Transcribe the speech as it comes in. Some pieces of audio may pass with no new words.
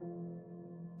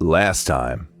Last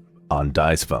time on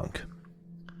Dice Funk.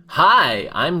 Hi,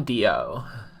 I'm Dio.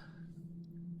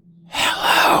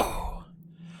 Hello.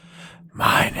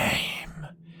 My name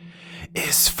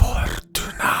is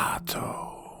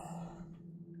Fortunato.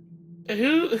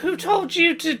 Who told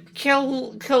you to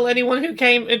kill anyone who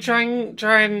came and try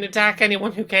and attack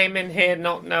anyone who came in here,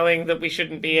 not knowing that we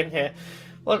shouldn't be in here?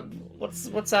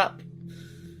 What's up?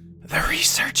 The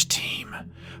research team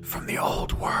from the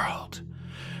old world.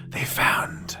 They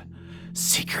found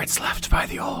secrets left by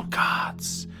the old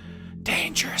gods,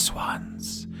 dangerous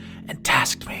ones, and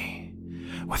tasked me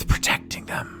with protecting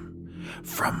them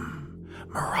from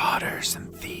marauders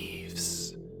and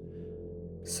thieves.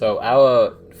 So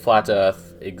our flat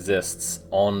Earth exists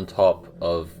on top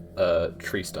of a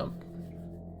tree stump.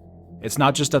 It's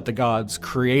not just that the gods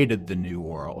created the new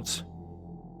world.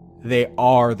 They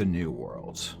are the new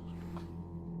world.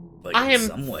 Like, I in am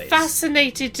some ways.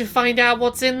 fascinated to find out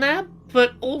what's in there,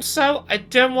 but also I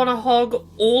don't want to hog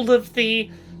all of the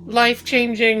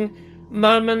life-changing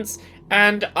moments,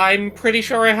 and I'm pretty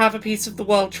sure I have a piece of the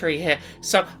world tree here.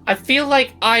 So I feel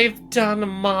like I've done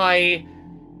my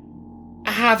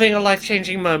having a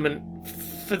life-changing moment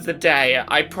for the day.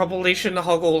 I probably shouldn't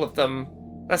hog all of them.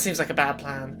 That seems like a bad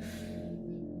plan.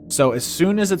 So as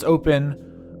soon as it's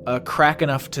open, a crack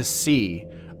enough to see,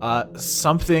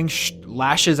 something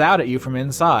lashes out at you from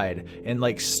inside and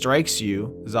strikes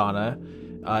you, Xana,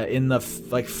 in the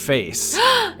face,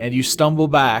 and you stumble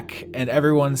back, and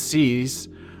everyone sees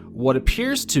what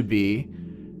appears to be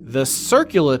the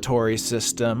circulatory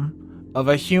system of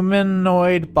a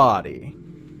humanoid body.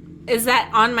 Is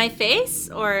that on my face,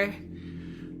 or?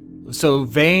 So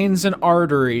veins and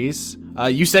arteries.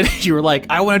 You said you were like,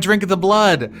 I want to drink the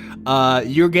blood.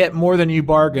 You get more than you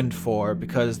bargained for,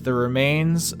 because the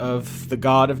remains of the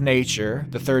god of nature,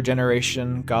 the third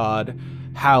generation god,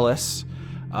 Hallis,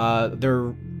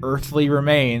 their earthly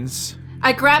remains.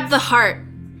 I grab the heart.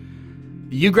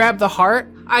 You grab the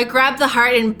heart? I grab the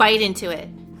heart and bite into it.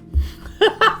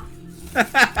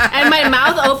 And my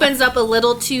mouth opens up a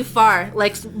little too far,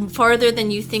 farther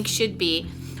than you think should be.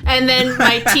 And then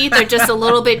my teeth are just a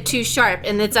little bit too sharp,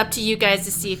 and it's up to you guys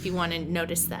to see if you want to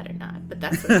notice that or not. But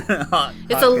that's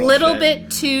it's a little bit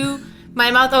too.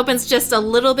 My mouth opens just a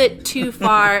little bit too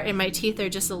far, and my teeth are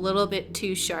just a little bit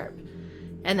too sharp.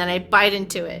 And then I bite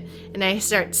into it, and I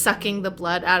start sucking the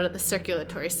blood out of the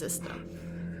circulatory system.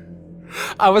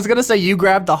 I was gonna say you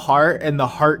grab the heart, and the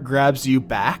heart grabs you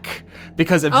back,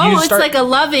 because if you start... it's like a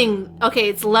loving... Okay,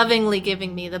 it's lovingly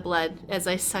giving me the blood as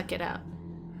I suck it out.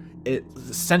 It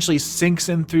essentially sinks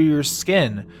in through your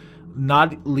skin,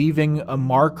 not leaving a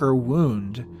mark or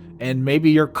wound, and maybe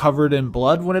you're covered in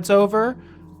blood when it's over?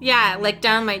 Yeah,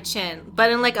 down my chin,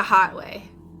 but in a hot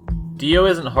way. Dio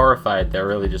isn't horrified, they're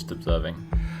really just observing.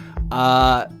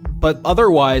 But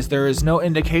otherwise, there is no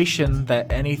indication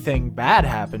that anything bad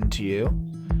happened to you.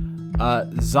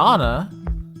 Xana,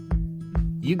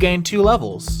 you gained 2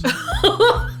 levels.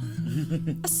 I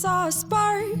saw a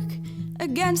spark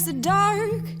against the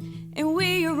dark, and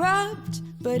we erupt,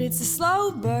 but it's a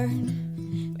slow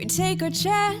burn. We take our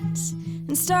chance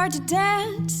and start to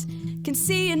dance. Can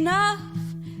see enough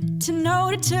to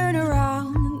know to turn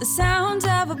around. The sound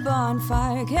of a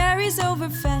bonfire carries over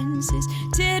fences,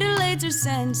 titillates our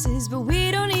senses, but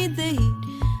we don't need the heat.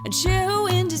 A chill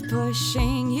wind is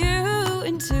pushing you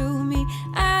into me,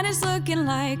 and it's looking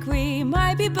like we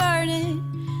might be burning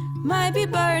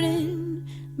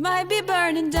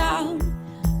down.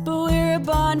 But we're a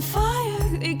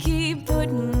bonfire, we keep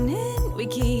putting in.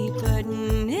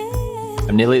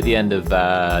 I'm nearly at the end of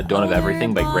Dawn of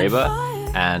Everything by Graeber,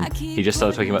 and he just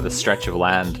started talking about the stretch of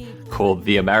land called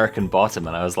the American Bottom,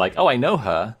 and I was like, oh, I know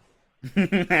her.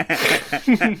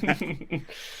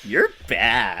 You're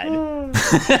bad.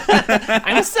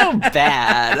 I'm so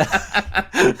bad.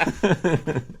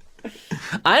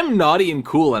 I'm naughty and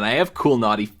cool, and I have cool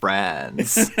naughty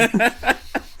friends.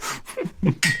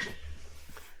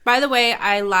 By the way,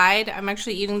 I lied. I'm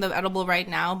actually eating the edible right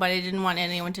now, but I didn't want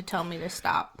anyone to tell me to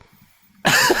stop.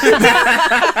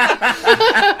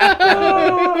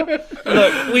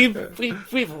 Look, we've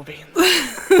all been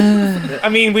there. I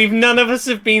mean, none of us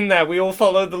have been there. We all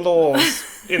follow the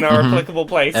laws in our applicable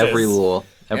places. Every law,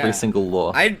 every single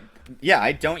law. I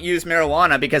don't use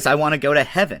marijuana because I want to go to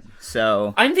heaven.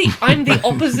 So I'm the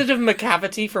opposite of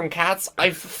McCavity from Cats.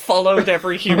 I've followed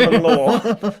every human law.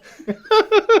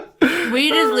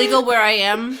 Weed is legal where I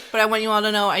am, but I want you all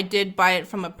to know I did buy it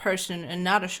from a person and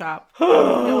not a shop.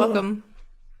 You're welcome.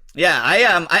 yeah,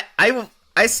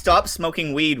 I stopped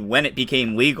smoking weed when it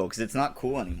became legal because it's not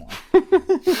cool anymore.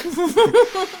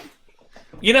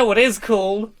 You know what is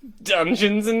cool?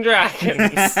 Dungeons and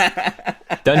Dragons.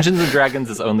 Dungeons and Dragons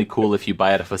is only cool if you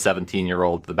buy it for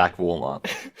 17-year-old at the back of Walmart.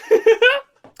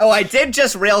 Oh, I did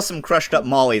just rail some crushed up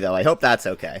Molly, though. I hope that's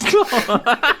okay.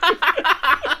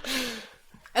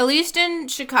 At least in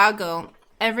Chicago,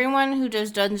 everyone who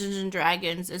does Dungeons and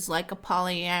Dragons is like a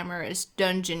polyamorous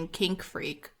dungeon kink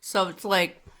freak. So it's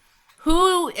like,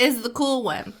 who is the cool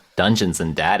one? Dungeons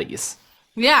and Daddies.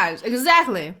 Yeah,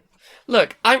 exactly.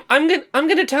 Look, I'm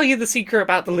gonna tell you the secret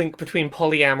about the link between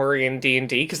polyamory and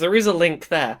D&D, because there is a link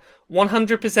there.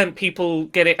 100% people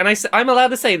get it, and I'm allowed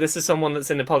to say this as someone that's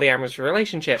in a polyamorous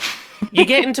relationship. You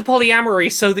get into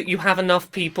polyamory so that you have enough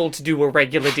people to do a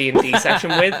regular D&D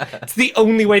session with. It's the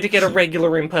only way to get a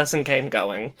regular in-person game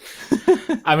going.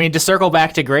 I mean, to circle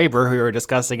back to Graeber, who we were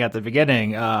discussing at the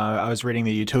beginning, I was reading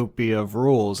the Utopia of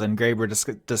Rules, and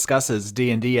Graeber discusses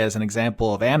D&D as an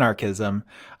example of anarchism,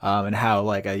 and how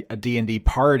like a D&D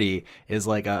party is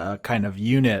like a kind of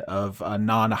unit of a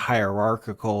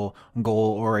non-hierarchical,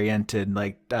 goal-oriented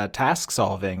like task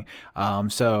solving.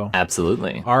 So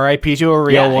Absolutely. R.I.P. to a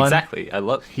real one. Exactly.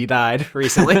 He died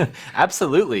recently.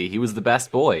 Absolutely. He was the best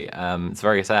boy. It's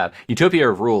very sad. Utopia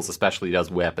of Rules especially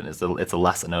does whip, and it's a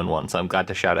lesser known one, so I'm glad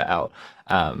to shout it out.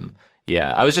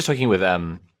 I was just talking with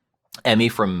Emmy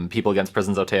from People Against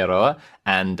Prisons Aotearoa,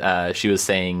 and she was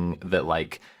saying that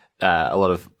like a lot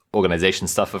of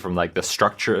organizations suffer from like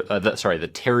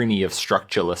the tyranny of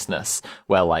structurelessness,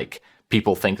 where like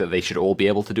people think that they should all be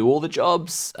able to do all the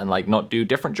jobs and like not do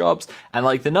different jobs. And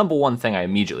like the number one thing I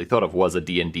immediately thought of was a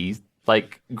D&D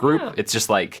like group. Yeah. It's just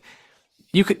like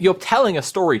you're telling a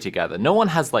story together. No one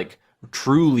has like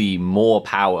truly more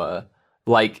power.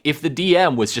 Like if the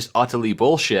DM was just utterly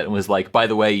bullshit and was like, by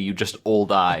the way, you just all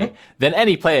die, then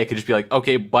any player could just be like,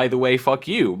 okay, by the way, fuck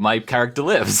you, my character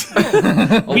lives.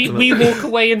 we walk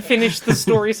away and finish the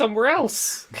story somewhere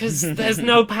else because there's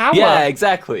no power. Yeah,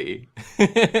 exactly.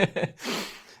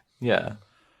 Yeah.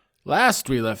 Last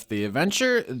we left the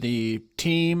adventure, the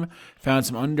team found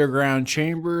some underground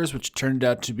chambers, which turned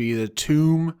out to be the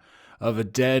tomb of a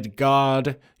dead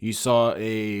god. You saw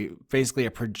basically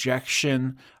a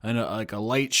projection and like a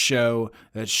light show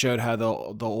that showed how the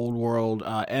old world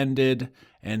ended,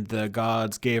 and the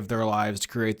gods gave their lives to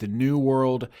create the new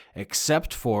world,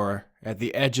 except for at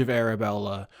the edge of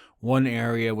Arabella, one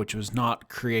area which was not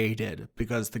created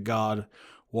because the god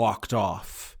walked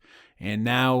off. And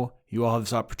now you all have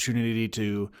this opportunity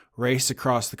to race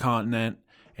across the continent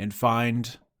and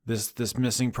find this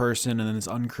missing person and then this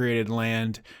uncreated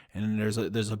land, and there's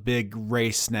a big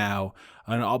race now.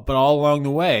 But all along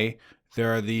the way,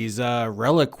 there are these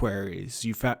reliquaries.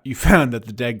 You found that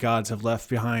the dead gods have left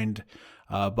behind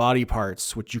body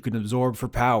parts which you can absorb for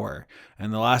power.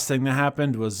 And the last thing that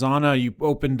happened was, Xana, you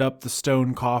opened up the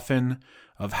stone coffin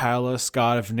of Halus,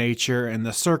 god of nature, and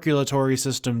the circulatory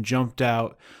system jumped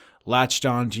out, latched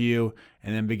onto you,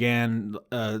 and then began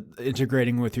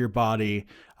integrating with your body,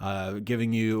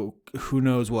 giving you who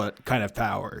knows what kind of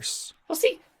powers. Well,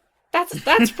 see,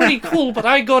 that's pretty cool. But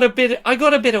I got a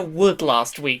bit of wood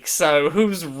last week. So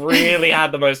who's really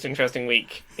had the most interesting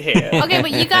week here? Okay,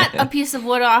 but you got a piece of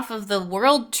wood off of the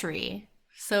world tree,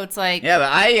 so it's like Yeah,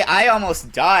 but I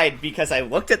almost died because I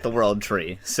looked at the world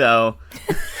tree. So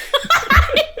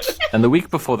And the week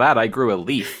before that, I grew a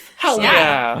leaf. Hell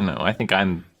yeah! You know, I think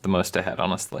I'm the most ahead,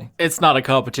 honestly. It's not a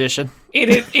competition.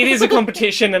 It is a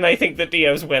competition, and I think that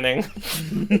Dio's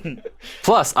winning.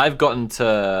 Plus, I've gotten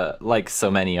to, like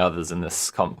so many others in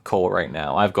this call right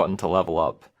now, I've gotten to level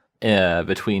up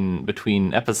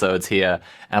between episodes here,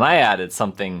 and I added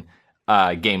something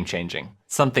game-changing,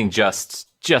 something just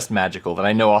magical that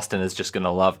I know Austin is just going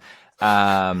to love,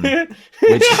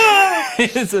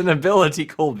 which is an ability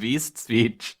called Beast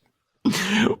Speech,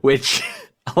 which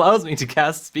allows me to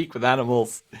cast Speak with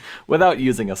Animals without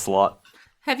using a slot.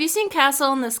 Have you seen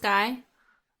Castle in the Sky?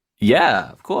 Yeah,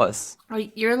 of course. Oh,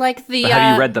 you're like the. But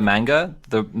have you read the manga?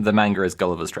 The manga is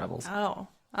Gulliver's Travels. Oh.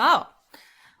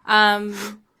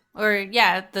 Or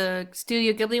yeah, the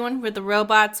Studio Ghibli one where the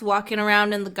robots walking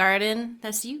around in the garden.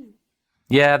 That's you.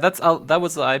 Yeah,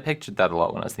 I pictured that a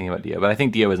lot when I was thinking about Dio, but I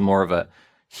think Dio is more of a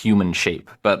human shape.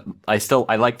 But I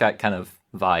like that kind of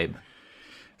vibe.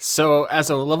 So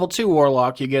as a level 2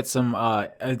 warlock, you get some, I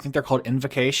think they're called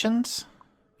invocations.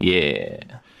 Yeah.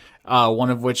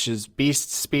 One of which is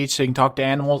beast speech, so you can talk to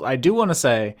animals. I do want to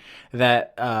say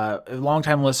that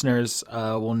longtime listeners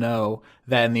will know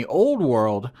that in the old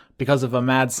world, because of a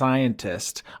mad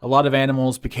scientist, a lot of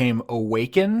animals became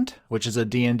awakened, which is a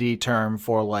D&D term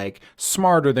for like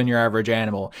smarter than your average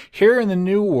animal. Here in the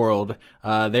new world,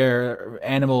 they're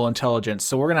animal intelligence,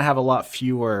 so we're going to have a lot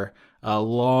fewer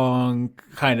long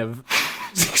kind of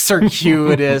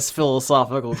circuitous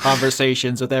philosophical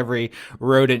conversations with every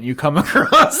rodent you come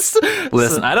across.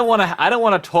 Listen, I don't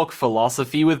want to talk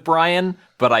philosophy with Brian,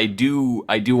 but I do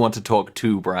want to talk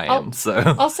to Brian.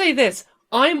 I'll say this.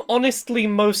 I'm honestly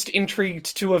most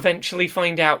intrigued to eventually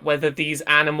find out whether these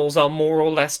animals are more or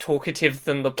less talkative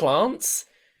than the plants.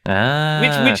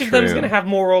 Which of them's going to have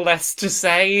more or less to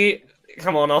say?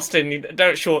 Come on, Austin,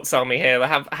 don't short sell me here.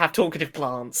 Have talkative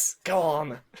plants. Go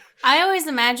on. I always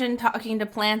imagine talking to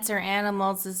plants or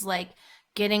animals is like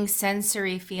getting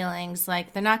sensory feelings.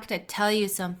 Like they're not going to tell you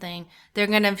something. They're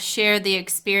going to share the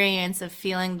experience of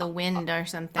feeling the wind or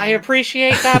something. I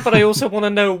appreciate that, but I also want to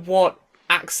know what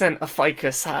accent a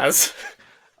ficus has.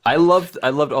 I loved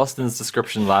Austin's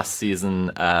description last season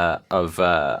of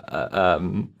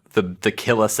the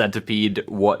killer centipede,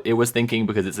 what it was thinking,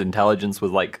 because its intelligence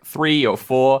was like 3 or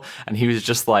 4, and he was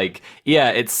just like, yeah,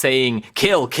 it's saying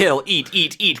kill, eat,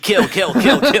 kill, kill.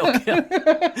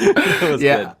 It was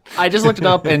good. I just looked it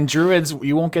up, and druids,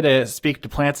 you won't get to speak to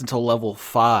plants until level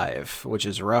 5, which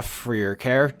is rough for your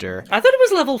character. I thought it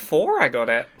was level 4 I got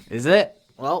it. Is it?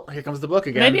 Well, here comes the book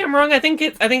again. Maybe I'm wrong. I think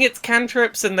it's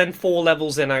cantrips, and then 4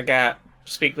 levels in I get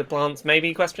speak with plants,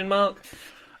 maybe, question mark?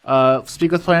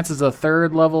 Speak with Plants is a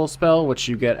 3rd level spell, which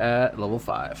you get at level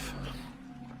 5.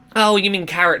 Oh, you mean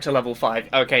character level 5?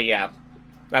 Okay, yeah.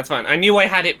 That's fine. I knew I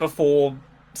had it before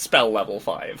spell level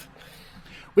 5.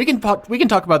 We can talk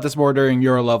about this more during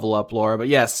your level up, Laura, but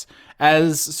yes,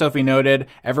 as Sophie noted,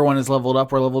 everyone is leveled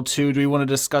up. We're level 2. Do we want to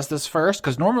discuss this first?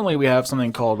 Because normally we have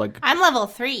something called like... I'm level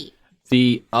 3.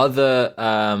 The other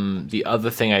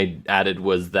thing I added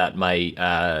was that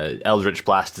my Eldritch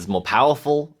Blast is more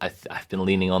powerful. I've been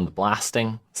leaning on the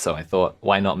blasting, so I thought,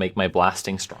 why not make my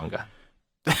blasting stronger?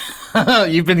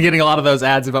 You've been getting a lot of those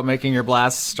ads about making your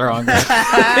blast stronger.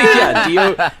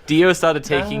 Yeah, Dio started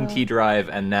taking T-Drive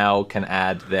and now can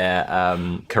add their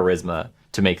charisma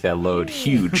to make their load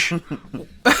huge. Is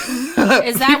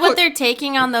that what they're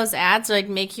taking on those ads? Like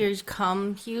make yours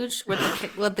come huge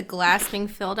with the glass being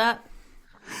filled up?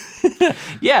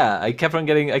 Yeah, I keep on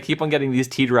getting these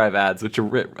T-Drive ads, which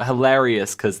are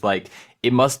hilarious because like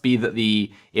it must be that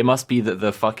the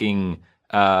fucking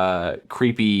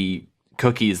creepy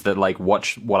cookies that like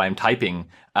watch what I'm typing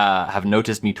have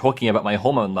noticed me talking about my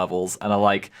hormone levels and are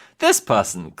like, this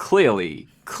person clearly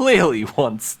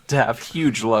wants to have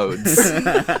huge loads.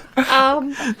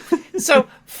 So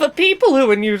for people who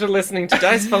are new to listening to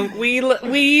Dice Funk, we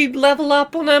level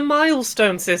up on a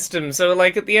milestone system. So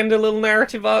like at the end of little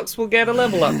narrative arcs, we'll get a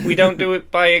level up. We don't do it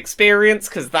by experience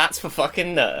because that's for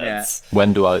fucking nerds. Yeah.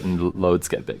 When do our loads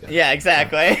get bigger? Yeah,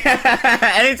 exactly.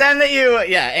 anytime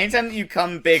that you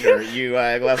come bigger, you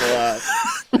level up.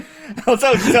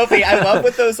 Also, Sophie, I love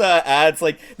with those ads,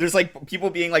 like, there's, like, people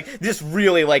being, like, this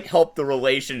really, like, help the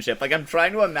relationship. Like, I'm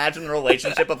trying to imagine the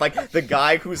relationship of, like, the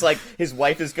guy who's, like, his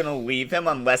wife is gonna leave him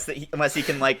unless he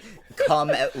can, like, come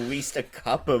at least a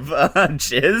cup of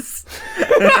jizz.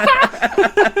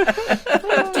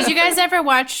 Did you guys ever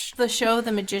watch the show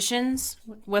The Magicians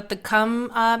with the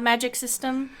cum magic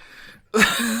system?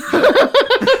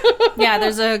 Yeah,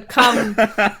 there's a cum.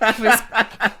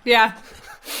 Yeah.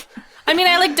 I mean,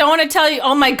 I don't want to tell you.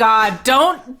 Oh my God!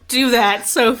 Don't do that,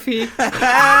 Sophie.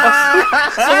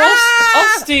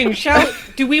 Austin,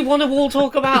 do we want to all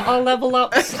talk about our level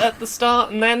ups at the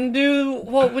start and then do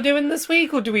what we're doing this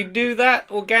week, or do we do that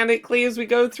organically as we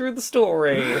go through the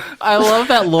story? I love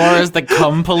that Laura's the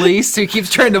cum police who keeps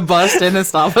trying to bust in and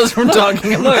stop us from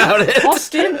talking about it.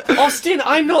 Austin,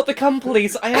 I'm not the cum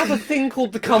police. I have a thing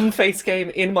called the cum face game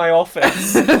in my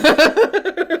office.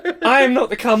 I am not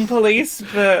the cum police,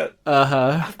 but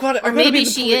I've got it. Or maybe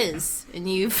she is, and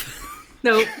you've.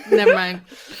 Nope, never mind.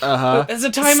 There's a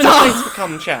time and a place for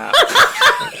cum chat.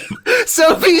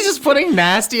 Sophie's just putting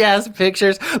nasty ass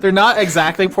pictures. They're not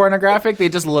exactly pornographic. They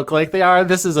just look like they are.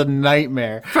 This is a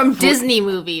nightmare. From Disney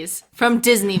movies.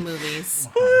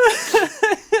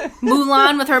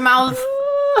 Mulan with her mouth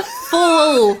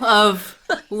full of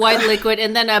white liquid,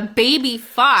 and then a baby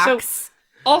fox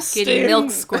getting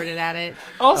milk squirted at it.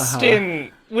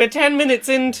 Austin, we're 10 minutes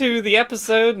into the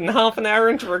episode and half an hour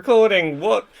into recording.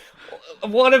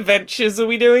 What adventures are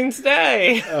we doing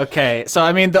today? Okay, so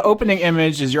I mean, the opening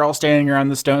image is you're all standing around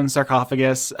the stone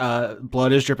sarcophagus.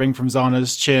 Blood is dripping from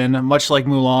Xana's chin, much like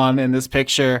Mulan in this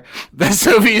picture that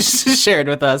Sophie shared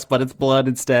with us, but it's blood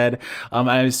instead.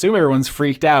 I assume everyone's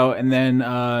freaked out, and then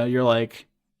you're like,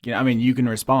 I mean, you can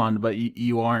respond, but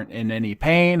you aren't in any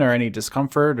pain or any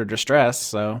discomfort or distress,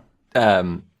 so...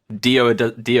 Dio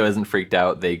isn't freaked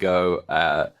out. They go,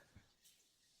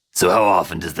 so how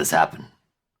often does this happen?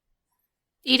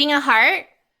 Eating a heart?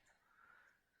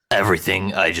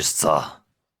 Everything I just saw.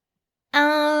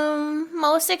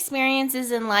 Most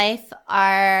experiences in life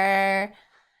are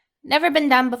never been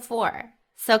done before.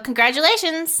 So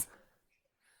congratulations.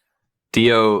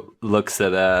 Dio looks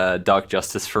at Dark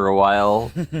Justice for a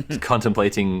while,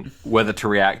 contemplating whether to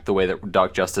react the way that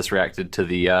Dark Justice reacted to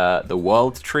the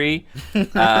World Tree.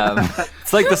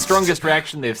 It's like the strongest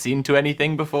reaction they've seen to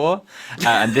anything before,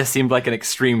 and this seemed like an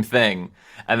extreme thing.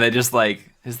 And they're just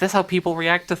like, is this how people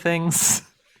react to things?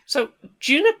 So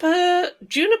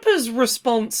Juniper's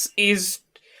response is,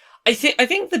 I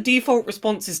think the default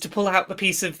response is to pull out the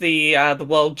piece of the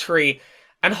World Tree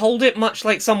and hold it much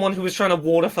like someone who was trying to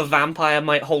ward off a vampire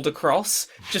might hold a cross.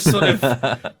 Just sort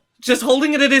of, just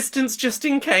holding it at a distance just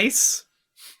in case.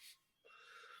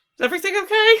 Is everything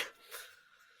okay?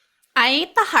 I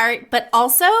ate the heart, but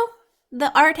also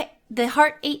the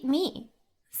heart ate me.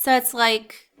 So it's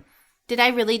like, did I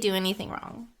really do anything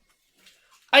wrong?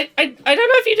 I don't know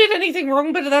if you did anything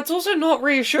wrong, but that's also not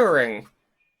reassuring.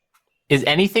 Is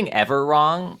anything ever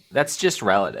wrong? That's just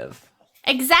relative.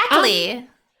 Exactly.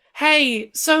 Hey,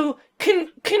 so can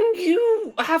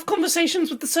you have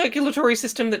conversations with the circulatory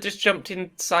system that just jumped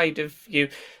inside of you?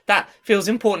 That feels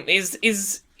important.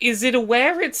 Is it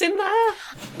aware it's in there?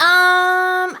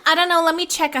 I don't know. Let me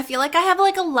check. I feel like I have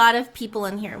like a lot of people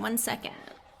in here. 1 second.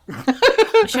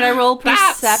 Should I roll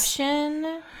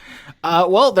perception?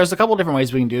 Well, there's a couple different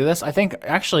ways we can do this. I think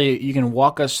actually you can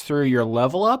walk us through your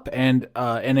level up and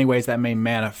any ways that may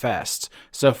manifest.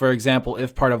 So, for example,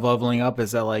 if part of leveling up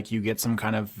is that like you get some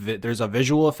kind of there's a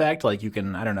visual effect, like you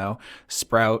can, I don't know,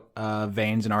 sprout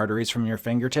veins and arteries from your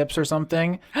fingertips or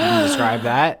something. You can describe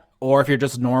that. Or if you're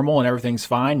just normal and everything's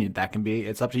fine, that can be.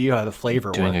 It's up to you how the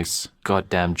flavor Doing works. a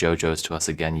goddamn JoJo's to us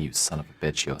again, you son of a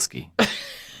bitch, Yoski.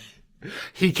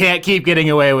 He can't keep getting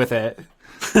away with it.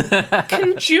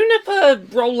 Can Juniper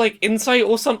roll like insight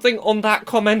or something on that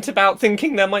comment about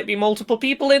thinking there might be multiple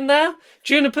people in there?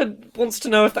 Juniper wants to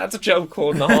know if that's a joke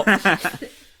or not.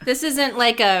 This isn't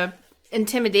like a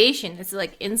intimidation. It's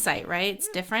like insight, right? It's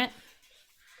different.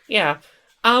 Yeah.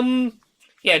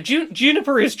 Yeah,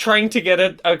 Juniper is trying to get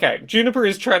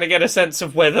a sense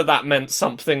of whether that meant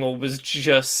something or was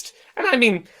just... And I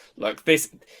mean, look,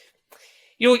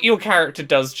 Your character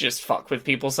does just fuck with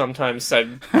people sometimes,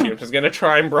 so Juniper's gonna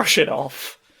try and brush it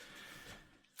off.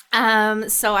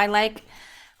 So I like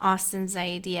Austin's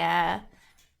idea.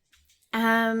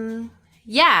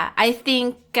 Yeah, I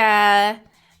think the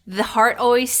heart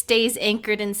always stays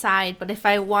anchored inside, but if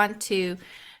I want to,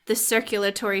 the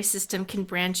circulatory system can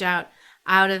branch out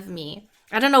of me.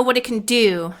 I don't know what it can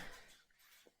do,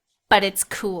 but it's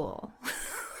cool.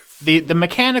 The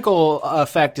mechanical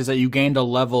effect is that you gained a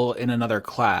level in another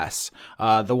class.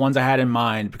 The ones I had in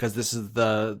mind, because this is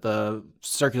the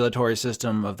circulatory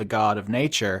system of the god of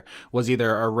nature, was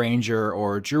either a ranger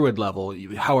or druid level.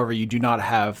 However, you do not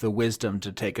have the wisdom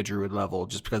to take a druid level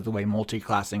just because of the way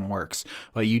multi-classing works.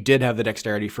 But you did have the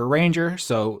dexterity for ranger,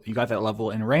 so you got that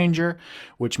level in ranger,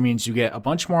 which means you get a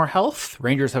bunch more health.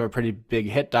 Rangers have a pretty big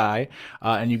hit die,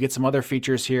 and you get some other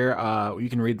features here. You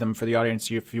can read them for the audience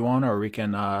if you want, or we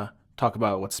can talk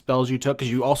about what spells you took, because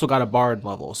you also got a bard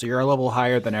level, so you're a level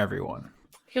higher than everyone.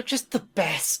 You're just the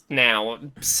best now.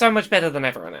 So much better than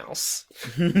everyone else.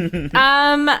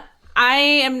 I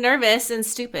am nervous and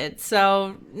stupid,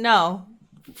 so no.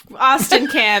 Austin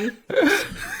can.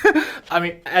 I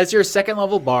mean, as your second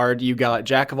level bard, you got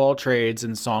Jack of all trades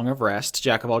and Song of Rest.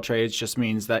 Jack of all trades just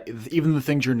means that even the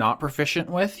things you're not proficient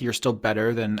with, you're still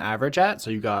better than average at. So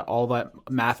you got all that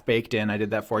math baked in. I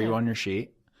did that for you on your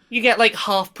sheet. You get like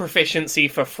half proficiency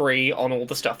for free on all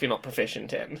the stuff you're not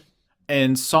proficient in.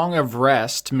 And Song of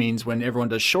Rest means when everyone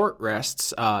does short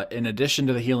rests, in addition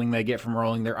to the healing they get from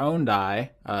rolling their own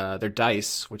their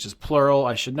dice, which is plural.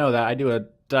 I should know that. I do a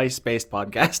dice-based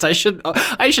podcast. I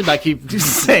should not keep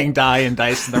saying die and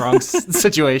dice in the wrong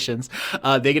situations.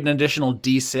 They get an additional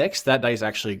D6. That dice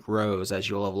actually grows as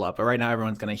you level up. But right now,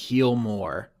 everyone's going to heal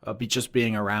more, just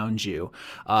being around you.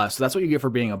 So that's what you get for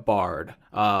being a bard.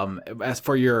 As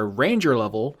for your ranger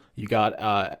level, you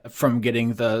got from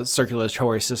getting the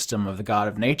circulatory system of the god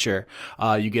of nature,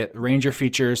 you get ranger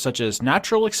features such as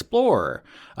natural explorer.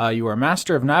 You are a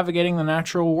master of navigating the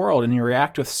natural world, and you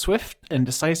react with swift and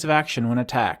decisive action when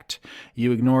attacked.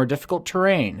 You ignore difficult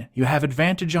terrain. You have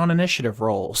advantage on initiative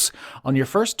rolls. On your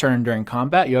first turn during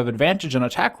combat, you have advantage on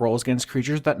attack rolls against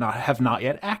creatures that have not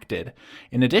yet acted.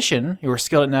 In addition, you are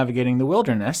skilled at navigating the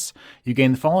wilderness. You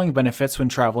gain the following benefits when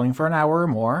traveling for an hour or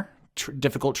more.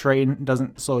 Difficult terrain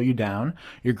doesn't slow you down.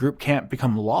 Your group can't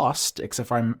become lost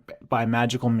except by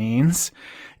magical means.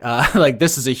 Like,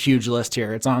 this is a huge list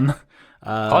here. It's on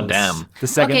oh damn the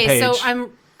second okay, page. so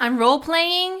I'm role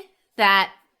playing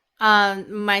that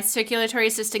my circulatory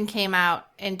system came out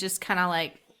and just kind of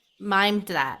like mimed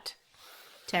that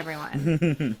to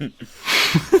everyone.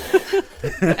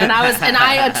 and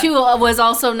I too was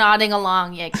also nodding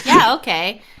along. Yeah,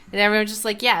 okay. And everyone just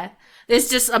like, yeah. There's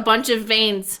just a bunch of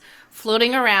veins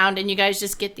floating around, and you guys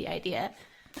just get the idea.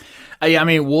 Yeah, I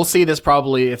mean, we'll see this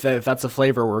probably if that's the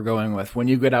flavor we're going with. When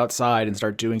you get outside and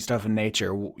start doing stuff in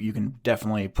nature, you can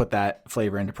definitely put that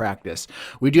flavor into practice.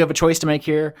 We do have a choice to make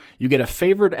here. You get a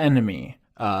favorite enemy.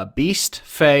 Beast,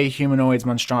 Fae, Humanoids,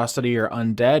 Monstrosity, or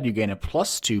Undead. You gain a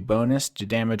 +2 bonus to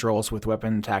damage rolls with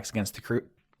weapon attacks against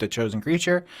the chosen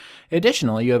creature.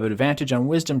 Additionally, you have an advantage on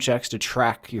wisdom checks to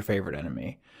track your favorite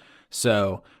enemy.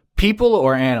 So, people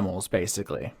or animals,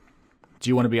 basically. Do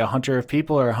you want to be a hunter of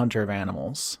people or a hunter of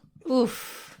animals?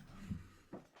 Oof.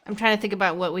 I'm trying to think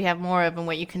about what we have more of and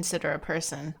what you consider a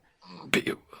person.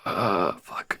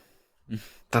 Fuck.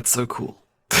 That's so cool.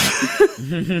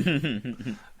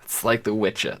 It's like The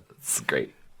Witcher. It's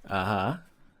great. Uh-huh.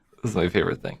 This is my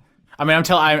favorite thing. I mean,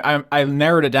 I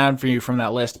narrowed it down for you from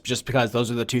that list just because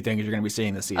those are the two things you're going to be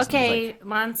seeing this season. Okay,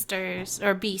 monsters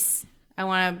or beasts. I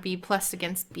want to be plus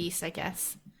against beasts, I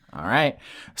guess. All right.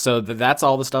 So that's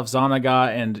all the stuff Xana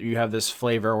got, and you have this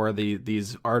flavor where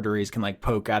these arteries can like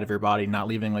poke out of your body, not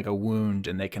leaving like a wound,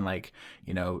 and they can like,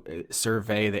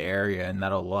 survey the area, and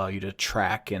that'll allow you to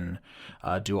track and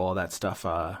do all that stuff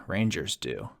rangers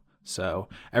do. So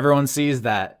everyone sees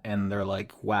that, and they're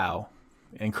like, wow,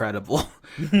 incredible.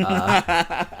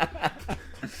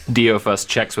 Dio first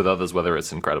checks with others whether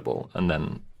it's incredible, and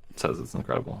then says it's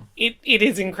incredible. It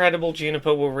is incredible,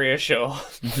 Juniper will reassure.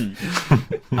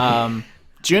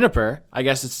 Juniper, I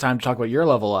guess it's time to talk about your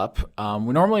level up.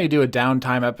 We normally do a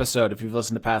downtime episode if you've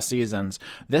listened to past seasons.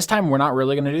 This time we're not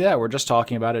really going to do that. We're just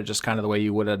talking about it just kind of the way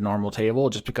you would at a normal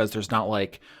table, just because there's not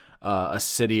like a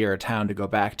city or a town to go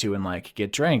back to and like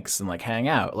get drinks and like hang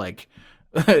out. Like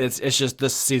it's just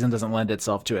this season doesn't lend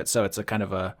itself to it, so it's a kind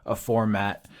of a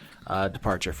format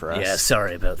departure for us. Yeah,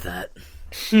 sorry about that.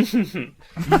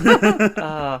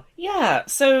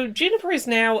 So Juniper is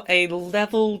now a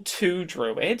level 2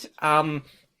 druid.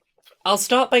 I'll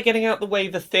start by getting out the way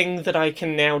the thing that I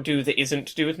can now do that isn't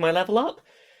to do with my level up.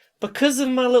 Because of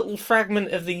my little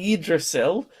fragment of the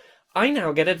Yggdrasil, I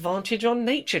now get advantage on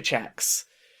nature checks.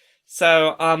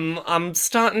 So I'm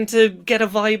starting to get a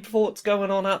vibe for what's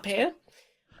going on up here.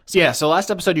 So last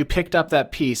episode you picked up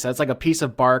that piece. That's like a piece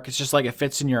of bark. It's just like it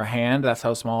fits in your hand. That's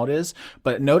how small it is.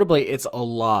 But notably, it's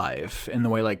alive in the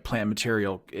way like plant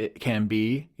material it can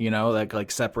be. Like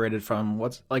separated from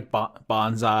what's like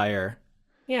bonsai or.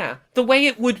 Yeah, the way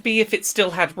it would be if it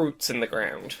still had roots in the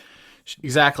ground.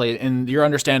 Exactly, and your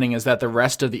understanding is that the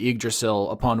rest of the Yggdrasil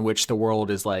upon which the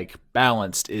world is like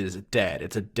balanced is dead.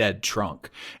 It's a dead trunk,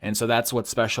 and so that's what's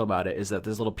special about it is that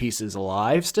this little piece is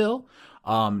alive still.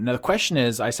 Now the question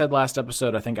is, I said last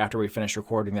episode, I think after we finished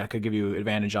recording, that could give you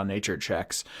advantage on nature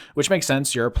checks, which makes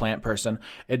sense. You're a plant person.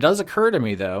 It does occur to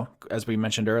me though, as we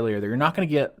mentioned earlier, that you're not going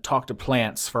to talk to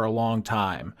plants for a long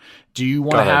time. Do you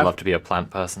want to have? I'd love to be a plant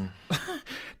person.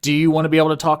 Do you want to be able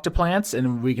to talk to plants?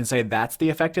 And we can say that's the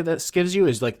effect that this gives you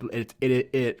is like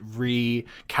it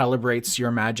recalibrates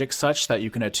your magic such that you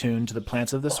can attune to the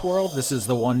plants of this world. This is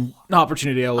the one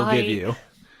opportunity I will give you.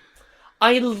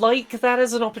 I like that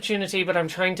as an opportunity, but I'm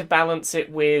trying to balance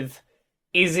it with,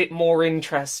 is it more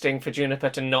interesting for Juniper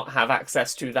to not have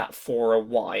access to that for a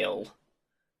while?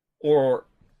 Or...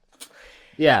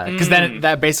 Yeah, because then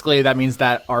that means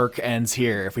that arc ends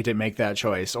here if we didn't make that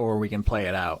choice, or we can play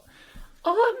it out.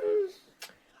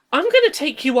 I'm going to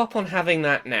take you up on having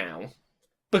that now.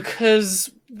 Because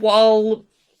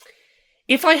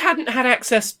if I hadn't had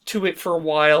access to it for a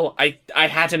while, I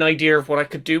had an idea of what I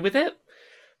could do with it.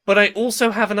 But I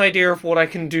also have an idea of what I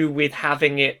can do with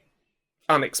having it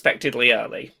unexpectedly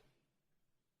early.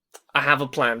 I have a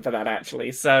plan for that,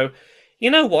 actually. So,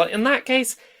 you know what? In that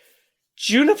case,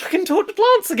 Juniper can talk to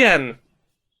plants again!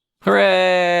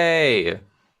 Hooray!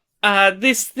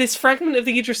 This fragment of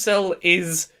the Yggdrasil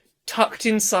is tucked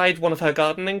inside one of her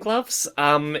gardening gloves.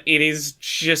 It is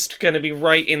just going to be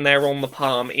right in there on the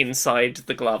palm inside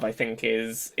the glove, I think,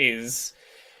 is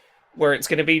where it's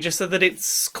going to be, just so that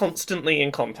it's constantly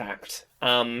in contact.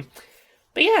 But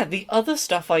yeah, the other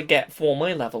stuff I get for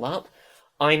my level up,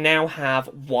 I now have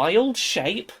Wild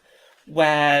Shape,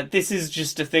 where this is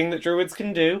just a thing that druids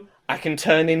can do. I can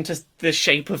turn into the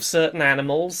shape of certain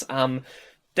animals.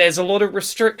 There's a lot of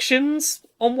restrictions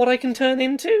on what I can turn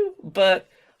into, but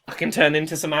I can turn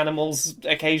into some animals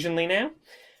occasionally now.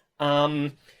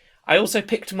 I also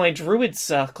picked my druid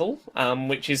circle,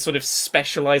 which is sort of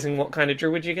specialising what kind of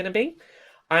druid you're going to be.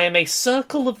 I am a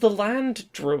Circle of the Land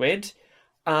druid,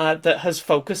 that has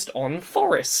focused on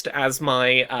forest as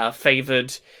my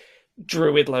favored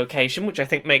druid location, which I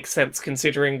think makes sense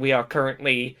considering we are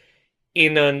currently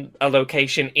in a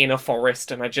location in a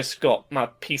forest, and I just got my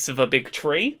piece of a big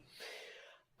tree.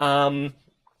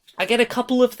 I get a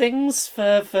couple of things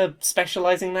for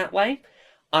specializing that way.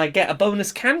 I get a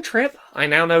bonus cantrip. I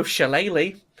now know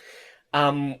Shillelagh,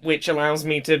 which allows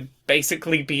me to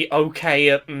basically be okay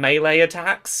at melee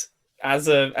attacks as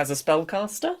a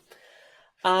spellcaster.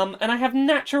 And I have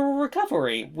natural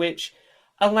recovery, which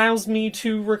allows me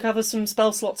to recover some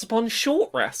spell slots upon short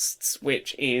rests,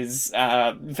 which is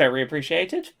very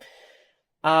appreciated.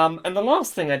 And the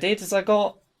last thing I did is I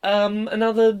got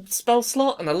another spell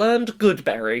slot, and I learned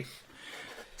Goodberry.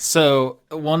 So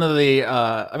one of the,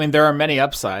 there are many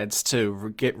upsides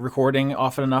to get recording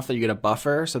often enough that you get a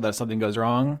buffer so that if something goes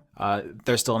wrong,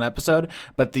 there's still an episode.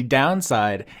 But the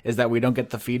downside is that we don't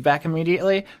get the feedback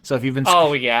immediately. So if you've been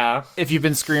if you've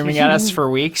been screaming at us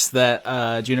for weeks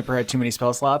that Juniper had too many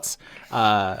spell slots,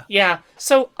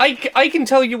 So I can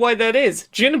tell you why that is.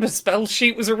 Juniper's spell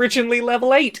sheet was originally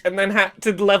level 8 and then had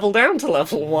to level down to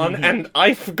level 1, and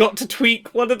I forgot to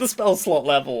tweak one of the spell slot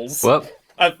levels. Well,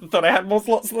 I thought I had more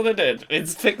slots than I did.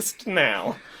 It's fixed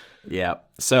now. yeah.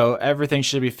 So everything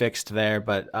should be fixed there.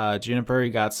 But Juniper,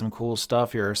 you got some cool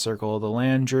stuff. You're a Circle of the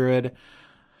Land druid.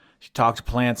 You talk to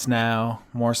plants now.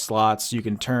 More slots. You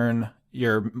can turn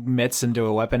your mitts into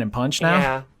a weapon and punch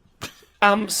now.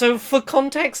 Yeah. So for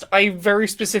context, I very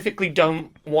specifically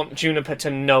don't want Juniper to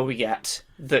know yet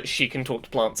that she can talk to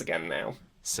plants again now.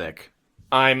 Sick.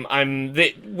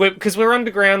 Because we're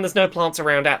underground, there's no plants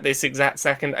around at this exact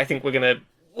second. I think we'll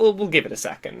give it a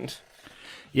second.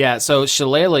 Yeah, so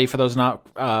Shillelagh, for those not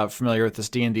familiar with this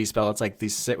D&D spell, it's like the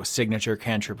signature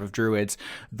cantrip of druids.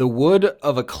 The wood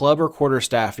of a club or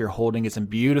quarterstaff you're holding is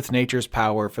imbued with nature's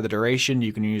power. For the duration,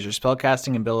 you can use your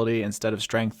spellcasting ability instead of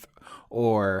strength,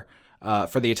 or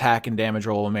for the attack and damage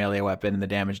roll a melee weapon, and the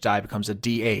damage die becomes a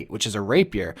D8, which is a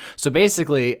rapier. So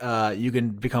basically, you can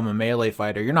become a melee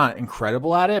fighter. You're not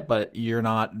incredible at it, but you're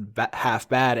not half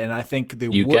bad, and I think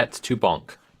you get to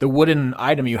bonk. The wooden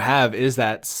item you have is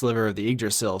that sliver of the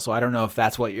Yggdrasil, so I don't know if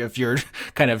that's if you're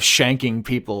kind of shanking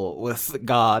people with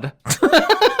God.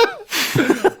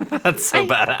 That's so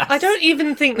badass. I don't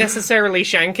even think necessarily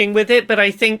shanking with it, but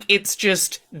I think it's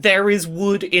just there is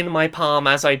wood in my palm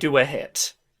as I do a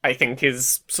hit, I think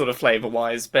is sort of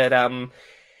flavor-wise. But,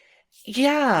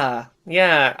 yeah.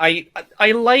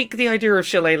 I like the idea of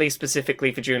Shillelagh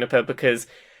specifically for Juniper, because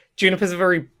Juniper's a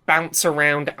very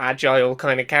bounce-around, agile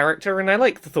kind of character, and I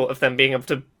like the thought of them being able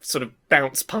to sort of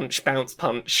bounce, punch,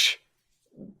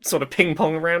 sort of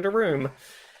ping-pong around a room.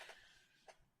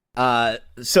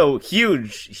 So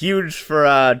huge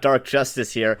for Dark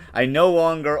Justice here. I no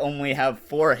longer only have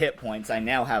 4 hit points, I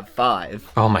now have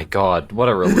 5. Oh my god, what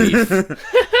a relief.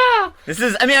 This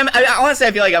is, I honestly,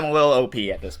 I feel like I'm a little OP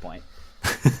at this point.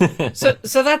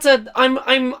 So that's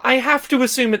I have to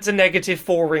assume it's a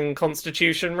 -4 in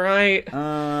Constitution, right?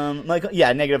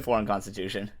 -4 in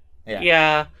Constitution.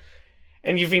 Yeah.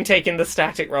 And you've been taking the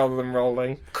static rather than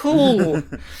rolling. Cool.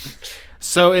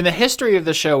 So in the history of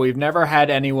the show, we've never had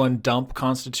anyone dump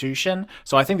Constitution.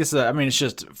 So I think this is, it's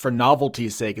just for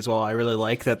novelty's sake as well. I really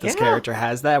like that this character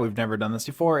has that. We've never done this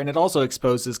before. And it also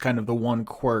exposes kind of the one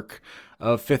quirk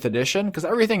of 5th edition, because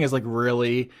everything is like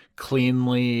really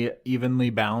cleanly, evenly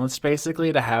balanced,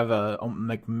 basically, to have a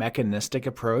like mechanistic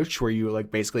approach where you like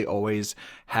basically always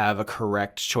have a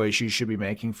correct choice you should be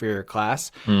making for your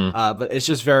class. But it's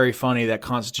just very funny that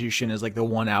Constitution is like the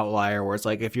one outlier where it's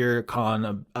like if your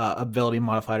con ability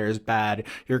modifier is bad,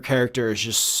 your character is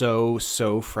just so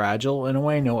fragile in a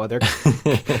way. No other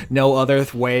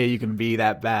way you can be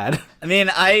that bad.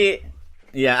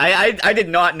 I did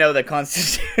not know that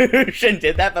Constitution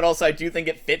did that, but also I do think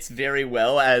it fits very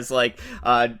well as like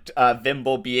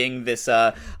Vimble being this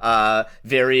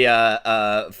very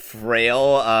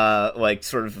frail like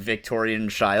sort of Victorian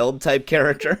child type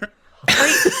character.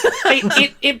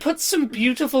 It puts some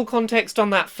beautiful context on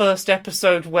that first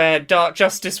episode where Dark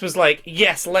Justice was like,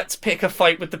 yes, let's pick a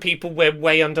fight with the people we're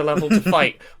way underleveled to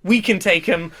fight. We can take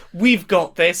them. We've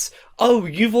got this. Oh,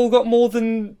 you've all got more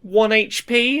than 1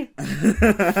 HP?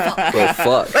 Well,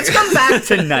 fuck. Let's come back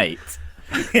tonight.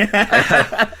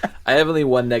 I have only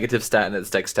one negative stat, and it's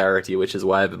dexterity, which is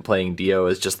why I've been playing Dio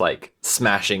as just like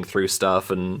smashing through stuff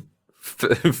and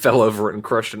fell over it and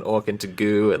crushed an orc into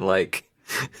goo and like...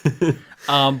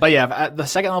 But yeah, at the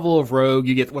second level of Rogue,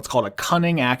 you get what's called a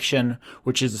Cunning action,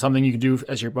 which is something you can do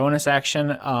as your bonus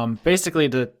action. Basically,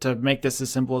 to make this as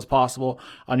simple as possible,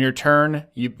 on your turn,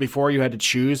 before you had to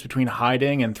choose between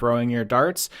hiding and throwing your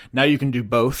darts. Now you can do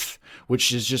both,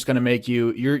 which is just going to make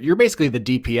you're basically the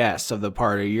DPS of the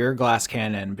party. You're glass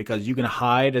cannon because you can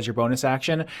hide as your bonus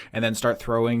action and then start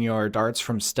throwing your darts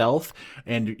from stealth.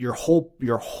 And your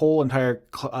whole entire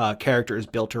character is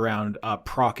built around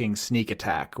proccing sneak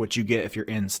attack, which you get if you're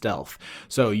in stealth.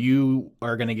 So you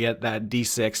are going to get that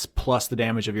d6 plus the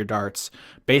damage of your darts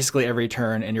basically every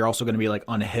turn, and you're also going to be like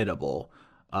unhittable.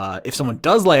 If someone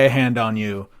does lay a hand on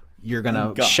you, you're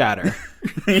going to shatter.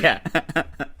 Yeah.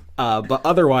 But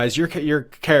otherwise, your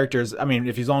characters, I mean,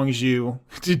 as long as you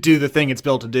do the thing it's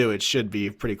built to do, it should be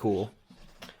pretty cool.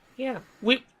 Yeah.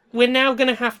 We're now going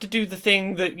to have to do the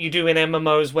thing that you do in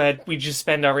MMOs where we just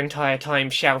spend our entire time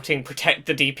shouting, protect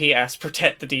the DPS,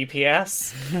 protect the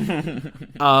DPS.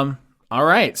 All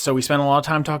right, so we spent a lot of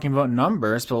time talking about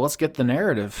numbers, but let's get the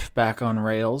narrative back on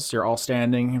rails. You're all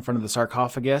standing in front of the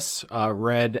sarcophagus.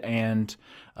 Red and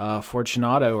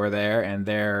Fortunato are there, and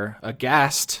they're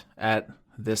aghast at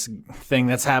this thing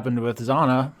that's happened with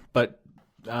Xana, but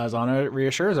Xana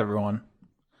reassures everyone.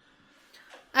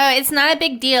 It's not a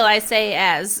big deal, I say,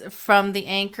 as from the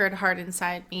anchored heart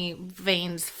inside me,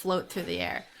 veins float through the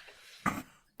air.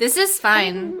 This is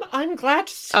fine. I'm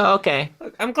glad. Oh, okay.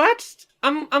 I'm glad.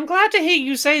 I'm glad to hear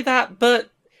you say that, but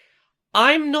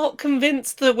I'm not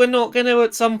convinced that we're not going to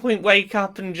at some point wake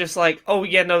up and just like, oh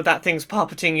yeah, no, that thing's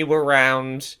puppeting you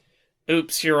around.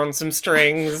 Oops, you're on some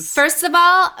strings. First of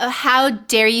all, how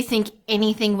dare you think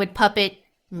anything would puppet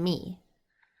me?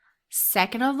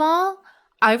 Second of all,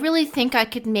 I really think I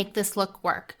could make this look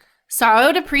work. So I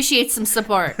would appreciate some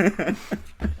support.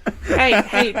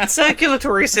 Hey,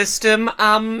 circulatory system.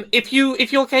 If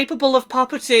you're capable of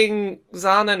puppeting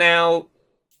Xana now,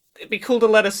 it'd be cool to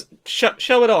let us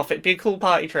show it off. It'd be a cool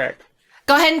party trick.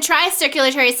 Go ahead and try,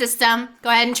 circulatory system. Go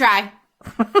ahead and try.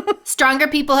 Stronger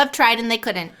people have tried and they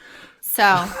couldn't.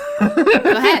 So,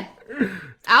 go ahead.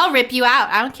 I'll rip you out.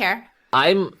 I don't care.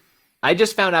 I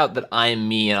just found out that I'm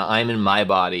me and I'm in my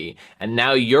body, and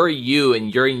now you're you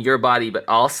and you're in your body, but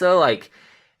also like,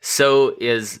 so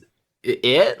is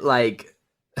it like,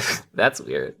 that's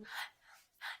weird.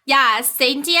 Yeah,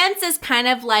 sentience is kind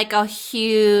of like a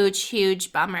huge,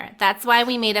 huge bummer. That's why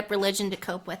we made up religion to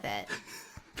cope with it.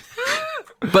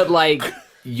 But like,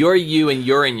 you're you and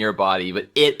you're in your body, but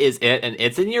it is it and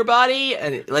it's in your body,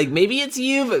 and like maybe it's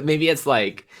you, but maybe it's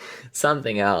like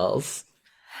something else.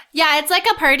 Yeah, it's like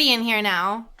a party in here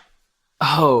now.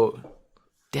 Oh,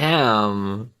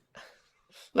 damn.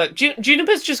 Look,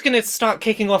 Juniper's just gonna start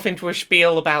kicking off into a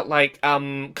spiel about, like,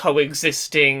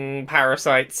 coexisting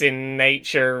parasites in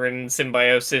nature and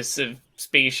symbiosis of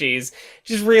species.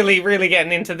 Just really, really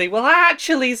getting into well,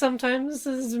 actually, sometimes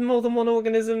there's more than one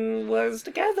organism works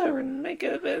together and make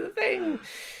a bit of a thing.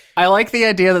 I like the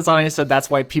idea that Sonny said that's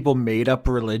why people made up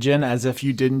religion, as if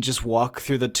you didn't just walk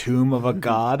through the tomb of a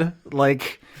god.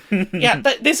 Like... Yeah,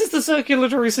 this is the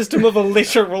circulatory system of a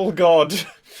literal god.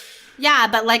 Yeah,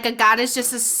 but like a god is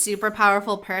just a super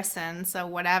powerful person, so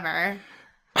whatever.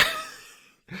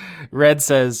 Red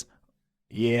says,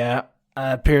 yeah,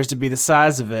 appears to be the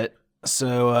size of it.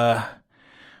 So,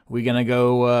 we gonna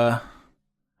go,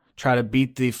 try to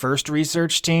beat the first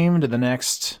research team to the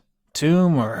next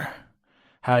tomb, or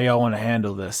how y'all want to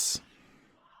handle this?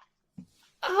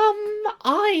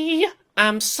 I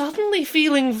am suddenly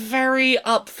feeling very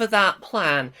up for that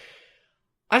plan.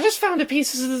 I just found a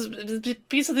piece of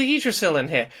the Yggdrasil in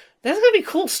here. There's gonna be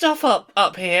cool stuff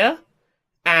up here,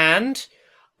 and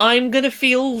I'm gonna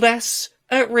feel less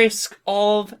at risk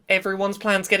of everyone's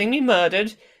plans getting me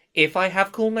murdered if I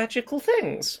have cool magical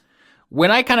things. When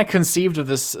I kind of conceived of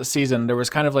this season, there was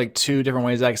kind of like two different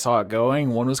ways I saw it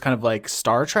going. One was kind of like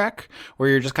Star Trek, where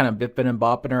you're just kind of bipping and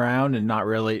bopping around and not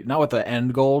with the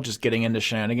end goal, just getting into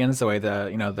shenanigans the way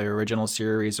the original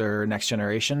series or Next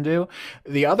Generation do.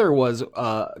 The other was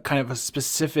kind of a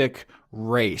specific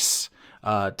race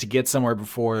to get somewhere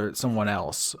before someone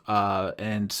else.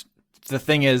 And the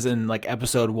thing is, in like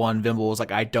episode 1, Vimble was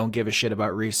like, I don't give a shit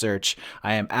about research.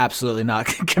 I am absolutely not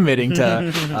committing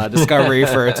to discovery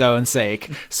for its own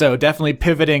sake. So definitely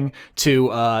pivoting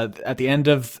to at the end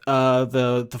of at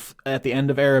the end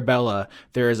of Arabella,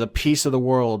 there is a piece of the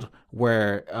world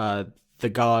where the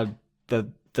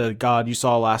god you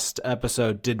saw last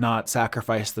episode did not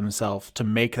sacrifice themselves to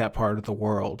make that part of the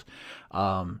world.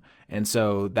 And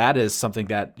so that is something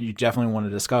that you definitely want to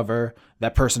discover.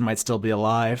 That person might still be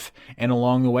alive. And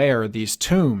along the way are these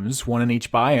tombs, one in each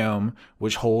biome,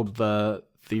 which hold the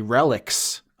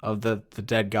relics of the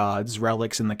dead gods,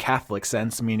 relics in the Catholic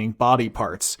sense, meaning body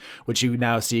parts, which you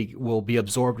now see will be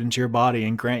absorbed into your body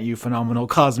and grant you phenomenal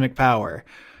cosmic power.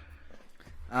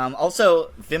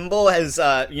 Also, Vimble has,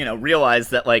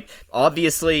 realized that, like,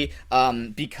 obviously,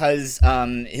 because,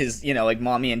 his,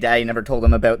 mommy and daddy never told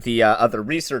him about the, other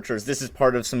researchers, this is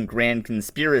part of some grand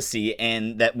conspiracy,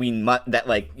 and that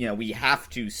we have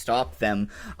to stop them,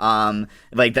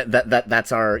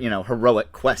 that's our,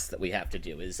 heroic quest that we have to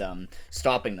do, is,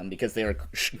 stopping them, because they are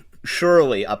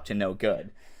surely up to no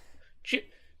good.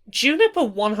 Juniper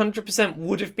 100%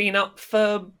 would have been up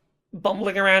for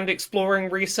bumbling around, exploring,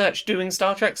 research, doing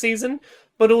Star Trek season,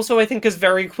 but also I think has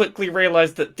very quickly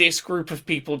realized that this group of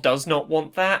people does not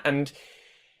want that, and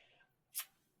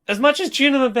as much as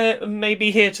Juniper may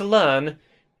be here to learn,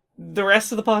 the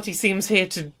rest of the party seems here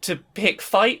to pick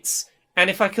fights, and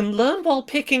if I can learn while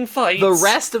picking fights... The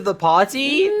rest of the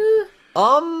party?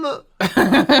 Look,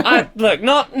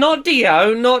 not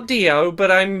Dio,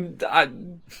 but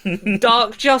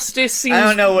Dark Justice seems I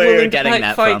don't know where willing you're to getting pick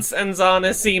that fights, from. and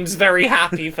Xana seems very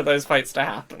happy for those fights to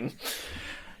happen.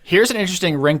 Here's an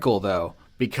interesting wrinkle, though,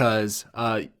 because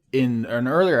in an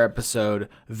earlier episode,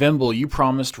 Vimble, you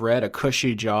promised Red a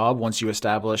cushy job once you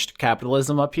established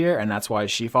capitalism up here, and that's why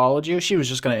she followed you. She was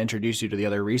just going to introduce you to the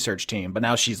other research team, but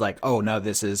now she's like, oh, no,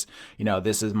 this is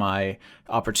my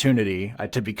opportunity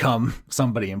to become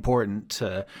somebody important,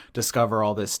 to discover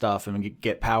all this stuff and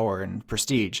get power and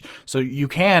prestige. So you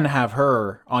can have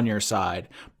her on your side,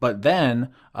 but then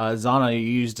Xana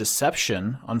used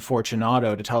deception on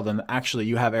Fortunato to tell them that actually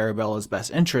you have Arabella's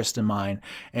best interest in mind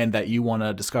and that you want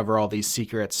to discover all these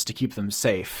secrets to keep them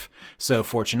safe. So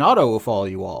Fortunato will follow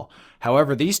you all.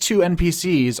 However, these two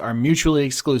NPCs are mutually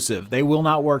exclusive. They will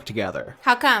not work together.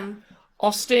 How come?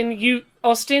 Austin,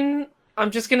 I'm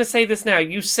just going to say this now.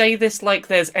 You say this like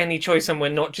there's any choice and we're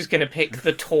not just going to pick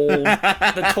the tall,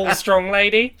 strong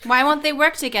lady. Why won't they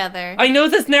work together? I know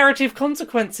there's narrative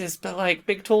consequences, but like,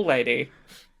 big tall lady.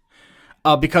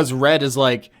 Because Red is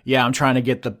like, yeah, I'm trying to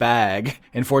get the bag.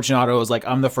 And Fortunato is like,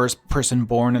 I'm the first person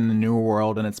born in the new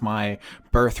world and it's my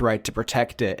birthright to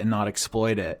protect it and not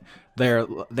exploit it.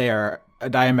 They are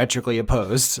diametrically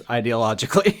opposed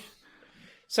ideologically.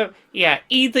 So, yeah,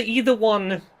 either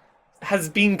one has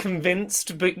been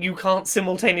convinced, but you can't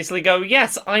simultaneously go,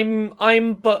 yes, I'm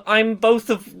both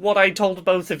of what I told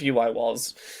both of you I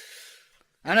was.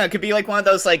 I don't know, it could be like one of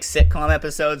those like sitcom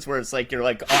episodes where it's like you're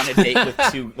like on a date with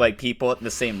two like people at the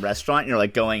same restaurant and you're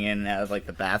like going in and out of like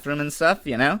the bathroom and stuff,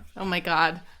 you know? Oh my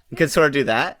god. You could sort of do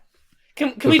that.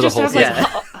 Can we just have like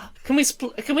Yeah. can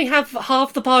we have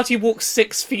half the party walk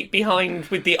 6 feet behind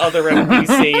with the other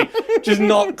NPC, just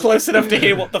not close enough to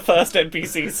hear what the first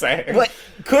NPC is saying? But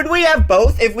could we have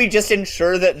both if we just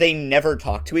ensure that they never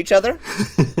talk to each other?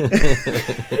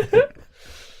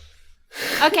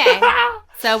 Okay.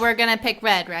 So we're gonna pick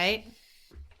Red, right?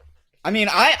 I mean,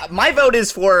 my vote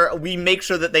is for we make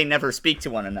sure that they never speak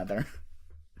to one another.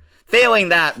 Failing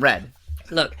that, Red.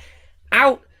 Look,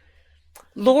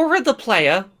 Laura the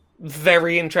player,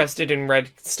 very interested in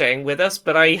Red staying with us,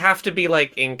 but I have to be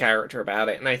like in character about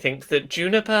it, and I think that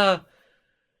Juniper's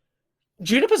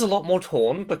a lot more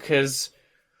torn because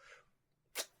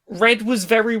Red was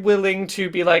very willing to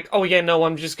be like, oh yeah, no,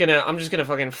 I'm just gonna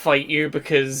fucking fight you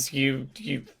because you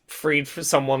freed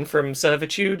someone from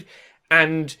servitude,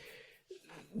 and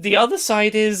the other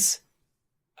side is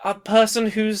a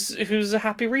person who's a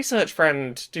happy research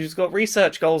friend, who's got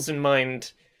research goals in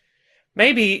mind.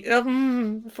 Maybe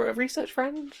for a research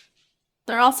friend.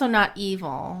 They're also not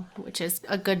evil, which is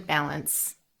a good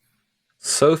balance.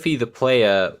 Sophie, the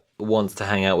player, wants to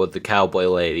hang out with the cowboy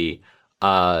lady.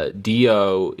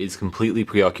 Dio is completely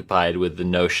preoccupied with the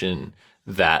notion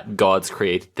that gods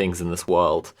created things in this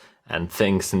world, and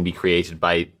things can be created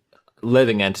by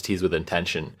living entities with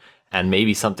intention, and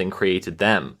maybe something created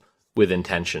them with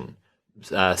intention,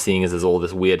 seeing as there's all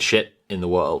this weird shit in the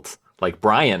world, like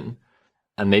Brian,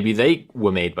 and maybe they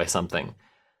were made by something.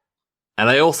 And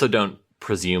I also don't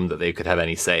presume that they could have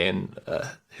any say in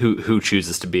who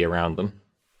chooses to be around them.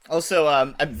 Also,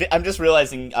 I'm just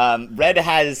realizing Red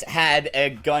has had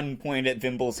a gun pointed at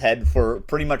Vimble's head for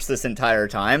pretty much this entire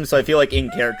time, so I feel like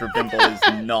in character Vimble is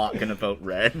not gonna vote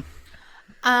Red.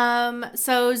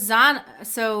 So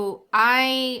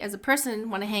I, as a person,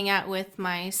 want to hang out with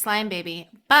my slime baby,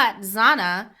 but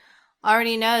Xana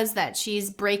already knows that she's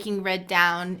breaking Red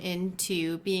down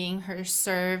into being her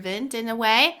servant in a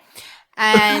way,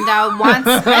 and wants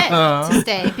Red to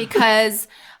stay because,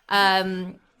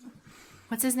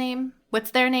 what's his name?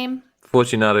 What's their name?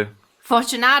 Fortunato.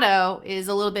 Fortunato is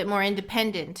a little bit more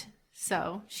independent,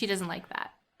 so she doesn't like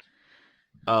that.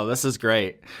 Oh, this is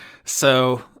great.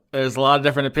 So There's a lot of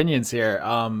different opinions here.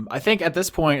 I think at this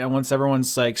point, and once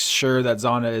everyone's like sure that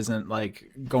Xana isn't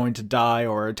like going to die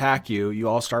or attack you, you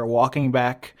all start walking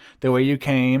back the way you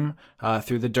came,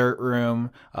 through the dirt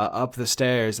room, up the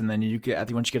stairs, and then once you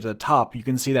get to the top, you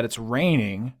can see that it's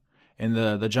raining in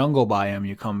the jungle biome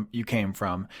you came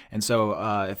from. And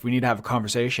so if we need to have a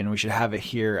conversation, we should have it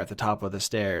here at the top of the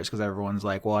stairs, because everyone's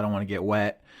like, well, I don't want to get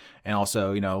wet. And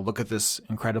also, look at this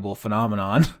incredible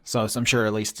phenomenon. So I'm sure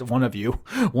at least one of you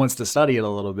wants to study it a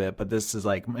little bit. But this is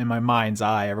like, in my mind's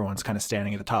eye, everyone's kind of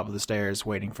standing at the top of the stairs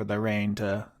waiting for the rain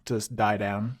to die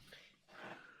down.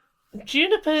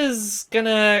 Juniper's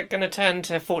gonna turn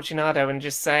to Fortunato and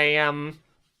just say,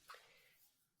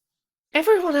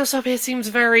 everyone else up here seems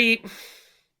very,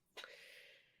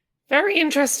 very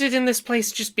interested in this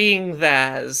place just being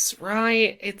theirs,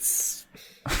 right? It's...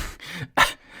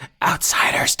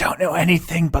 Outsiders don't know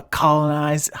anything but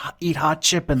colonize, eat hot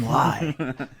chip, and lie.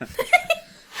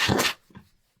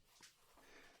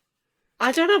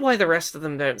 I don't know why the rest of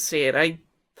them don't see it.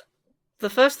 The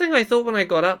first thing I thought when I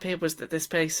got up here was that this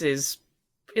place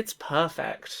it's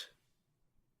perfect.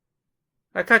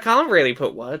 Like, I can't really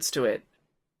put words to it.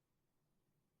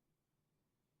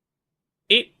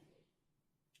 It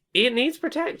needs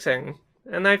protecting,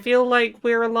 and I feel like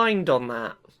we're aligned on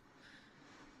that.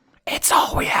 It's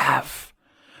all we have.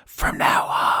 From now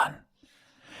on,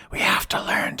 we have to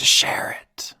learn to share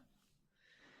it.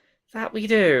 That we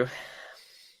do.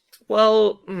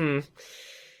 Well,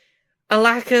 a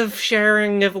lack of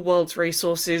sharing of a world's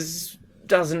resources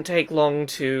doesn't take long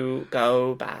to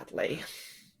go badly.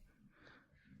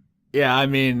 Yeah, I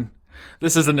mean,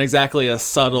 this isn't exactly a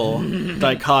subtle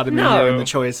dichotomy here in the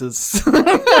choices.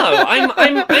 No,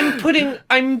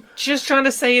 I'm just trying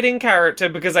to say it in character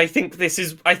because I think this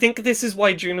is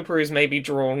why Juniper is maybe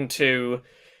drawn to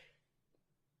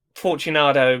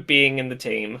Fortunato being in the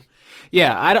team.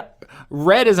 Yeah,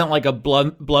 Red isn't like a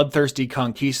bloodthirsty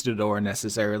conquistador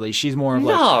necessarily. She's more of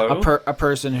like a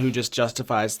person who just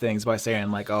justifies things by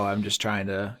saying like, "Oh, I'm just trying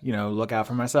to, look out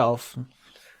for myself."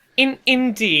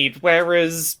 Indeed,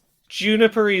 whereas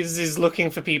Juniper is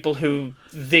looking for people who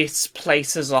this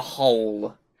place as a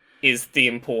whole is the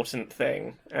important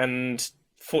thing, and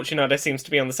Fortunato seems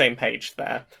to be on the same page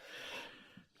there.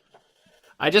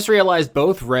 I just realized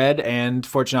both Red and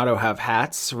Fortunato have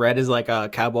hats. Red is like a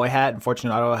cowboy hat, and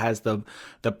Fortunato has the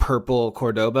purple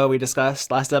Cordoba we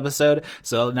discussed last episode.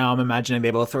 So now I'm imagining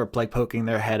they both are like poking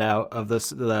their head out of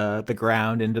the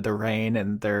ground into the rain,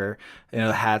 and their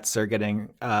hats are getting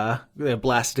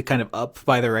blasted kind of up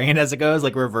by the rain as it goes,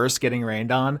 like reverse getting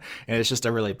rained on, and it's just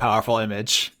a really powerful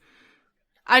image.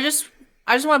 I just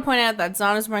want to point out that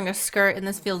Xana's wearing a skirt, and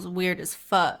this feels weird as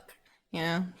fuck.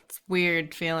 It's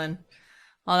weird feeling.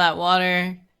 All that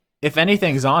water. If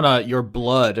anything, Xana, your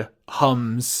blood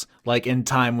hums like in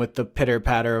time with the pitter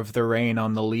patter of the rain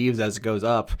on the leaves as it goes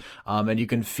up. And you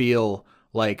can feel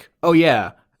like, oh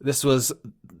yeah, this was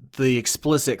the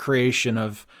explicit creation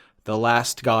of the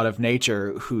last god of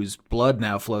nature whose blood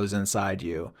now flows inside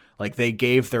you. Like they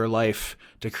gave their life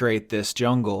to create this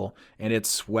jungle and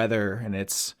its weather and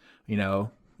its,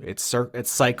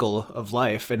 its cycle of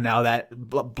life. And now that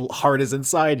heart is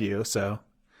inside you. So.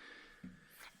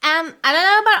 I don't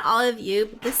know about all of you,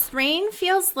 but this rain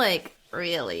feels like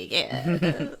really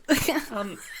good.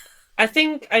 I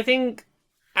think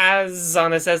as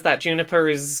Xana says that, Juniper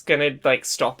is gonna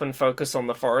stop and focus on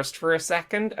the forest for a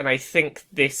second, and I think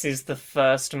this is the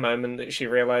first moment that she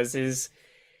realizes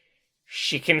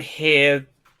she can hear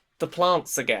the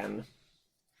plants again.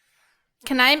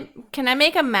 Can I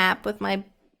make a map with my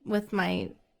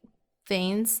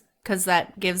veins? Because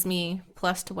that gives me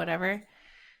plus to whatever.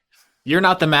 You're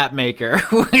not the map maker.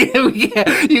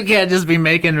 You can't just be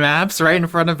making maps right in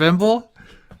front of Vimble.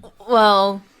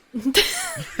 Well,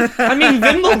 I mean,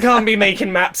 Vimble can't be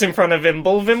making maps in front of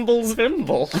Vimble. Vimble's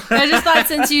Vimble. I just thought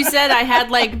since you said I had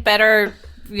better,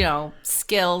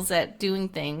 skills at doing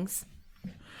things.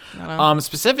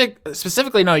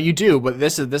 Specifically, no, you do, but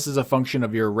this is a function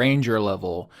of your ranger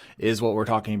level, is what we're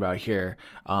talking about here.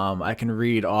 I can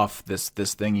read off this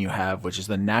thing you have, which is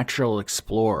the Natural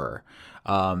Explorer.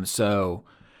 You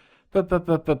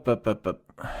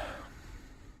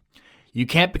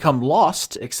can't become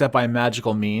lost except by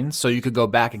magical means, so you could go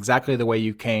back exactly the way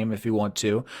you came if you want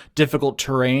to. Difficult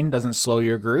terrain doesn't slow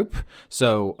your group,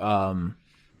 so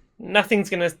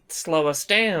nothing's gonna slow us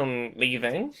down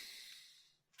leaving.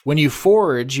 When you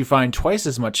forage, you find twice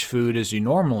as much food as you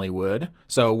normally would.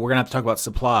 So we're going to have to talk about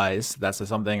supplies. That's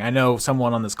something. I know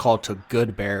someone on this call took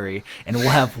Goodberry, and we'll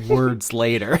have words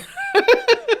later.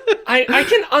 I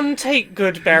can untake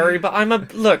Goodberry, but I'm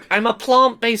a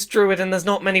plant-based druid, and there's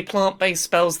not many plant-based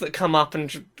spells that come up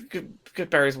and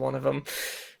Goodberry's one of them.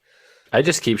 I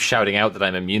just keep shouting out that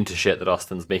I'm immune to shit that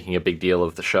Austin's making a big deal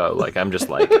of the show. Like, I'm just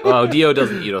like, oh, Dio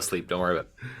doesn't eat or sleep. Don't worry about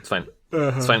it. It's fine.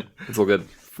 It's fine. It's all good.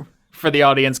 For the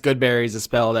audience, good berry is a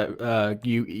spell that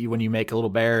you when you make a little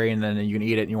berry and then you can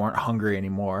eat it and you aren't hungry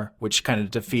anymore, which kind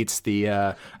of defeats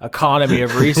the economy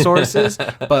of resources.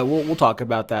 But we'll talk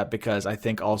about that because I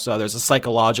think also there's a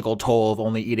psychological toll of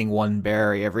only eating one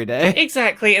berry every day.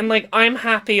 Exactly, and like I'm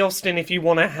happy, Austin, if you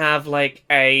want to have like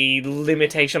a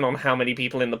limitation on how many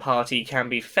people in the party can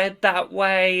be fed that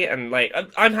way, and like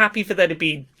I'm happy for there to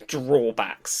be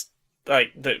drawbacks.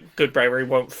 Like that Goodberry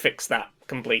won't fix that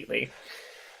completely.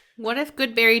 What if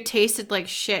Goodberry tasted like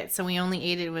shit, so we only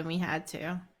ate it when we had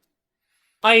to?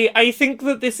 I think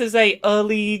that this is a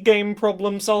early game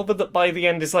problem solver that by the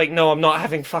end is like, no, I'm not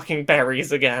having fucking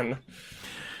berries again.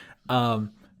 All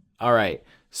right.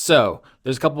 So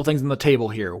there's a couple things on the table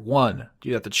here. One,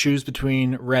 you have to choose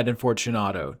between Red and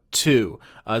Fortunato. Two,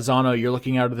 Xana, you're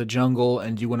looking out of the jungle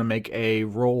and you want to make a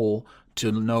roll to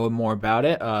know more about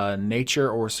it. Nature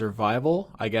or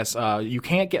survival. I guess you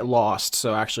can't get lost,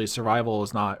 so actually survival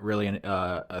is not really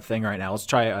a thing right now. Let's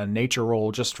try a nature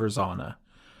roll just for Xana.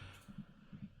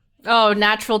 Oh,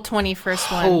 natural 20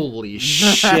 first one. Holy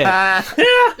shit.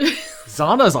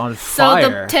 Xana's on fire.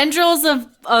 So the tendrils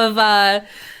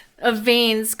of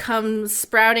veins come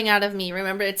sprouting out of me.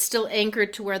 Remember, it's still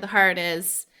anchored to where the heart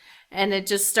is. And it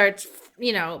just starts,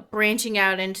 branching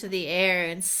out into the air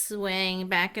and swaying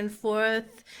back and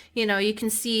forth. You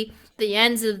can see the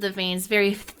ends of the veins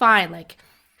very fine. Like,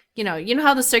 you know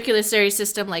how the circulatory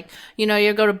system,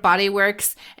 you go to Body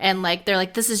Works and they're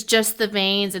like, this is just the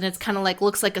veins. And it's kind of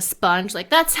looks like a sponge. Like,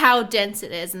 that's how dense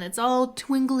it is. And it's all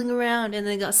twinkling around and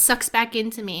then it sucks back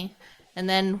into me. And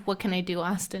then what can I do,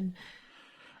 Austin?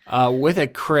 With a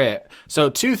crit. So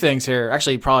two things here,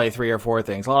 actually probably three or four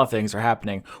things. A lot of things are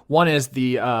happening. One is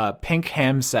the pink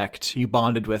ham sect you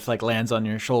bonded with lands on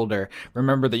your shoulder.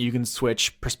 Remember that you can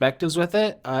switch perspectives with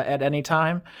it at any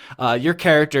time. Your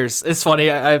characters, it's funny,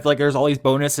 I've there's all these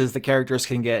bonuses the characters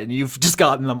can get and you've just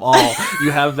gotten them all.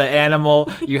 You have the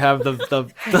animal, you have the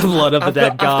blood of the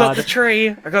dead god. I've got the tree.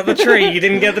 I got the tree. You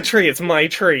didn't get the tree. It's my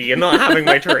tree. You're not having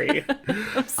my tree.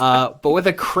 But with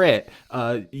a crit,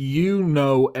 you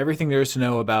know everything there is to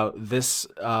know about this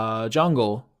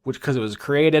jungle, because it was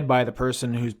created by the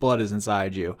person whose blood is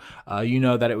inside you. You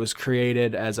know that it was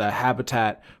created as a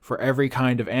habitat for every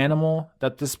kind of animal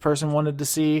that this person wanted to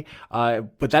see,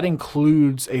 but that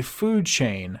includes a food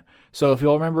chain. So if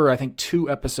you'll remember, I think 2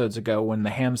 episodes ago when the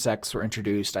ham sects were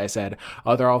introduced, I said,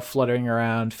 they're all fluttering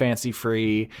around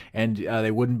fancy-free, and they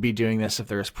wouldn't be doing this if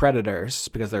there's predators,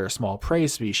 because they're a small prey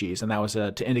species, and that was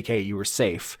to indicate you were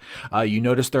safe. You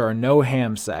notice there are no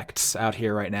ham sects out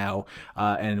here right now,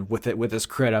 and with this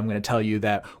crit, I'm going to tell you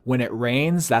that when it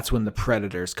rains, that's when the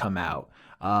predators come out.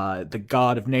 The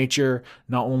god of nature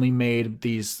not only made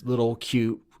these little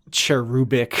cute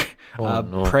cherubic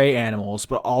prey animals,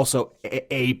 but also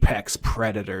apex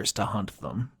predators to hunt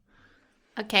them.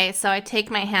 Okay, so I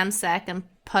take my ham sack and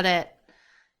put it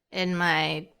in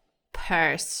my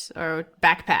purse or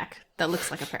backpack that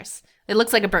looks like a purse. It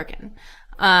looks like a Birkin.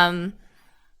 And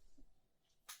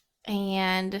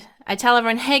I tell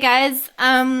everyone, hey guys,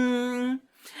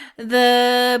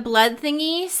 the blood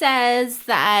thingy says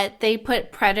that they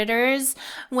put predators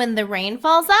when the rain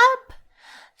falls up.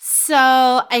 So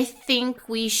I think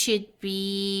we should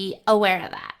be aware of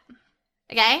that.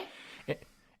 Okay?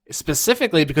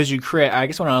 Specifically because you create, I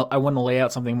want to lay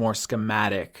out something more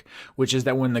schematic, which is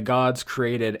that when the gods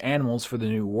created animals for the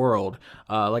new world,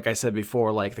 like I said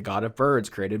before, the god of birds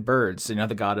created birds,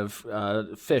 the god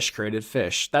of fish created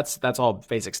fish. That's all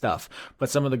basic stuff.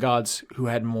 But some of the gods who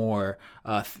had more,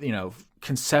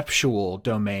 conceptual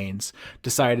domains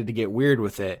decided to get weird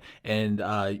with it, and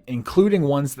including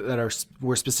ones that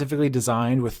were specifically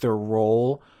designed with their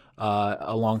role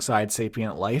alongside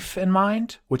sapient life in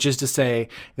mind, which is to say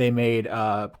they made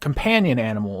companion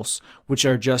animals, which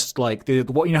are just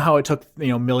how it took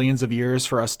millions of years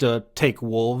for us to take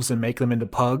wolves and make them into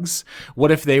pugs.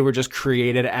 What if they were just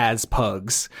created as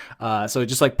pugs? So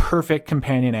just perfect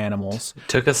companion animals. It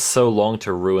took us so long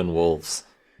to ruin wolves.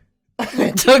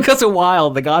 It took us a while.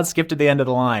 The gods skipped to the end of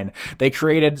the line. They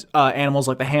created animals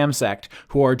like the ham sect,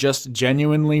 who are just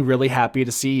genuinely really happy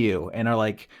to see you and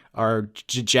are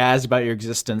jazzed about your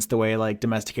existence the way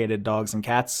domesticated dogs and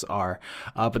cats are.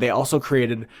 But they also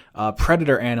created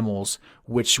predator animals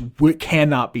which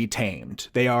cannot be tamed.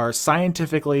 They are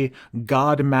scientifically,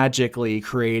 god magically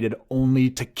created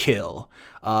only to kill.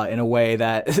 In a way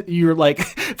that you're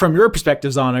from your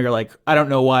perspective, Xana, you're I don't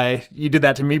know why you did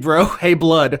that to me, bro. Hey,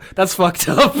 blood, that's fucked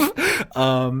up.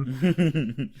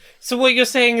 So what you're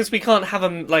saying is we can't have a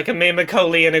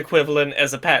Mimicolian equivalent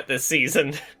as a pet this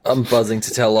season? I'm buzzing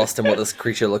to tell Austin what this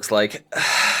creature looks like.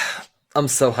 I'm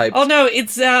so hyped. Oh no,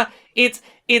 it's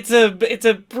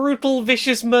a brutal,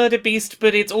 vicious murder beast,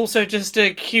 but it's also just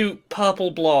a cute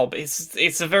purple blob.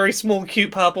 It's a very small,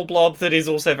 cute purple blob that is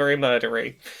also very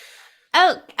murdery.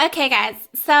 Oh, okay, guys.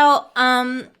 So,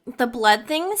 the blood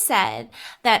thing said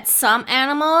that some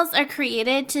animals are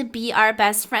created to be our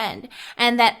best friend,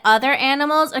 and that other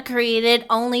animals are created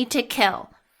only to kill.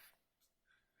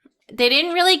 They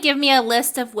didn't really give me a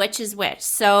list of which is which,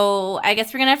 so I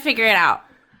guess we're gonna figure it out.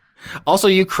 Also,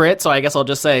 you crit, so I guess I'll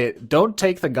just say, don't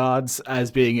take the gods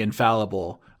as being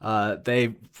infallible.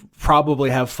 They probably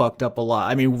have fucked up a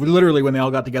lot. I mean, literally, when they all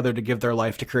got together to give their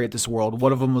life to create this world,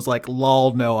 one of them was like,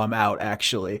 lol, no, I'm out,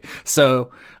 actually.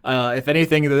 So, if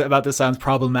anything about this sounds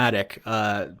problematic,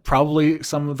 probably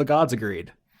some of the gods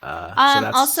agreed. So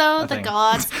that's Also, a the thing.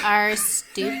 gods are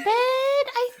stupid,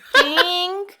 I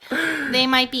think. They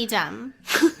might be dumb.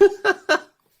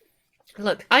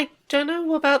 Look, I don't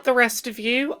know about the rest of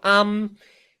you.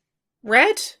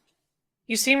 Red?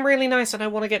 You seem really nice and I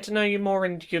want to get to know you more,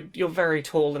 and you're very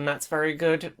tall and that's very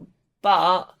good.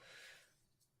 But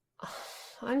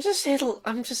I'm just here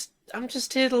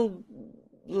to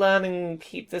learn and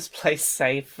keep this place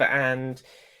safe, and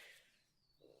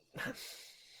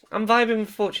I'm vibing with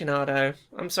Fortunato.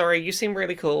 I'm sorry, you seem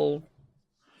really cool.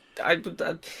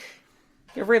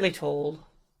 You're really tall.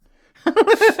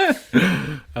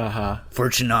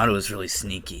 Fortunato is really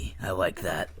sneaky. I like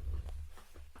that.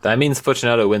 That means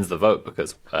Fortunato wins the vote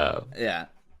because, Yeah.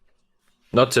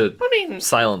 not to I mean,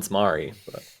 silence Mari,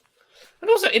 but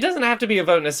and also, it doesn't have to be a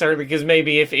vote necessarily, because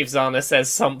maybe if Xana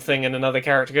says something and another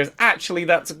character goes, actually,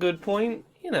 that's a good point,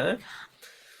 you know.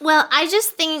 Well, I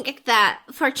just think that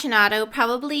Fortunato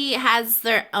probably has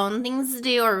their own things to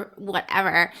do or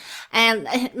whatever.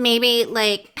 And maybe,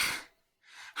 like,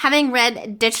 having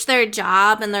Red ditch their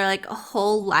job and their, like,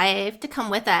 whole life to come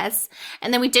with us,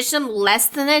 and then we ditch them less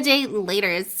than a day later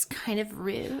is kind of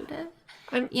rude.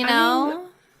 You know?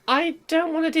 I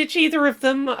don't want to ditch either of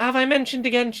them. Have I mentioned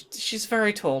again? She's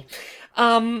very tall.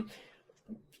 But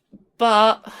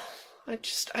I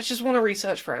just want a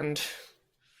research friend.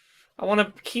 I want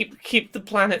to keep the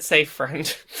planet safe,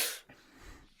 friend.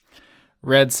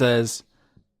 Red says,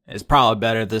 it's probably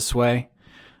better this way,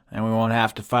 and we won't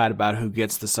have to fight about who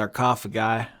gets the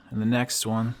sarcophagi in the next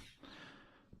one.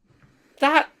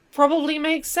 That probably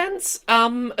makes sense.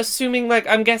 Assuming, like,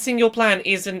 I'm guessing your plan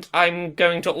isn't I'm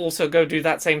going to also go do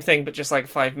that same thing, but just like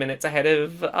 5 minutes ahead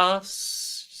of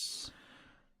us.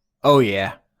 Oh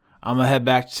yeah, I'm gonna head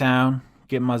back to town,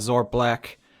 get my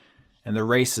Zorplak, and the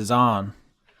race is on.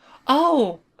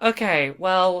 Oh, okay.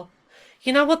 Well,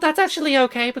 you know what? That's actually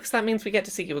okay, because that means we get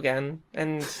to see you again.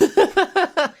 And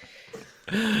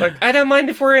like, I don't mind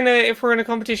if we're in a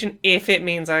competition if it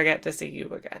means I get to see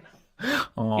you again.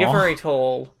 Aw. You're very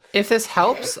tall. if this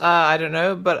helps, I don't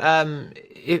know, but I've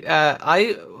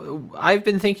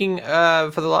been thinking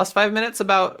for the last 5 minutes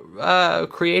about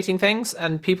creating things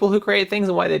and people who create things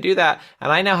and why they do that,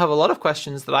 and I now have a lot of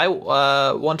questions that I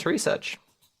want to research.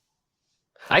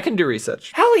 I can do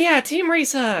research. Hell yeah, team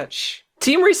research!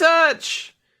 Team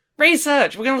research!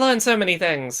 Research! We're gonna learn so many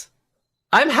things.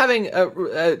 I'm having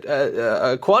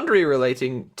a quandary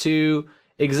relating to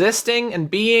existing and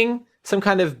being, some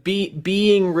kind of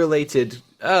being related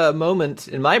moment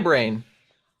in my brain.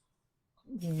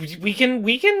 We can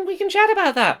chat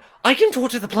about that. I can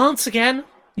talk to the plants again.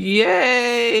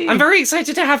 Yay! I'm very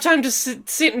excited to have time to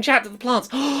sit and chat to the plants.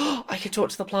 I can talk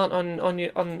to the plant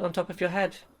on top of your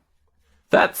head.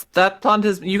 That plant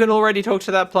is. You can already talk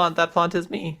to that plant. That plant is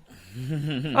me.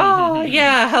 Oh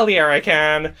yeah, hell yeah, I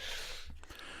can.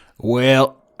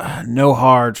 Well, no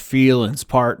hard feelings,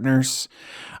 partners.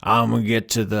 I'm gonna get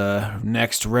to the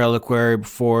next reliquary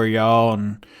before y'all,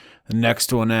 and the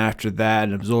next one after that,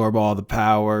 and absorb all the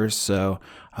powers. So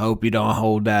I hope you don't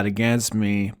hold that against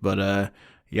me. But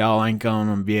y'all ain't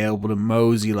gonna be able to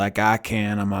mosey like I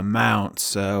can on my mount.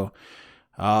 So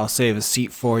I'll save a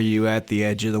seat for you at the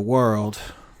edge of the world.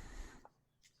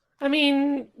 I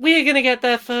mean, we're gonna get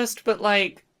there first, but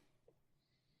like,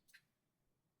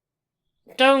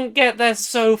 don't get there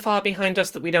so far behind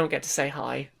us that we don't get to say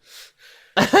hi.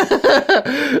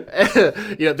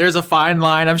 There's a fine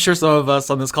line. I'm sure some of us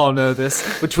on this call know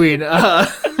this, between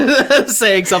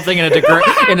saying something in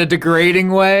a degrading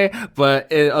way, but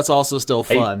it's also still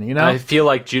fun. I feel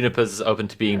like Juniper's open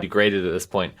to being degraded at this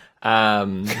point.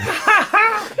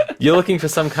 You're looking for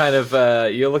some kind of.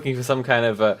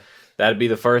 That'd be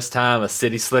the first time a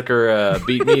city slicker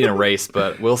beat me in a race,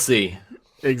 but we'll see.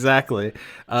 Exactly.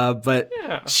 But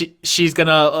Yeah. she's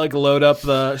gonna like load up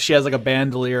she has like a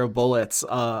bandolier of bullets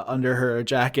under her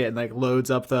jacket and like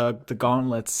loads up the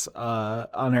gauntlets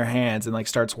on her hands and like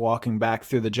starts walking back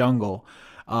through the jungle.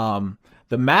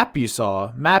 The map is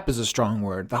a strong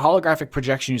word. The holographic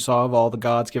projection you saw of all the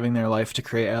gods giving their life to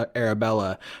create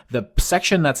Arabella, the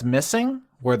section that's missing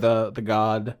where the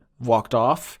god walked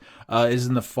off is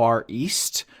in the far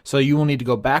east. So you will need to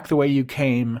go back the way you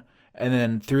came and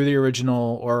then through the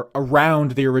original or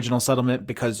around the original settlement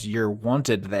because you're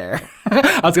wanted there.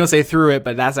 I was going to say through it,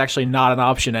 but that's actually not an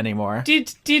option anymore.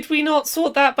 Did we not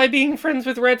sort that by being friends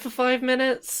with Red for 5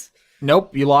 minutes?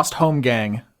 Nope, you lost home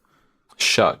gang.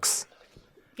 Shucks.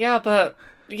 Yeah, but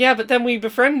then we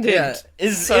befriended. Yeah.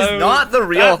 Is So not the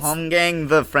real that's- hum gang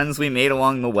the friends we made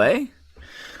along the way?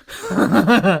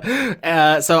 So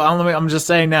I'm just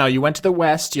saying now, you went to the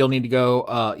west, you'll need to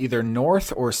go either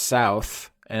north or south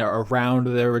and around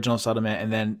the original settlement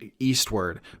and then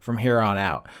eastward from here on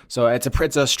out. So it's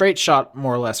a straight shot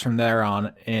more or less from there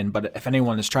on in, but if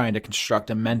anyone is trying to construct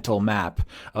a mental map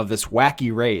of this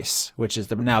wacky race, which is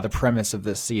now the premise of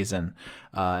this season,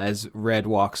 as Red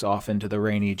walks off into the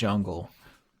rainy jungle.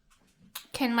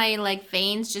 Can my like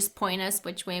veins just point us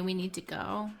which way we need to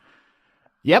go?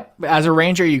 Yep, as a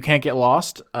ranger, you can't get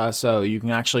lost, so you can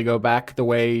actually go back the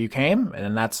way you came,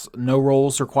 and that's no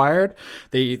rolls required.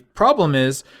 The problem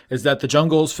is that the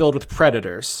jungle is filled with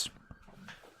predators.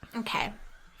 Okay.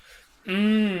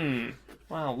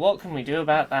 Wow, what can we do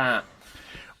about that?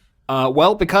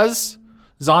 Well, because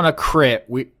Xana crit,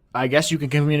 I guess you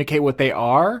can communicate what they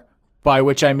are, by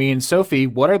which I mean, Sophie,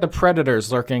 what are the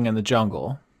predators lurking in the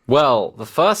jungle? Well, the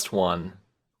first one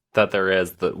that there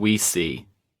is that we see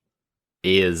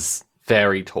is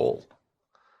very tall.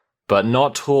 But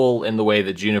not tall in the way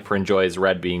that Juniper enjoys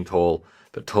Red being tall,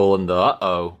 but tall in the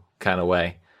uh-oh kind of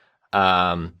way.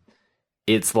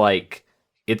 It's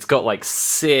got like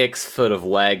 6 foot of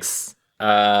legs,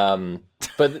 but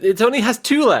it only has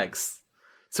 2 legs.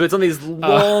 So it's on these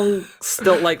long,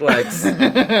 stilt-like legs. And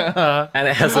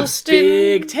it has Austin. a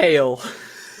big tail.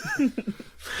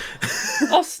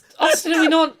 Austin, are we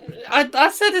not? I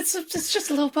said it's just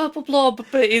a little purple blob,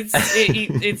 but it's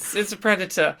a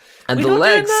predator. And We're the not doing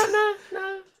legs, that,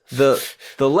 no.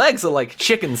 the legs are like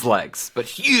chicken's legs, but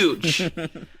huge.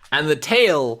 And the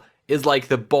tail is like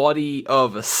the body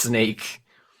of a snake.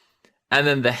 And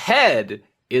then the head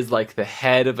is like the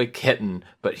head of a kitten,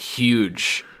 but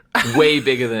huge. Way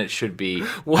bigger than it should be.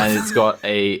 And it's got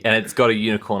a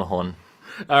unicorn horn.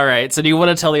 All right, so do you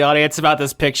want to tell the audience about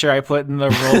this picture I put in the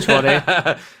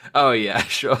Roll20? Oh yeah,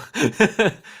 sure.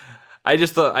 I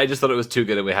just thought it was too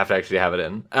good and we have to actually have it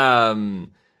in.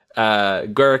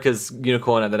 Guericke's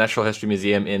unicorn at the Natural History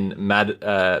Museum in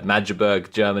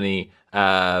Magdeburg, Germany.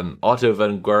 Otto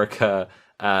von Guericke,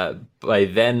 by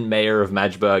then mayor of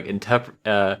Magdeburg,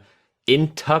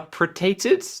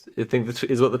 interpreted, I think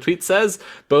is what the tweet says,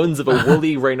 bones of a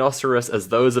woolly rhinoceros as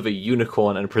those of a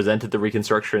unicorn and presented the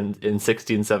reconstruction in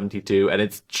 1672. And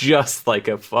it's just like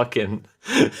a fucking,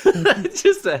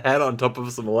 just a head on top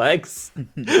of some legs.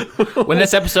 When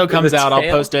this episode comes out, I'll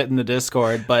tail. post it in the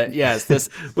Discord. But yes, this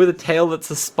With a tail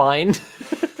that's a spine.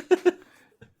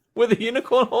 With a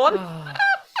unicorn horn.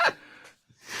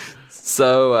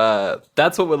 So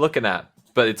that's what we're looking at.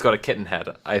 But it's got a kitten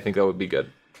head. I think that would be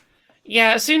good.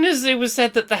 Yeah, as soon as it was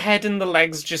said that the head and the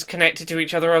legs just connected to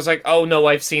each other, I was like, oh no,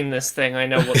 I've seen this thing. I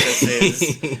know what this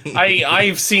is.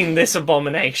 I've seen this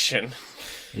abomination.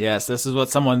 Yes, this is what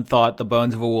someone thought the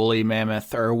bones of a woolly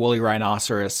mammoth or a woolly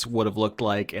rhinoceros would have looked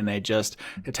like, and they just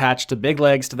attached the big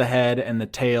legs to the head and the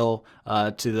tail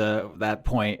to that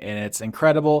point, and it's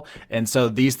incredible. And so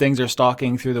these things are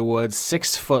stalking through the woods,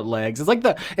 6 foot legs.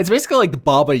 It's basically like the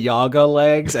Baba Yaga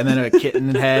legs, and then a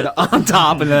kitten head on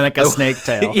top, and then like a snake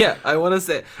tail. Yeah, I want to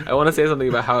say something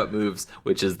about how it moves,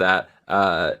 which is that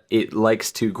it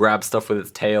likes to grab stuff with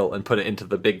its tail and put it into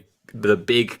the big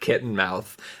kitten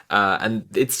mouth, and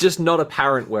it's just not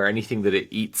apparent where anything that it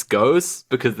eats goes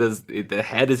because the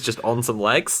head is just on some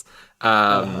legs,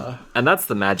 and that's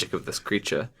the magic of this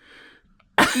creature.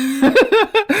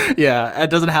 Yeah, it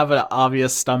doesn't have an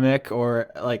obvious stomach or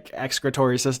like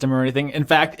excretory system or anything. In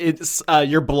fact, it's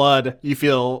your blood. You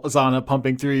feel Xana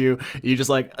pumping through you. You just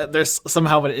like there's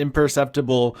somehow an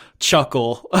imperceptible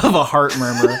chuckle of a heart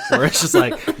murmur, where it's just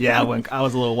like, yeah, I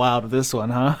was a little wild with this one,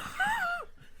 huh?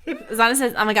 Xana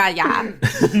says, "Oh my god, yeah,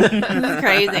 this is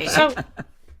crazy." So,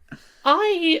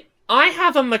 I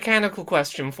have a mechanical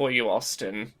question for you,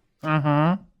 Austin.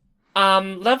 Level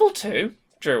 2,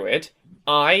 Druid,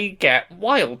 I get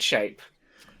wild shape.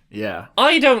 Yeah.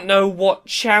 I don't know what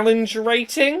challenge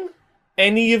rating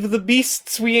any of the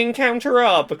beasts we encounter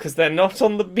are, because they're not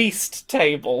on the beast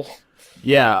table.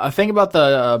 Yeah, a thing about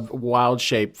the wild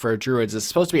shape for druids is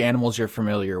supposed to be animals you're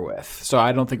familiar with. So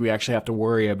I don't think we actually have to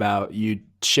worry about you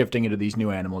shifting into these new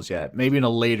animals yet. Maybe in a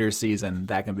later season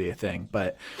that can be a thing,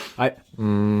 but I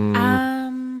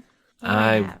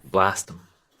blast them.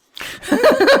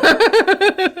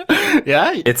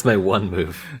 yeah, It's my one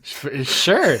move.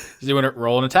 sure. You want to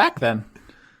roll an attack then?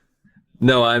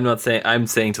 No, I'm not saying. I'm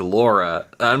saying to Laura.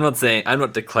 I'm not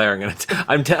declaring it.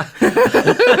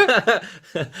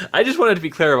 I just wanted to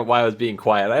be clear about why I was being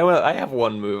quiet. I have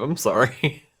one move. I'm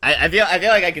sorry. I feel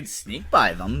like I could sneak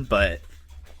by them, but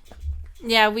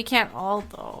Yeah, we can't all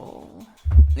though.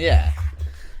 yeah.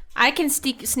 I can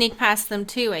sneak past them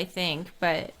too, I think,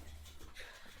 but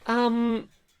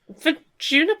For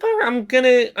Juniper, I'm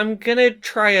gonna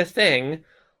try a thing.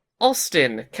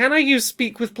 Austin, can I use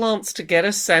Speak with Plants to get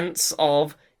a sense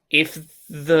of if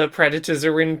the predators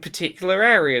are in particular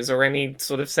areas, or any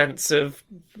sort of sense of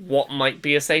what might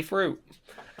be a safe route?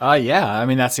 Yeah. I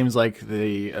mean, that seems like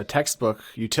the textbook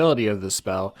utility of the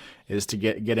spell is to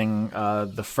getting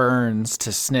the ferns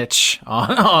to snitch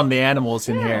on the animals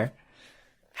in here.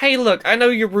 Hey, look, I know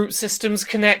your root system's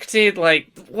connected.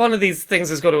 Like, one of these things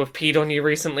has got to have peed on you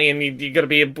recently, and you got to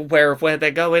be aware of where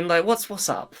they're going. Like, what's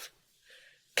up?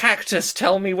 Cactus,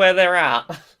 tell me where they're at.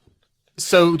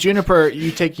 So Juniper,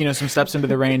 you take some steps into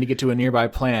the rain to get to a nearby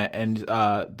plant, and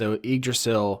the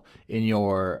Yggdrasil in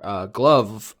your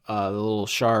glove, the little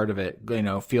shard of it,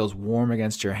 feels warm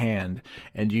against your hand,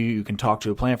 and you can talk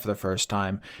to a plant for the first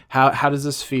time. How does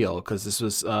this feel? Because this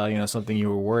was something you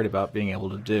were worried about being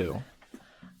able to do.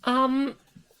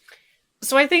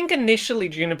 So I think initially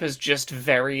Juniper's just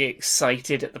very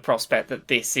excited at the prospect that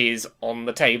this is on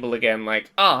the table again. Like,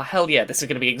 hell yeah, this is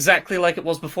going to be exactly like it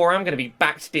was before. I'm going to be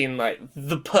backed in, like,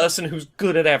 the person who's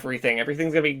good at everything.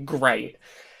 Everything's going to be great.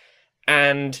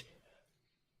 And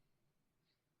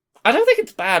I don't think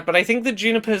it's bad, but I think that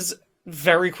Juniper's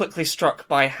very quickly struck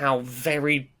by how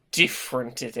very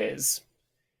different it is.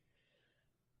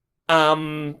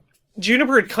 Juniper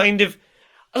had kind of...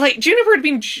 Juniper had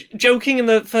been joking in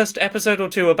the first episode or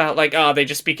two about, they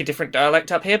just speak a different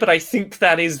dialect up here, but I think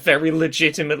that is very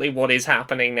legitimately what is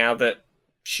happening now that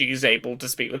she's able to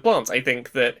speak with plants. I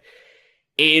think that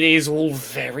it is all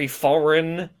very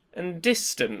foreign and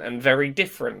distant and very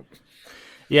different.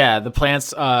 Yeah, the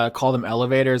plants call them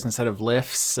elevators instead of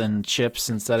lifts, and chips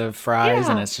instead of fries,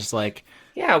 and it's just like...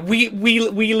 Yeah,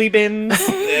 wheelie bins.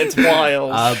 It's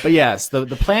wild. But yes, the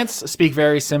plants speak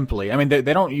very simply. I mean, they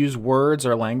don't use words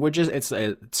or languages. It's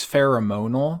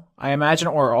pheromonal, I imagine,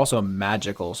 or also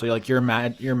magical. So your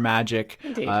magic.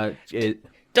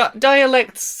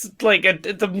 Dialect's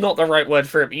not the right word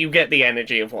for it, but you get the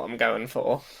energy of what I'm going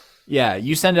for. Yeah,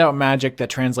 you send out magic that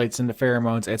translates into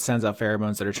pheromones. It sends out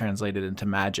pheromones that are translated into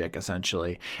magic,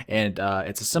 essentially. And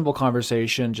it's a simple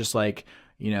conversation, just like,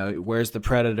 where's the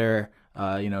predator?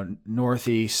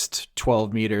 Northeast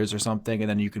 12 meters or something, and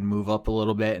then you can move up a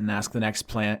little bit and ask the next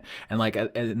plant, and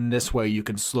in this way you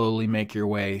can slowly make your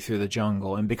way through the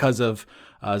jungle. And because of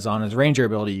Xana's ranger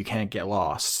ability, you can't get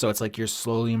lost, so it's like you're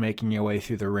slowly making your way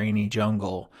through the rainy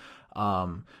jungle.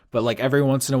 But every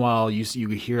once in a while you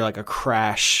hear a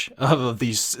crash of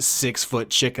these 6-foot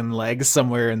chicken legs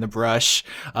somewhere in the brush.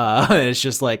 It's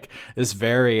just this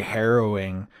very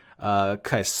harrowing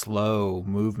kind of slow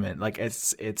movement.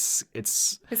 It's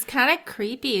kind of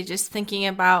creepy just thinking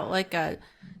about a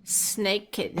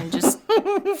snake kitten just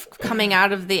coming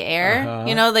out of the air.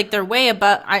 They're way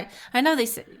above. I know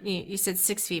you said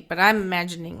 6 feet, but I'm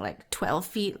imagining 12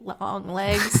 feet long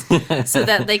legs so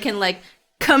that they can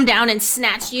come down and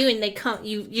snatch you, and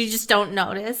you just don't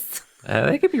notice.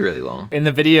 They could be really long. In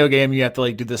the video game, you have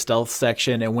to do the stealth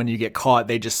section, and when you get caught,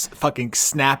 they just fucking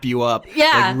snap you up,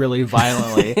 really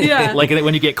violently. Yeah,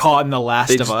 when you get caught in The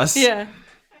Last of Us. Yeah,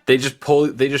 they just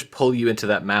pull you into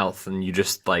that mouth, and you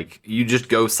just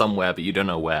go somewhere, but you don't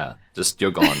know where. Just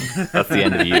you're gone. That's the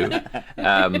end of you.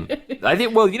 I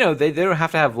think. Well, they don't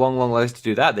have to have long legs to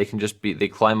do that. They can just be. They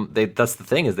climb. That's the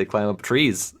thing, is they climb up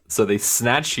trees, so they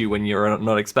snatch you when you're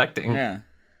not expecting. Yeah.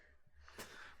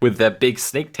 With that big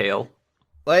snake tail.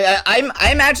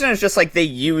 I imagine it's just they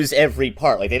use every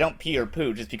part. They don't pee or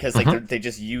poo just because they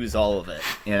just use all of it.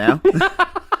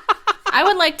 I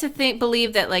would like to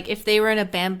believe that if they were in a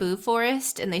bamboo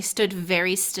forest and they stood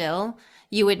very still,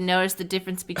 you would notice the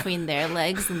difference between their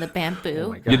legs and the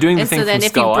bamboo. You're doing the and thing so then from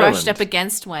if Skull you brushed Island. up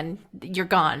against one, you're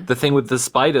gone. The thing with the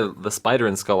spider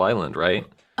in Skull Island, right?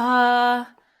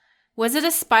 Was it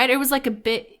a spider? It was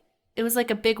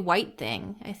a big white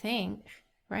thing, I think.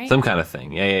 Right? Some kind of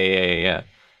thing. Yeah.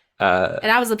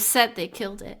 And I was upset they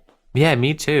killed it. Yeah,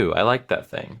 me too. I like that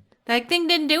thing. That thing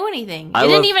didn't do anything. I It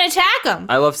didn't love- even attack him.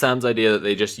 I love Sam's idea that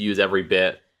they just use every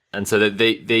bit, and so that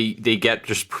they get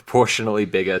just proportionally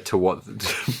bigger to what,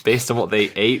 based on what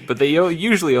they ate. But they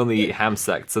usually only eat ham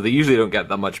sect, so they usually don't get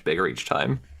that much bigger each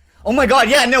time. Oh my god,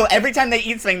 yeah, no, every time they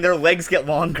eat something, their legs get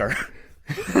longer.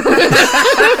 It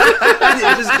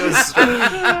just goes straight.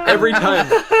 Every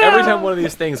time one of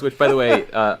these things, which by the way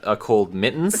are called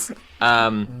mittens,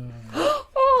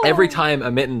 every time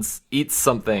a mittens eats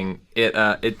something,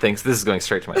 it thinks this is going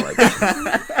straight to my legs.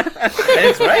 And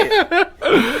it's right.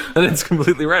 And it's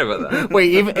completely right about that.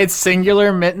 Wait, even it's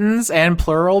singular mittens and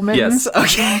plural mittens?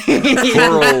 Yes. Okay.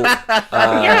 Plural.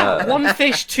 Yeah, one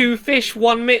fish, two fish,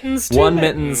 one mittens, two One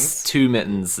mittens. mittens, two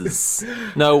mittens is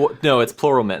no, it's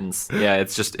plural mittens. Yeah,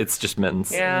 it's just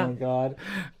mittens. Yeah. Oh god.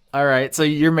 All right, so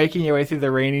you're making your way through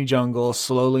the rainy jungle,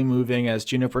 slowly moving as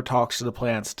Juniper talks to the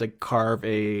plants to carve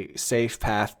a safe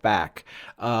path back.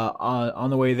 On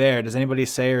the way there, does anybody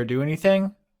say or do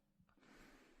anything?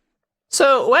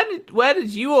 So where did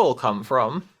you all come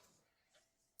from?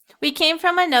 We came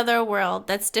from another world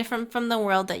that's different from the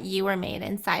world that you were made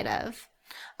inside of.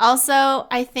 Also,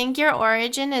 I think your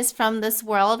origin is from this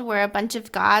world where a bunch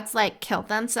of gods like killed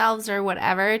themselves or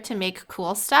whatever to make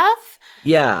cool stuff.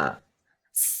 Yeah.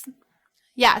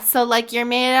 Yeah, so like you're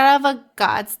made out of a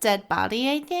god's dead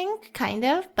body, I think, kind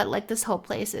of, but like this whole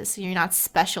place is, so you're not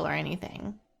special or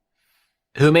anything.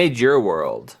 Who made your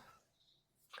world?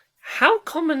 How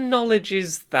common knowledge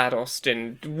is that,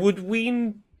 Austin? Would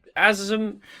we, as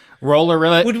a... Roll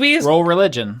Would we as- roll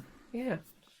religion. Yeah.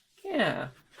 Yeah.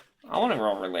 I want to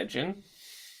roll religion.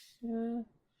 Yeah.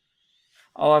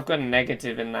 Oh, I've got a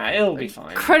negative in that. It'll be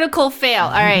fine. Critical fail.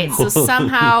 All right, so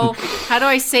somehow, how do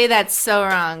I say that so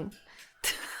wrong?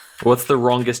 What's the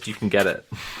wrongest you can get it?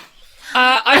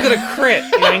 I got a crit,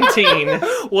 19.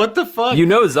 What the fuck? You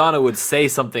know Xana would say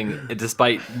something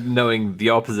despite knowing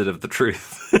the opposite of the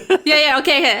truth. Yeah,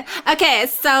 okay.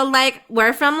 So like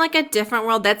we're from like a different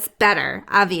world that's better,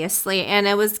 obviously, and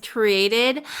it was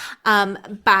created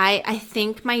by I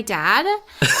think my dad, and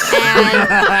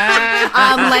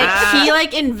like he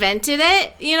like invented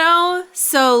it, you know.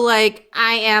 So like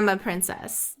I am a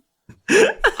princess.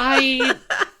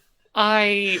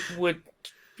 I would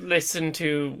listen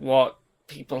to what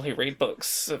people who read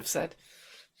books have said.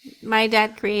 My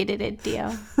dad created it,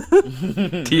 Dio.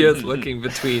 Dio's looking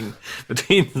between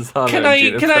Xana Can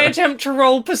and Juniper. I attempt to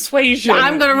roll persuasion?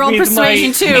 I'm gonna roll with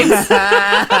persuasion too.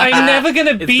 I'm never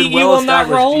gonna It's beat been you well on that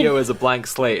established roll. Dio is a blank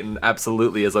slate and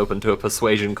absolutely is open to a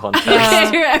persuasion contest.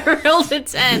 I rolled a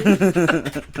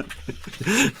 10.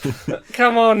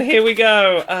 Come on, here we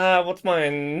go. What's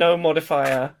mine? No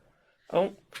modifier.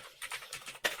 Oh.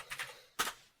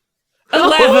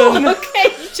 11. Okay,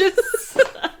 just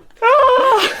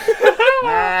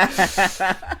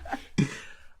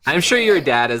I'm sure your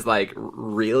dad is like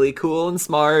really cool and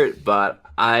smart, but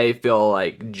I feel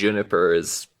like Juniper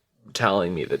is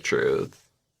telling me the truth.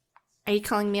 Are you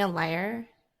calling me a liar?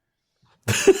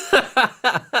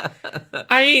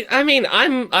 I mean,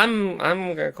 I'm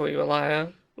gonna call you a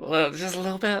liar. Well, just a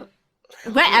little bit.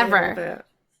 Whatever.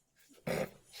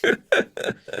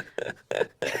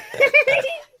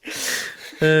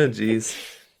 Oh, jeez.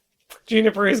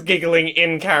 Juniper is giggling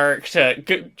in character.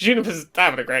 Juniper's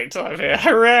having a great time here.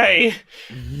 Hooray!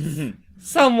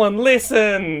 Someone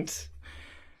listened!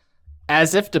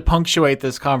 As if to punctuate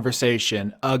this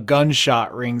conversation, a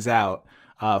gunshot rings out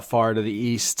far to the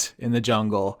east in the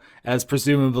jungle, as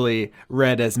presumably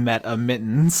Red has met a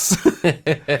mittens.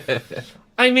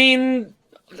 I mean,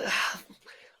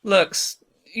 look,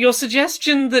 your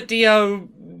suggestion that Dio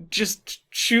just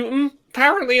shoot him,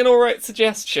 apparently an alright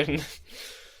suggestion.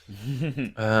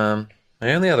 My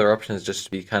only other option is just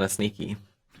to be kind of sneaky.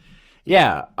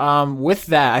 Yeah, with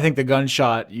that, I think the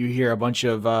gunshot, you hear a bunch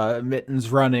of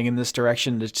mittens running in this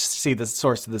direction to see the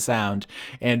source of the sound.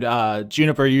 And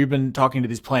Juniper, you've been talking to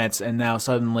these plants, and now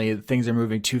suddenly things are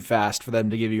moving too fast for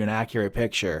them to give you an accurate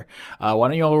picture. Why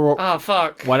don't you all roll? Oh,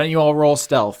 fuck. Why don't you all roll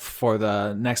stealth for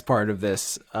the next part of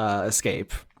this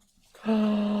escape?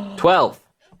 12.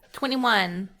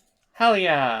 21. Hell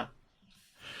yeah.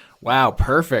 Wow,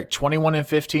 perfect. 21 and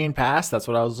 15 pass. That's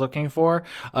what I was looking for.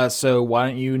 So why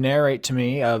don't you narrate to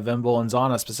me, Vimble and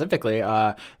Xana specifically,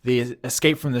 the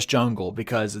escape from this jungle?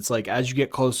 Because it's like as you get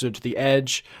closer to the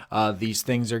edge, these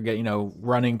things are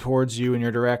running towards you in your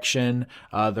direction.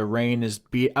 The rain is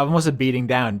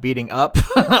beating up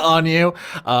on you,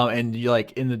 and you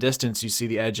like in the distance you see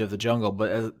the edge of the jungle.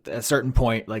 But at a certain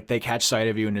point, like they catch sight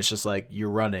of you, and it's just like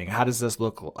you're running. How does this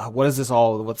look? What's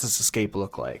this escape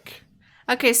look like?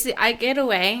 Okay, so I get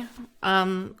away,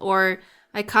 or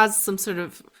I cause some sort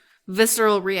of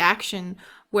visceral reaction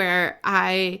where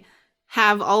I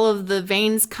have all of the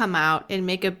veins come out and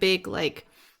make a big, like,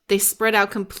 they spread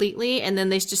out completely, and then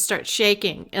they just start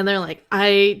shaking. And they're like,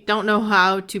 I don't know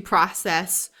how to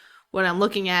process what I'm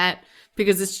looking at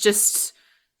because it's just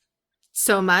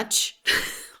so much.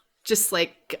 Just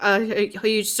like a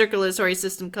huge circulatory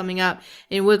system coming up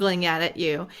and wiggling at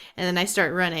you. And then I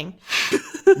start running.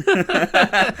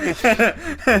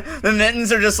 The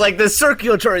mittens are just like, the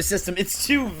circulatory system, it's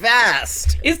too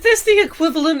vast. Is this the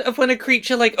equivalent of when a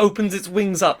creature, like, opens its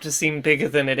wings up to seem bigger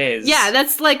than it is? Yeah,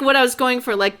 that's like what I was going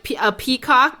for, like a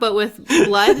peacock, but with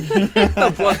blood.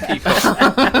 A blood peacock.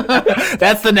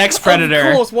 That's the next predator.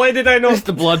 Of course, why did I not... It's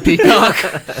the blood peacock.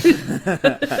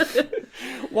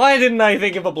 Why didn't I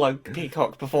think of a blood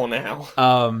peacock before now?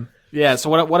 Yeah. So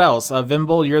what else?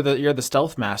 Vimble, you're the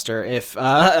stealth master. If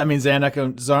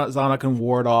Xana can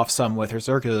ward off some with her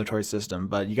circulatory system,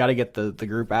 but you got to get the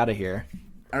group out of here.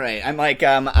 All right, I'm like,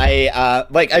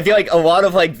 I feel like a lot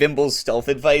of like Vimble's stealth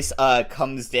advice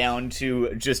comes down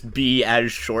to just be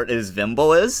as short as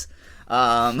Vimble is.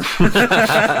 Okay,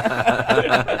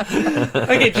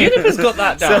 Juniper's got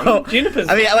that down. So, Juniper's.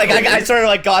 I mean, like, I sort of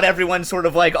like got everyone sort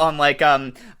of like on like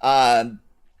no.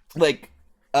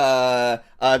 So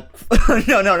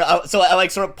I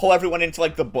like sort of pull everyone into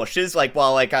like the bushes, like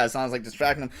while like someone's like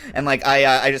distracting them, and like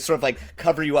I just sort of like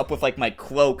cover you up with like my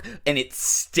cloak, and it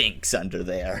stinks under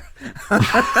there.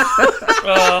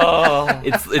 Oh.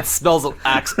 It smells of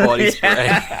Axe body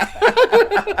spray.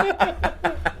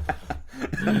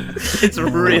 It's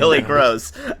really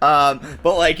gross. But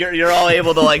like you're all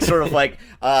able to like sort of like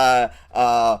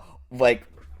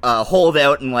hold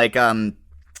out and like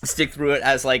stick through it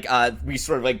as like we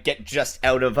sort of like get just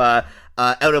out of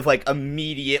like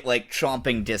immediate like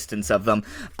chomping distance of them.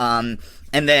 And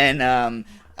then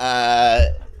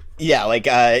yeah, like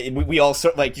we all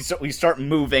sort like we start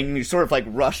moving. You sort of like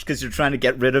rush because you're trying to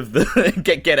get rid of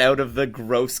the get out of the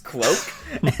gross cloak,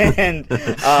 and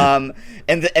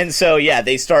so yeah,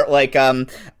 they start like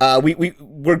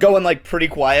we're going like pretty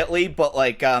quietly, but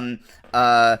like a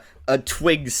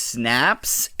twig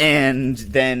snaps, and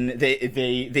then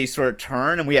they sort of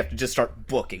turn, and we have to just start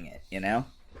booking it, you know.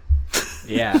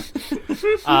 Yeah.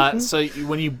 So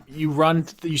when you run,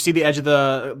 you see the edge of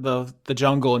the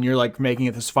jungle, and you're like making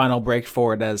it this final break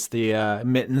for it as the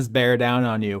mittens bear down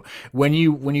on you. When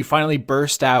you finally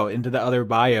burst out into the other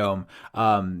biome,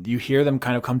 you hear them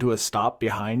kind of come to a stop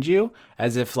behind you,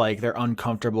 as if like they're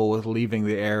uncomfortable with leaving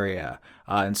the area.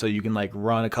 And so you can like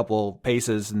run a couple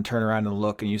paces and turn around and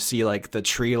look, and you see like the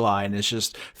tree line is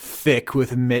just thick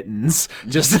with mittens,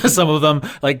 just some of them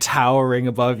like towering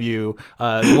above you,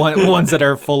 ones that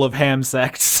are full of ham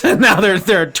sects. Now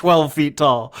they're 12 feet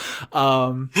tall.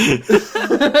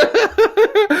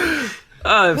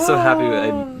 I'm so happy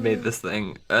I made this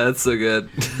thing. That's so good.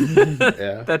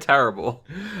 Yeah. That's terrible.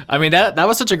 I mean, that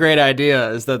was such a great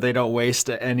idea, is that they don't waste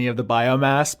any of the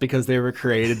biomass because they were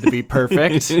created to be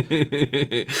perfect.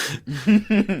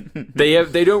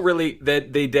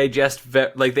 They digest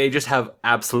like they just have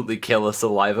absolutely killer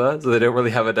saliva, so they don't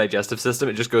really have a digestive system.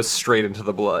 It just goes straight into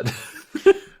the blood.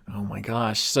 Oh my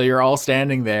gosh. So you're all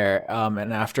standing there,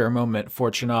 and after a moment,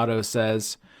 Fortunato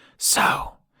says,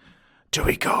 "So, do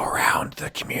we go around the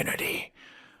community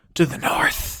to the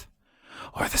north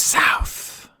or the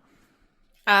south?"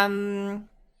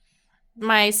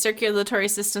 My circulatory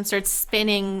system starts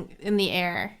spinning in the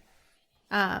air.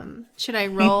 Should I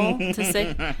roll to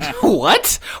see?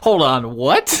 What? Hold on,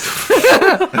 what?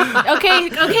 Okay.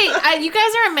 You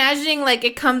guys are imagining like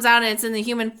it comes out and it's in the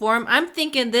human form. I'm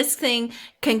thinking this thing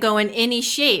can go in any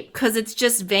shape because it's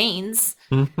just veins.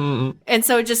 Mm-hmm. And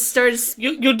so it just starts...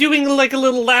 You're doing like a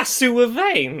little lasso of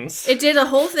veins. It did a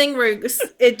whole thing where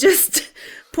it just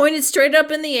pointed straight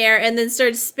up in the air and then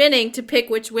started spinning to pick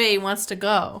which way it wants to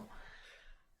go.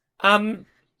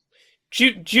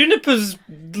 Juniper's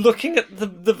looking at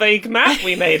the vague map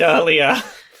we made earlier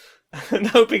and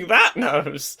hoping that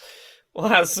knows or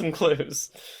has some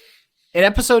clues. In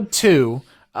episode 2,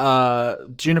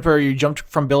 Juniper, you jumped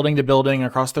from building to building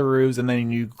across the roofs, and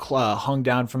then you hung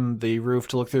down from the roof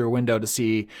to look through a window to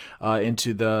see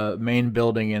into the main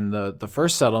building in the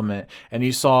first settlement, and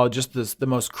you saw just the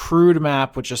most crude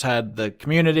map, which just had the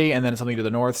community and then something to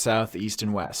the north, south, east,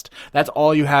 and west. That's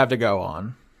all you have to go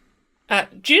on.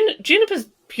 Juniper's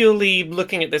purely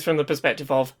looking at this from the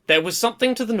perspective of there was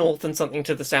something to the north and something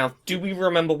to the south. Do we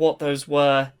remember what those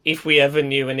were, if we ever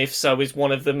knew, and if so, is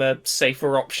one of them a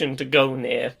safer option to go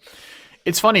near?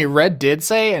 It's funny, Red did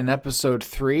say in episode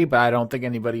 3, but I don't think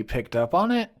anybody picked up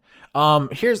on it.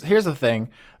 Here's the thing.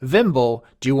 Vimble,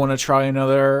 do you want to try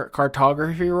another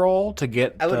cartography roll to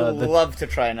get I would love to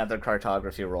try another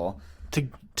cartography roll.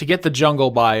 to get the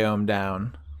jungle biome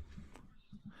down?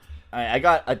 I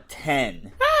got a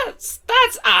 10.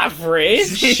 That's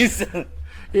average.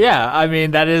 Yeah, I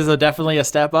mean that is definitely a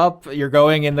step up. You're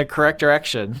going in the correct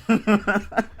direction.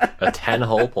 A 10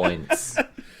 whole points.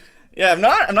 Yeah, I'm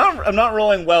not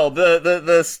rolling well.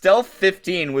 The stealth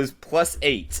 15 was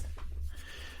 +8.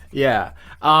 Yeah.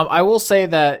 I will say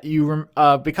that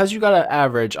because you got an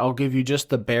average, I'll give you just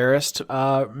the barest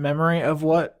memory of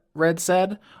what Red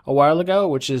said a while ago,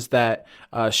 which is that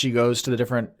she goes to the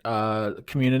different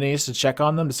communities to check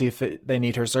on them to see if they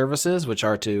need her services, which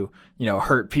are to,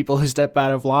 hurt people who step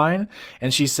out of line.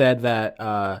 And she said that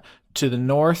to the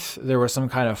north, there was some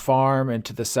kind of farm, and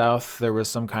to the south, there was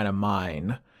some kind of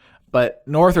mine. But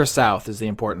north or south is the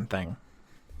important thing.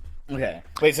 Okay.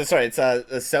 Wait, so sorry,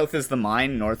 it's south is the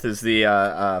mine, north is the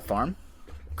farm?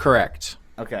 Correct.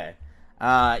 Okay.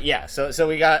 Yeah, so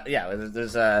we got,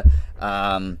 there's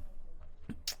I'm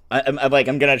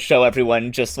gonna show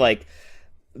everyone just like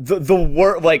the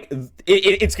word, like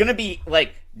it's gonna be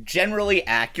like generally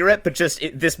accurate, but just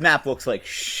this map looks like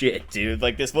shit, dude.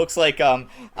 Like this looks like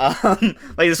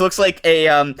this looks like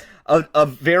a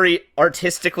very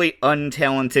artistically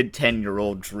untalented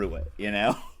 10-year-old drew it,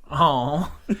 Oh.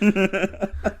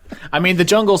 I mean, the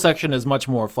jungle section is much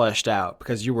more fleshed out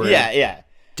because you were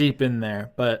deep in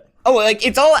there, but like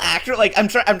it's all accurate. Like I'm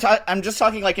just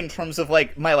talking like in terms of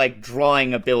like my like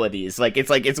drawing abilities. Like it's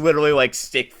literally like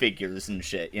stick figures and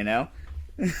shit,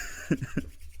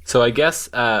 So I guess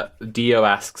Dio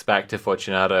asks back to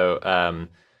Fortunato,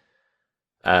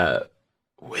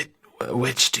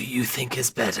 which do you think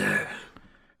is better?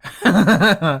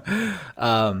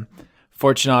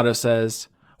 Fortunato says,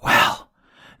 Well,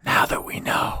 now that we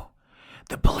know,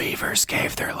 the believers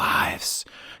gave their lives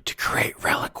to create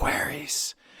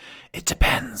reliquaries. It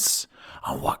depends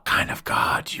on what kind of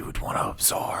god you would want to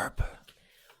absorb.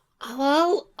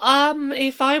 Well,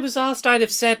 if I was asked, I'd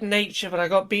have said nature, but I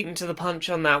got beaten to the punch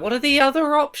on that. What are the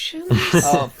other options?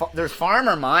 There's farm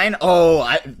or mine.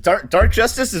 Oh, Dark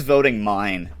Justice is voting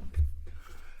mine.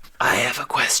 I have a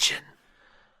question.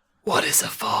 What is a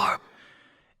farm?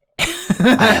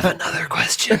 I have another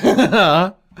question.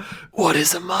 What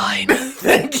is a mine?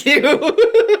 Thank you.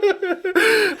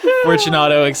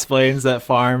 Fortunato explains that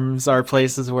farms are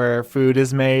places where food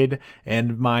is made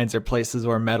and mines are places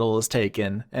where metal is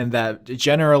taken, and that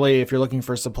generally if you're looking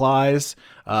for supplies,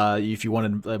 if you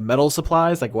wanted metal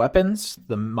supplies like weapons,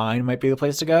 the mine might be the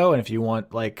place to go, and if you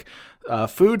want like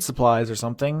food supplies or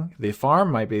something, the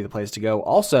farm might be the place to go.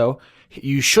 Also,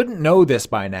 you shouldn't know this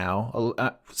by now.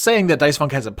 Saying that Dice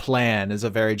Funk has a plan is a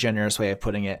very generous way of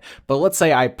putting it. But let's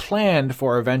say I planned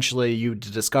for eventually you to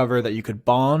discover that you could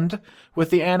bond with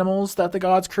the animals that the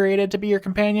gods created to be your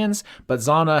companions. But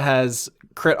Xana has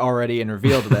crit already and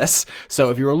revealed this. So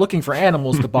if you were looking for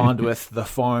animals to bond with, the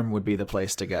farm would be the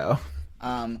place to go.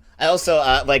 I also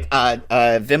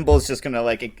Vimble's just gonna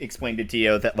like explain to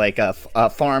Dio that like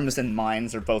farms and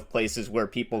mines are both places where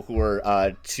people who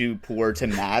are too poor to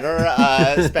matter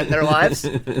spend their lives.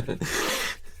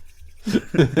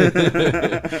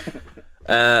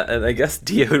 And I guess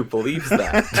Dio believes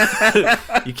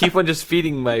that. You keep on just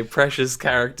feeding my precious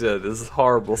character this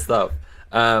horrible stuff.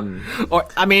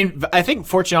 I think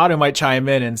Fortunato might chime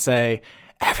in and say,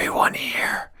 Everyone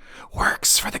here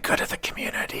works for the good of the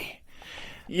community.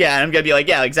 Yeah, and I'm gonna be like,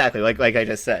 yeah, exactly, like I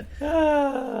just said. There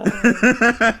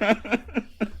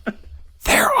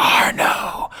are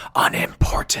no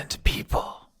unimportant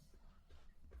people.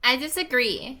 I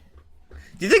disagree.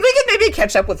 Do you think we could maybe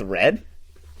catch up with Red?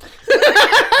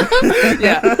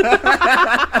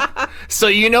 yeah. So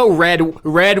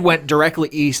Red went directly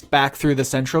east back through the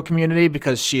central community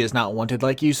because she is not wanted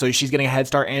like you. So she's getting a head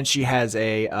start, and she has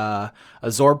a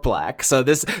Zorb Black. So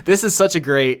this is such a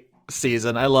great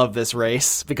season. I love this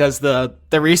race because the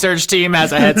research team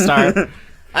has a head start.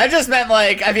 I just meant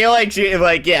like I feel like she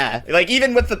like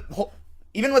even with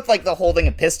the holding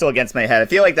a pistol against my head, I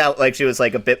feel like that like she was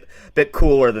like a bit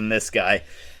cooler than this guy.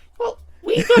 Well,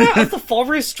 we got out of the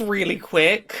forest really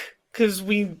quick because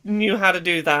we knew how to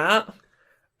do that.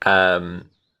 I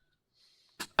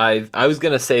was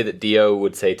gonna say that Dio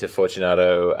would say to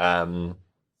Fortunato, I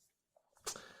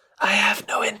have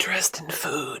no interest in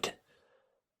food.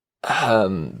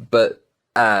 But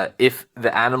if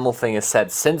the animal thing is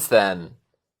said since then,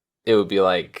 it would be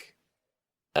like,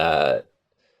 but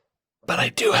I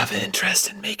do have an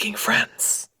interest in making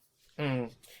friends.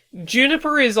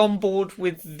 Juniper is on board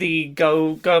with the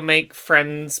go make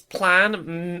friends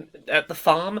plan at the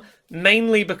farm,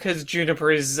 mainly because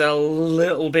Juniper is a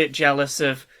little bit jealous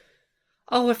of.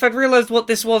 Oh, if I'd realised what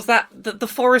this was, that the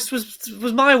forest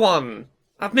was my one.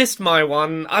 I've missed my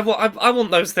one. I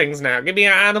want those things now. Give me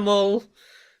an animal.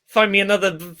 Find me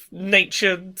another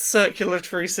nature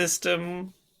circulatory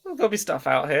system. There'll be stuff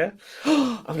out here.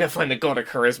 I'm gonna find the god of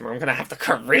charisma. I'm gonna have the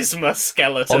charisma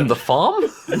skeleton. On the farm?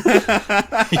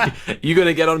 You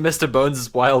gonna get on Mr.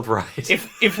 Bones' wild ride?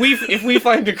 If we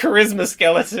find a charisma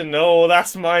skeleton, oh,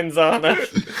 that's mine,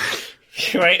 Xana.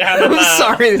 You ain't having I'm that.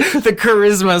 sorry, the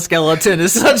charisma skeleton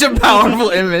is such a powerful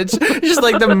image. Just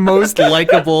like the most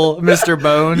likable Mr.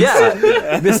 Bones. Yeah,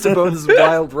 Mr. Bones'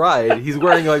 wild ride. He's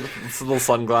wearing like little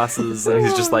sunglasses and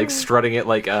he's just like strutting it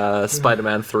like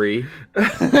Spider-Man 3. He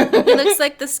looks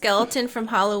like the skeleton from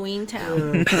Halloween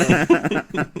Town.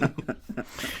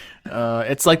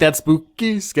 It's like that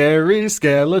spooky, scary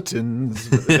skeletons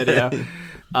video.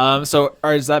 So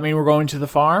does that mean we're going to the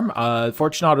farm?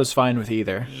 Fortunato's fine with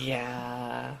either.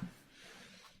 Yeah.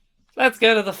 Let's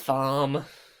go to the farm.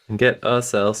 And get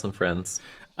ourselves some friends.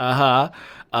 It's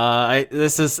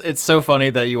so funny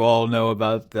that you all know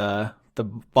about the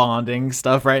bonding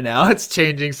stuff right now. It's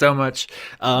changing so much.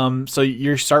 So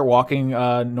you start walking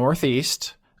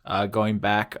northeast, going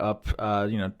back up.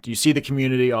 You see the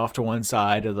community off to one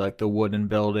side of like the wooden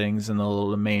buildings and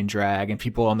the main drag, and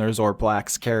people on their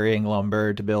Zorplax carrying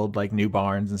lumber to build like new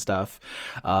barns and stuff.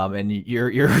 And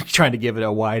you're trying to give it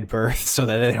a wide berth so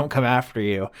that they don't come after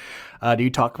you. Do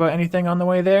you talk about anything on the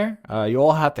way there?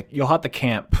 You'll have to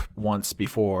camp once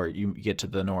before you get to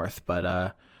the north,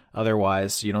 but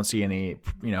otherwise you don't see any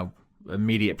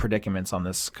immediate predicaments on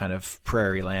this kind of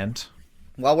prairie land.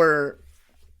 While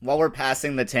we're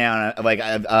passing the town,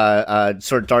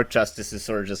 sort of Dark Justice is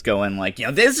sort of just going like,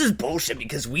 this is bullshit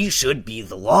because we should be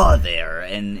the law there,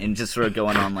 and just sort of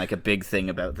going on like a big thing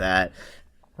about that.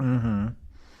 Mm-hmm.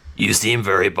 You seem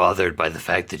very bothered by the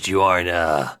fact that you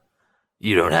aren't,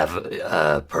 you don't have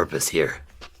a purpose here.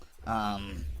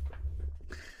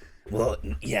 Well,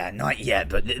 yeah, not yet,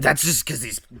 but that's just because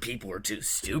these people are too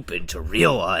stupid to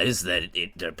realize that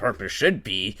their purpose should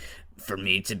be for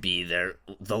me to be the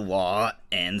law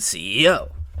and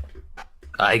CEO.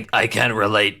 I can't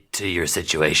relate to your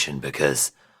situation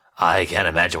because I can't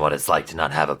imagine what it's like to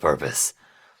not have a purpose.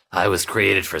 I was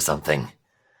created for something.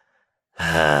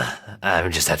 I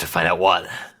just have to find out what.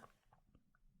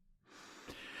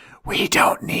 We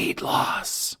don't need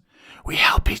laws. We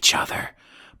help each other,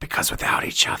 because without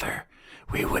each other,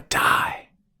 we would die.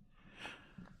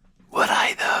 Would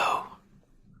I, though?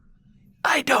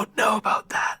 I don't know about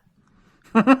that.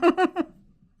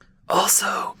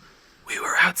 Also, we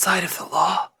were outside of the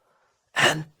law,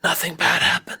 and nothing bad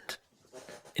happened.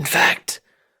 In fact,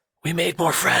 we made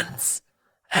more friends,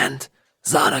 and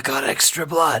Xana got extra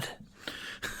blood.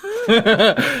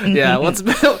 Yeah,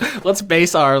 let's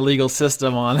base our legal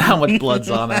system on how much blood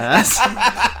Xana has.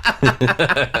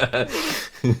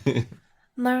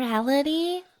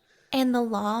 Morality and the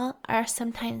law are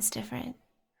sometimes different.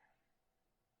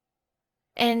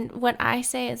 And what I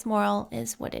say is moral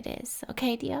is what it is.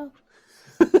 Okay, Dio?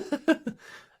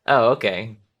 Oh,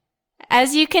 okay.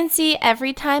 As you can see,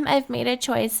 every time I've made a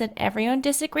choice that everyone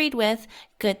disagreed with,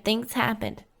 good things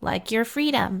happened. Like your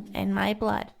freedom and my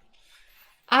blood.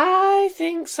 I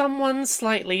think someone's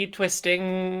slightly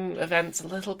twisting events a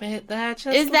little bit there.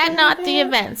 Is that not the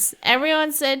events?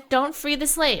 Everyone said, don't free the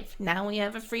slave. Now we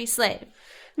have a free slave.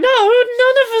 No,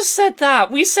 none of us said that.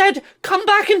 We said, come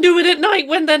back and do it at night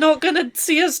when they're not going to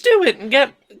see us do it and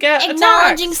get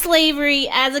Acknowledging attacked. slavery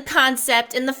as a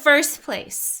concept in the first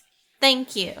place.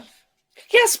 Thank you.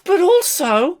 Yes, but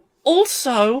also,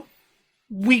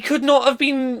 we could have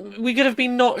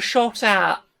been not shot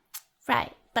at.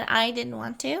 Right, but I didn't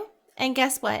want to. And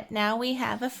guess what? Now we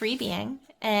have a free being,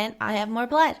 and I have more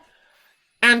blood.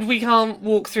 And we can't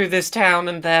walk through this town,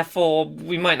 and therefore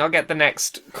we might not get the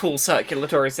next cool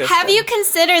circulatory system. Have you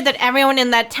considered that everyone in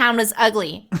that town was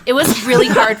ugly? It was really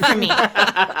hard for me.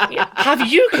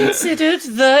 Have you considered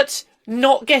that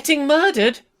not getting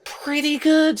murdered? Pretty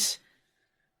good.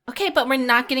 Okay, but we're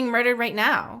not getting murdered right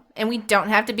now, and we don't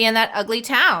have to be in that ugly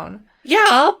town.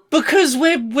 Yeah, because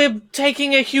we're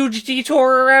taking a huge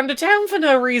detour around a town for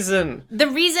no reason. The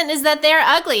reason is that they're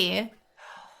ugly.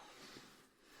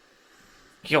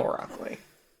 You're ugly.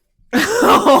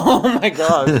 Oh my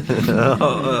god.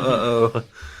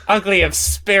 Ugly of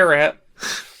spirit.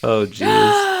 Oh,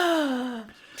 jeez.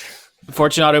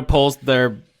 Fortunato pulls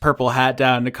their purple hat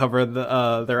down to cover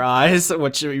their eyes,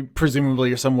 which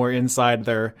presumably are somewhere inside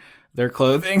their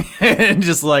clothing, and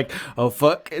just like, oh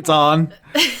fuck, it's on.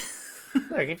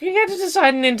 Look, if you get to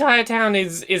decide an entire town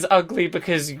is ugly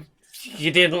because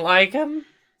you didn't like them,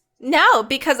 No,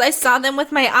 because I saw them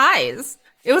with my eyes.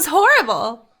 It was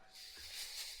horrible.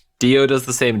 Dio does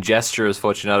the same gesture as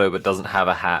Fortunato, but doesn't have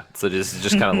a hat, so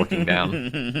just kind of looking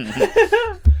down.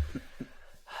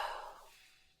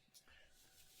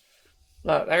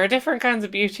 look, there are different kinds of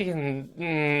beauty and...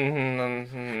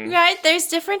 Right? There's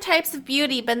different types of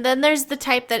beauty, but then there's the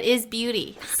type that is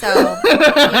beauty. So,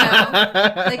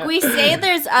 like we say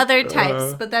there's other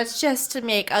types, but that's just to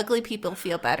make ugly people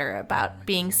feel better about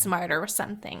being smarter or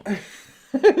something.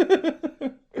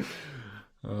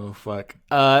 Oh, fuck.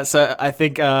 So I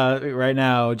think right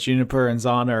now Juniper and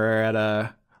Xana are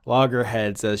at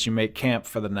loggerheads as you make camp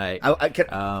for the night.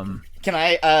 Can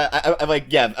I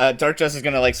Dark Justice is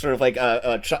gonna like sort of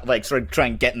like sort of try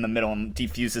and get in the middle and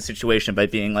defuse the situation by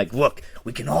being like, look,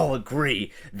 we can all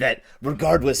agree that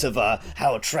regardless of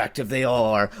how attractive they all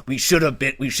are, we should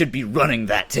be running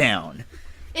that town.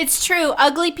 It's true.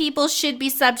 Ugly people should be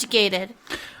subjugated.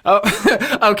 Oh,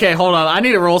 okay, hold on. I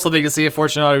need to roll something to see if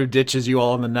Fortunato ditches you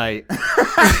all in the night.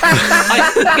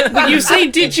 When you say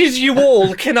ditches you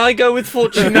all, can I go with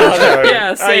Fortunato?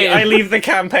 Yeah, same. I leave the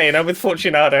campaign. I'm with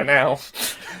Fortunato now.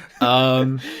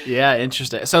 Yeah,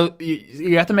 interesting. So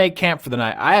you have to make camp for the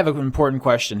night. I have an important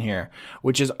question here,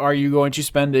 which is, are you going to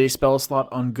spend a spell slot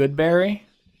on Goodberry?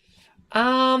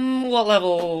 What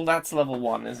level? That's level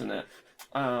 1, isn't it?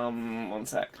 One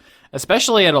sec.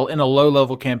 Especially in a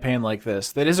low-level campaign like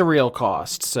this, that is a real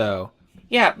cost, so...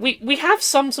 Yeah, we have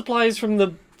some supplies from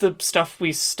the stuff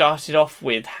we started off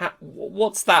with.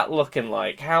 What's that looking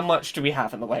like? How much do we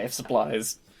have in the way of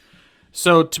supplies?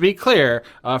 So, to be clear,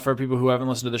 for people who haven't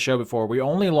listened to the show before, we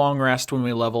only long rest when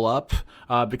we level up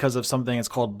because of something that's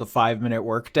called the 5-minute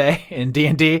workday in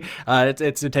D&D.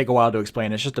 It's take a while to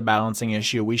explain. It's just a balancing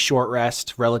issue. We short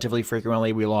rest relatively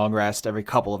frequently. We long rest every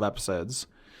couple of episodes.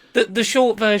 The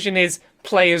short version is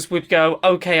players would go,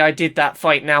 okay, I did that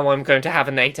fight, now I'm going to have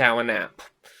an 8-hour nap.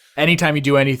 Anytime you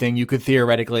do anything, you could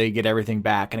theoretically get everything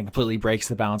back, and it completely breaks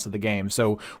the balance of the game.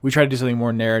 So we try to do something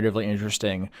more narratively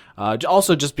interesting.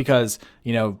 Also, just because,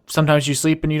 sometimes you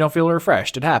sleep and you don't feel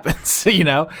refreshed. It happens,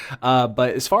 But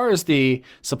as far as the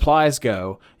supplies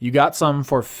go, you got some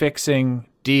for fixing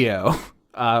Dio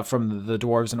from the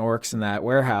dwarves and orcs in that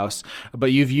warehouse,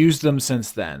 but you've used them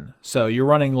since then. So you're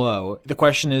running low. The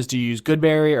question is, do you use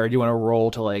Goodberry, or do you want to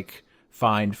roll to,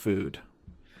 find food?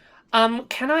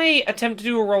 Can I attempt to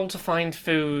do a roll to find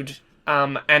food,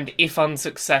 and if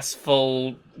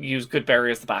unsuccessful, use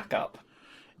Goodberry as the backup?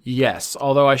 Yes,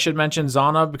 although I should mention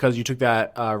Xana, because you took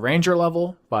that ranger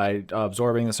level by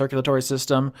absorbing the circulatory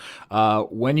system.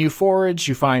 When you forage,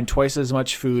 you find twice as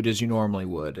much food as you normally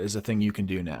would, is a thing you can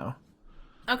do now.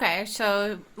 Okay,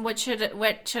 so what should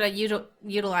I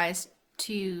utilize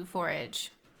to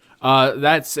forage?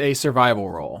 That's a survival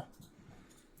roll.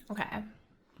 Okay.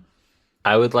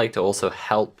 I would like to also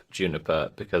help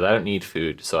Juniper because I don't need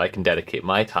food, so I can dedicate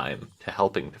my time to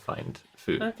helping to find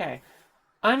food. Okay,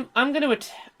 I'm gonna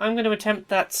attempt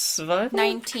that survival.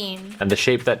 19. And the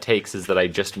shape that takes is that I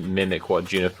just mimic what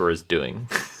Juniper is doing.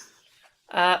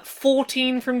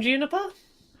 14 from Juniper.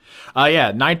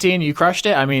 19, you crushed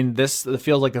it. I mean, this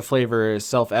feels like the flavor is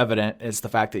self-evident. It's the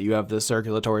fact that you have the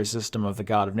circulatory system of the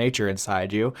god of nature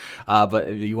inside you. But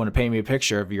if you want to paint me a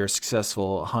picture of your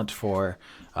successful hunt for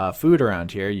food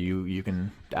around here, you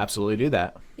can absolutely do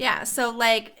that. Yeah, so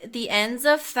the ends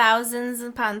of thousands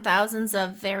upon thousands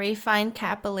of very fine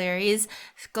capillaries,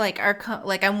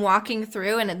 I'm walking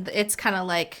through, and it's kind of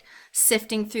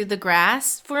sifting through the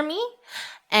grass for me.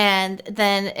 And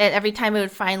then every time it would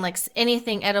find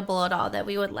anything edible at all that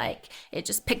we would like, it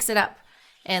just picks it up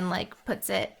and puts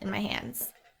it in my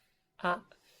hands.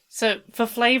 So for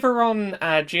flavor on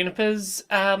Juniper's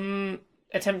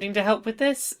attempting to help with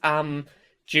this,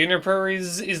 Juniper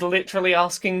is literally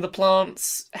asking the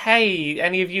plants, "Hey,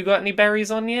 any of you got any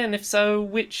berries on you? And if so,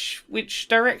 which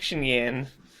direction you in?"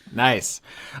 Nice.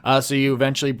 So you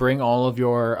eventually bring all of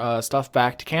your stuff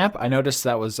back to camp. I noticed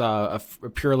that was a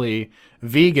purely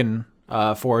vegan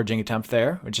foraging attempt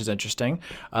there, which is interesting.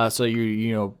 So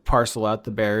you parcel out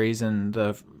the berries and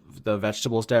the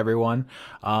vegetables to everyone,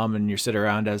 and you sit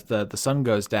around as the sun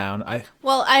goes down.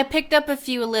 I picked up a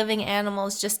few living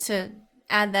animals just to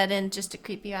add that in, just to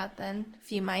creep you out then. A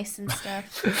few mice and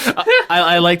stuff.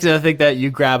 I like to think that you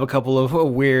grab a couple of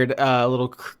weird little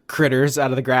critters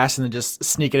out of the grass and then just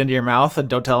sneak it into your mouth and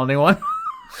don't tell anyone.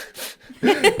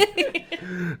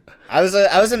 I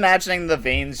was imagining the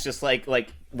veins just like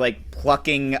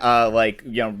plucking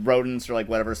rodents or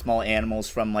whatever small animals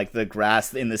from the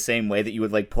grass in the same way that you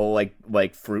would pull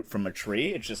fruit from a tree.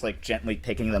 It's just gently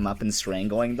picking them up and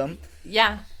strangling them.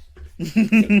 Yeah.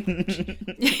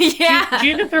 Yeah.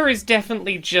 Juniper is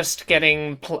definitely just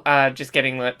getting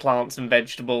like plants and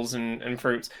vegetables and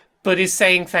fruits, but is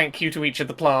saying thank you to each of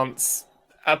the plants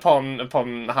upon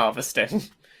harvesting.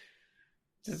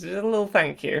 Just a little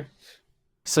thank you.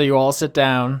 So you all sit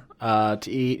down to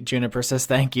eat. Juniper says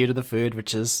thank you to the food,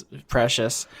 which is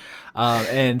precious.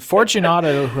 And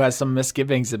Fortunato, who has some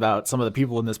misgivings about some of the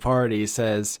people in this party,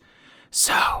 says,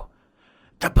 So,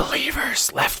 the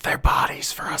believers left their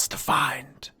bodies for us to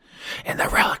find in the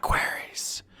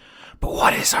reliquaries. But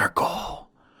what is our goal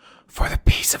for the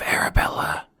piece of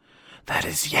Arabella that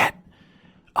is yet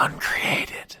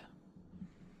uncreated?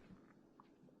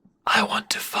 I want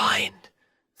to find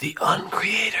the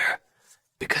Uncreator,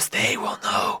 because they will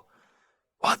know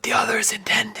what the others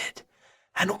intended,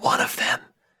 and one of them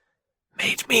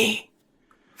made me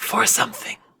for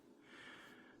something.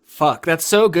 fuck, that's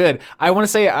so good. I want to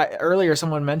say earlier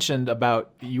someone mentioned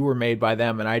about you were made by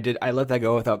them, and I let that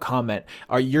go without comment.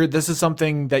 This is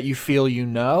something that you feel you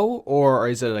know, or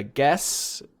is it a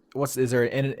guess? Is there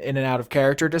an in and out of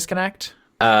character disconnect?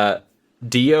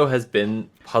 Dio has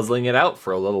been puzzling it out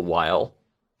for a little while,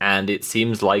 and it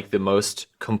seems like the most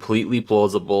completely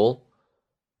plausible.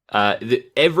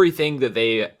 Everything that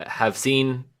they have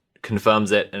seen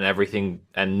confirms it,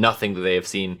 and nothing that they have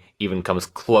seen even comes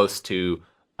close to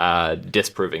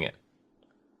disproving it.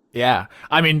 Yeah,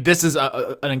 I mean, this is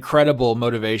an incredible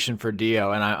motivation for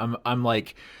Dio, and I'm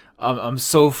like, I'm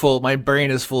so full. My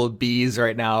brain is full of bees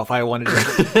right now. If I wanted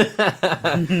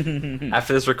to,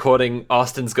 After this recording,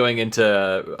 Austin's going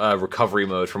into recovery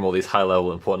mode from all these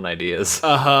high-level important ideas.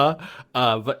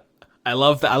 But I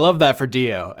love that. I love that for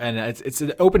Dio, and it's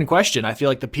an open question. I feel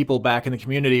like the people back in the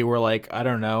community were like, I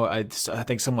don't know. I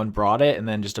think someone brought it and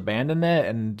then just abandoned it,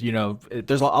 and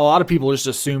there's a lot of people just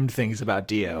assumed things about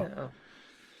Dio. Yeah.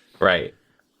 Right.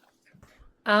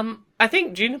 I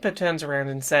think Juniper turns around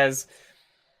and says,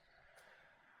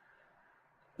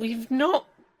 "We've not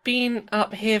been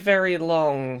up here very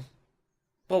long,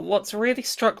 but what's really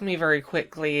struck me very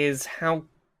quickly is how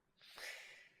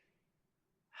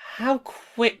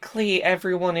quickly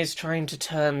everyone is trying to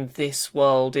turn this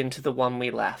world into the one we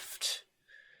left.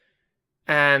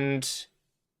 And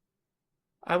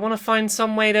I want to find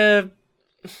some way to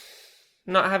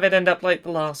not have it end up like the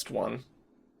last one."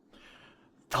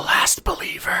 The last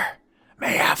believer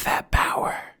may have that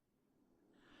power.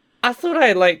 I thought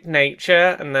I liked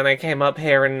nature, and then I came up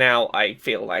here, and now I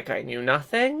feel like I knew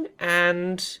nothing,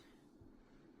 and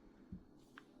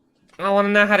I want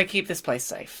to know how to keep this place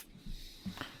safe.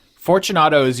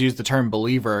 Fortunato has used the term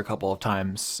believer a couple of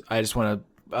times. I just want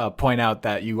to point out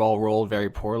that you all rolled very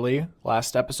poorly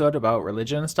last episode about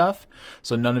religion and stuff,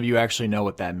 so none of you actually know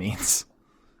what that means.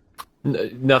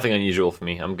 Nothing unusual for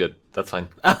me. I'm good. That's fine.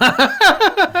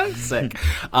 Sick.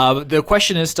 The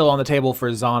question is still on the table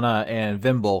for Xana and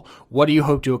Vimble. What do you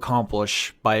hope to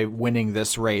accomplish by winning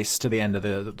this race to the end of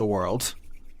the world?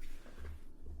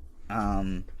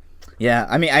 Yeah,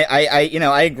 I mean,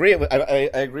 I agree. I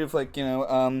agree with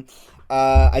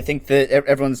I think that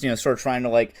everyone's sort of trying to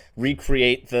like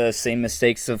recreate the same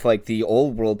mistakes of like the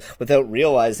old world without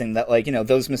realizing that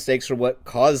those mistakes are what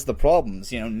caused the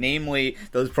problems. Namely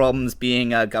those problems being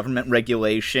government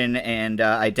regulation and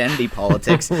identity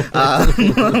politics,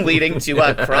 leading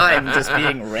to crime just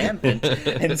being rampant.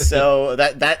 And so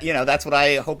that's what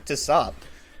I hope to stop.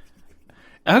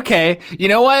 Okay, you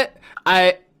know what?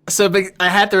 I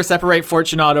had to separate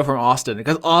Fortunato from Austin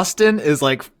because Austin is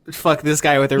like, fuck this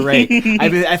guy with a rake.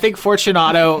 I think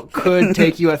Fortunato could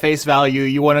take you at face value.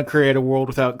 You want to create a world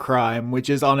without crime, which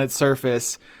is on its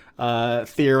surface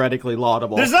theoretically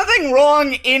laudable. There's nothing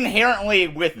wrong inherently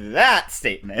with that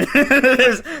statement.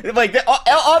 There's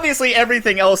obviously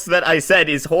everything else that I said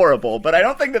is horrible, but I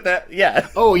don't think that yeah.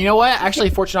 Oh, you know what? Actually,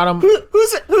 Fortunato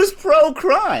who's pro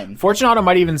crime? Fortunato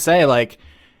might even say like,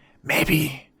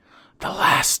 maybe the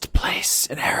last place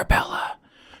in Arabella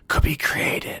could be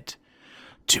created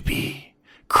to be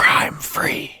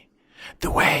crime-free, the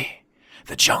way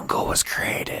the jungle was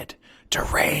created to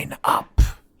reign up.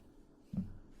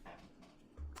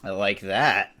 I like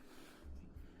that.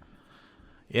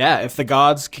 Yeah, if the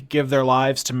gods could give their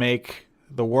lives to make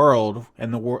the world,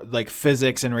 and like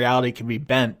physics and reality can be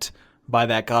bent by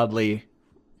that godly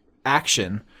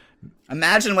action.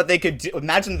 Imagine what they could do.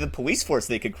 Imagine the police force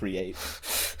they could create.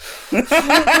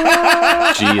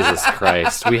 Jesus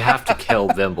Christ. We have to kill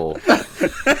Vimble.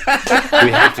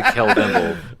 We have to kill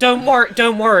Vimble.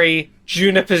 Don't worry.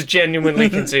 Juniper's genuinely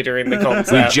considering the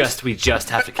concept. We just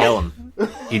have to kill him.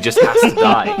 He just has to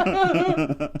die.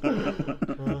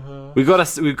 We've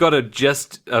got to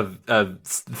just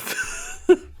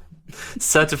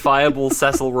certifiable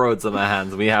Cecil Rhodes on our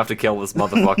hands. We have to kill this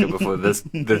motherfucker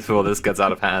before this gets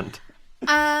out of hand.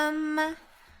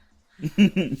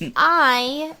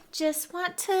 I just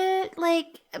want to,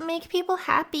 make people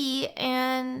happy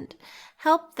and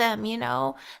help them,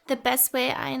 the best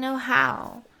way I know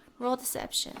how. Roll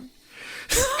deception.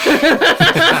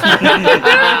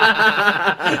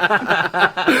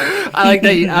 I like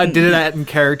that you did that in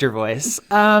character voice.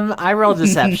 I rolled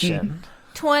deception.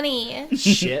 20.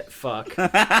 Shit, fuck.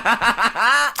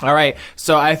 All right,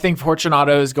 so I think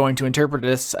Fortunato is going to interpret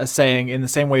this as saying, in the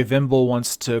same way Vimble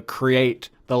wants to create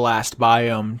the last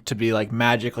biome to be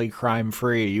magically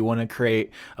crime-free, you want to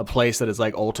create a place that is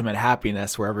ultimate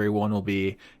happiness where everyone will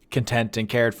be content and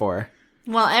cared for.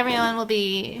 Well, everyone will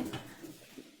be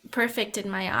perfect in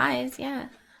my eyes, yeah.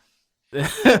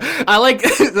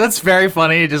 That's very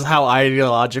funny, just how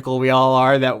ideological we all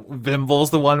are, that Vimble's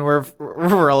the one we're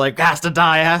has to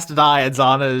die, and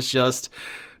Xana is just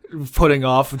putting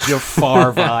off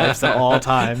Jafar vibes at all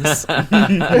times.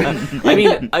 I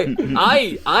mean, I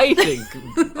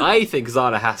think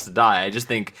Xana has to die. I just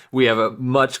think we have a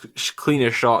much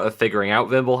cleaner shot of figuring out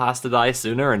Vimble has to die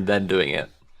sooner and then doing it.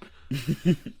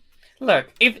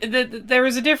 Look, if there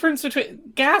is a difference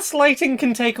between gaslighting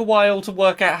can take a while to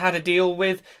work out how to deal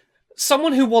with.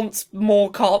 Someone who wants more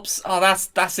cops,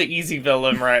 that's an easy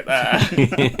villain right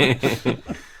there.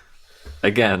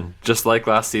 Again, just like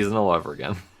last season all over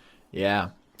again. Yeah.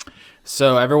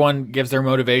 So everyone gives their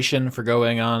motivation for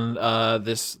going on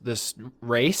this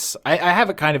race. I have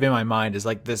it kind of in my mind as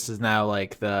this is now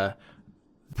the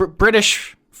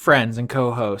British friends and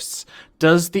co-hosts.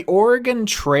 Does the Oregon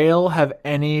Trail have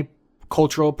any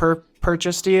cultural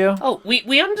purchase to you? Oh,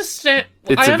 we understand.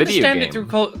 It's I a video understand it game.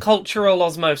 through cultural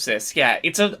osmosis. Yeah,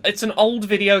 it's an old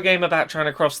video game about trying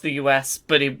to cross the US,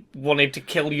 but it wanted to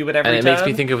kill you at every And it turn. makes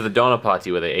me think of the Donner Party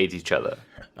where they ate each other.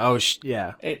 Oh,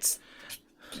 yeah. It's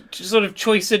sort of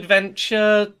choice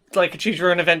adventure, like a choose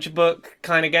your own adventure book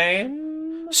kind of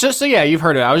game. So yeah, you've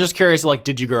heard of it. I was just curious,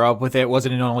 did you grow up with it? Was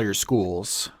it in all your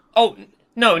schools? Oh,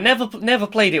 no, never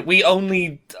played it. We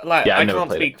only, Yeah, I I never can't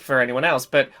played speak for anyone else,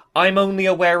 but I'm only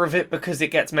aware of it because it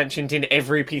gets mentioned in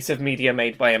every piece of media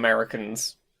made by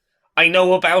Americans. I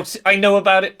know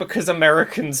about it because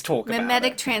Americans talk about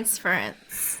Mimetic it.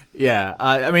 transference. Yeah,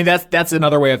 I mean that's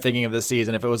another way of thinking of the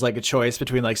season. If it was a choice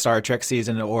between Star Trek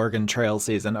season and Oregon Trail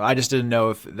season, I just didn't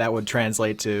know if that would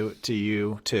translate to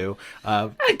you too.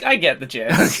 I get the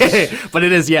gist. Okay, but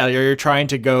it is, yeah. You're trying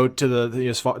to go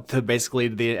to basically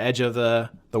the edge of the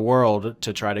world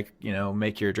to try to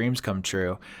make your dreams come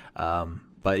true.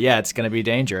 But yeah, it's going to be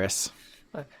dangerous.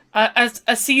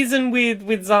 A season with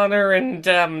Xana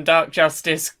and Dark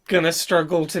Justice gonna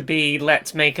struggle to be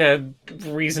let's make a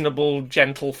reasonable,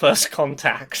 gentle first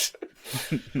contact.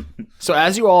 So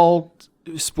as you all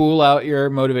spool out your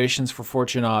motivations for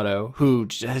Fortunato, who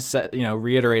has said,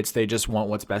 reiterates they just want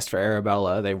what's best for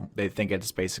Arabella. They think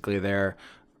it's basically their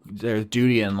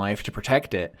duty in life to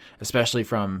protect it, especially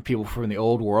from people from the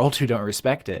old world who don't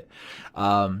respect it.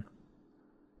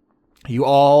 You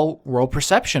all roll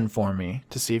perception for me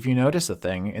to see if you notice a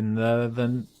thing in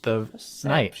the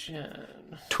night.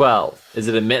 12. Is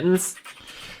it a mittens?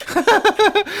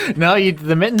 No,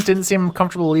 the mittens didn't seem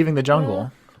comfortable leaving the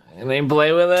jungle. And they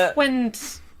play with it?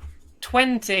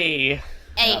 20.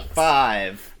 8.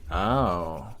 5.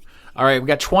 Oh. All right, we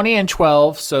got 20 and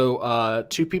 12, so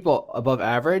 2 people above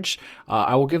average.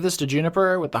 I will give this to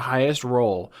Juniper with the highest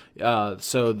roll.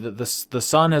 So the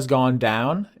sun has gone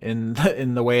down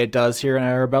in the way it does here in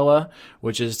Arabella,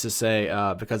 which is to say,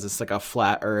 because it's a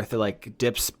flat Earth, it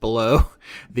dips below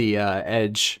the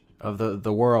edge of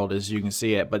the world as you can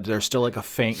see it, but there's still a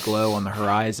faint glow on the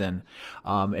horizon.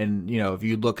 And if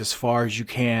you look as far as you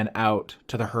can out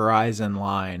to the horizon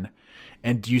line,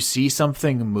 and you see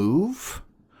something move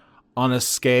on a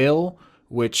scale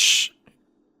which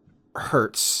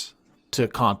hurts to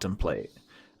contemplate.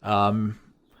 But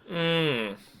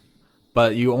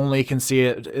you only can see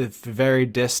it. It's very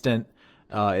distant.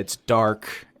 It's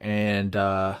dark, and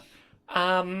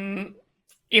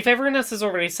if everyone else has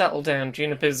already settled down,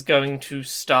 Juniper's going to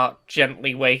start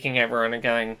gently waking everyone and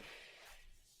going,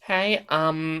 "Hey,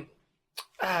 call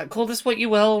this what you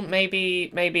will.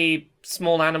 Maybe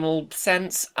small animal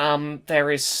sense.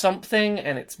 There is something,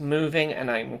 and it's moving,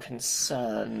 and I'm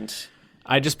concerned."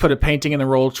 I just put a painting in the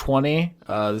roll 20.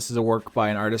 This is a work by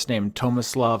an artist named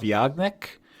Tomislav Jagnik.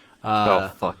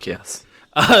 Oh, fuck yes.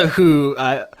 who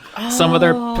some of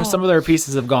their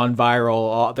pieces have gone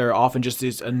viral. They're often just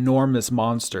these enormous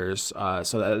monsters.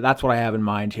 So that's what I have in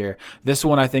mind here. This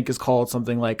one I think is called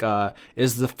something like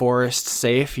 "Is the forest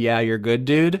safe? Yeah, you're good,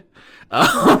 dude."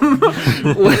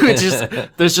 Which is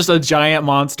there's just a giant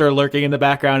monster lurking in the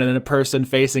background and then a person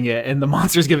facing it, and the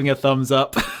monster's giving a thumbs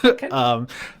up.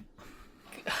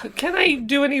 Can I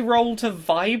do any roll to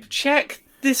vibe check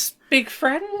this big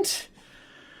friend?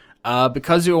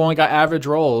 Because you only got average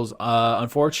rolls,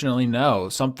 unfortunately, no.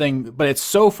 But it's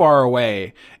so far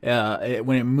away.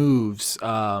 When it moves,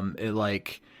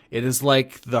 it is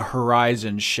like the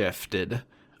horizon shifted,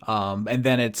 and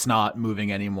then it's not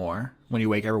moving anymore when you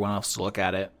wake everyone else to look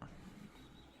at it.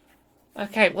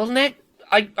 Okay, well, Nick,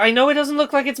 I know it doesn't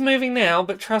look like it's moving now,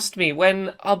 but trust me,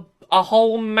 when a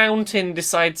whole mountain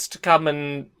decides to come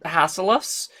and hassle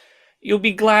us, you'll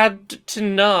be glad to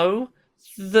know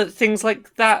that things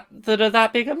like that are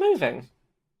that big are moving.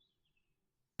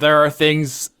 There are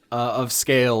things of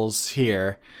scales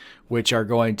here which are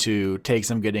going to take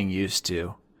some getting used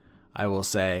to, I will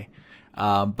say.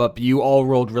 But you all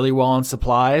rolled really well on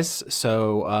supplies,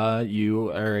 so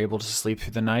you are able to sleep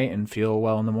through the night and feel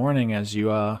well in the morning as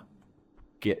you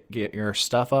get your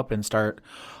stuff up and start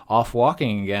off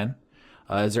walking again.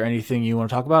 Is there anything you want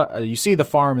to talk about? You see the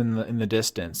farm in the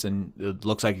distance, and it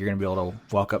looks like you're going to be able to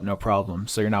walk up no problem,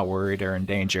 so you're not worried or in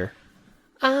danger.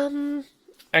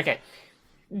 Okay.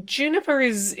 Juniper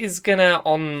is gonna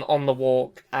on the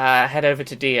walk head over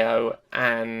to Dio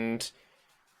and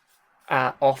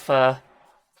offer.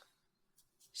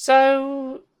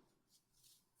 So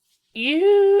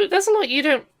there's a lot you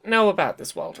don't know about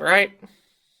this world, right?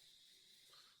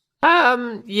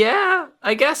 Yeah,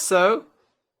 I guess so.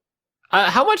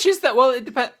 How much is that? Well, it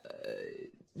depends.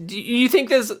 Do you think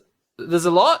there's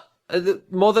a lot?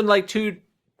 More than like two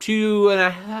and a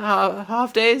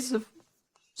half days of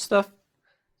stuff?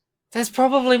 There's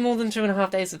probably more than 2.5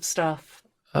 days of stuff.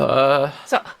 Well,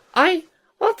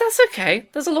 That's okay.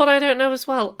 There's a lot I don't know as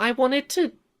well. I wanted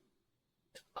to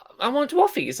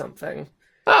offer you something.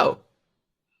 Oh.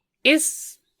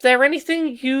 Is there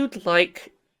anything you'd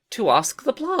like to ask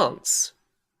the plants?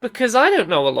 Because I don't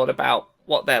know a lot about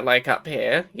what they're like up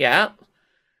here yet.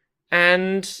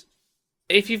 And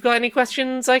if you've got any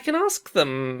questions, I can ask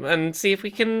them and see if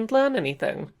we can learn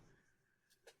anything.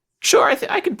 Sure,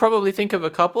 I could probably think of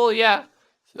a couple, yeah.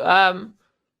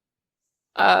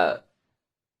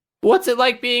 What's it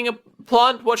like being a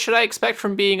plant? What should I expect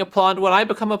from being a plant? When I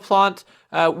become a plant,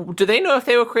 do they know if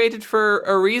they were created for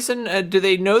a reason? Do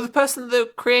they know the person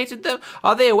that created them?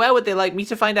 Are they aware? Would they like me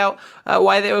to find out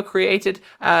why they were created?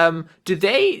 Do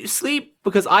they sleep?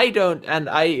 Because I don't, and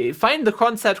I find the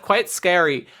concept quite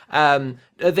scary. Is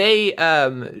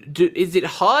it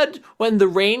hard when the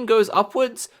rain goes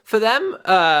upwards for them?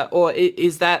 Or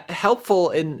is that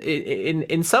helpful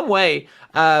in some way?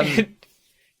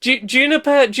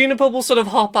 Juniper will sort of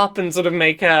hop up and sort of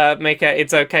make a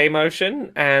it's okay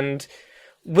motion, and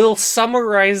we'll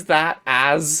summarize that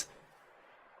as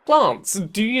plants.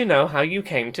 Do you know how you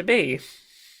came to be?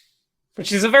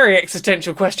 Which is a very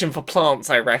existential question for plants,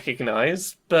 I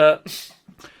recognize, but...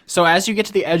 So as you get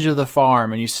to the edge of the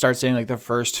farm and you start seeing like the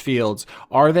first fields,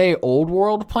 are they old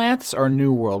world plants or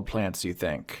new world plants, you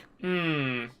think?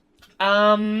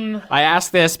 I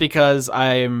ask this because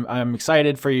I'm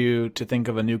excited for you to think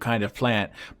of a new kind of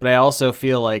plant, but I also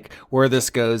feel like where this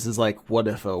goes is like, what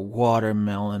if a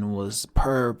watermelon was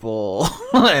purple?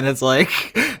 And it's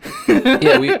like,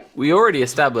 Yeah, we already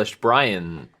established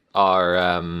Brian are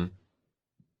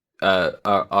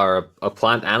a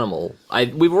plant animal.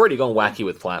 We've already gone wacky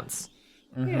with plants.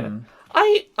 Yeah.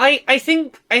 I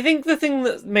think the thing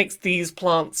that makes these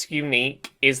plants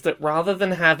unique is that rather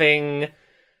than having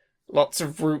lots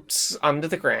of roots under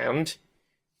the ground,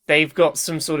 they've got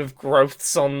some sort of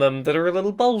growths on them that are a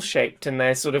little bowl-shaped, and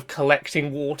they're sort of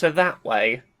collecting water that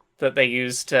way, that they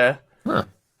use to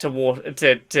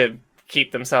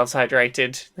keep themselves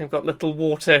hydrated. They've got little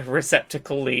water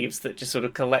receptacle leaves that just sort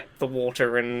of collect the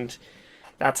water, and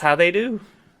that's how they do.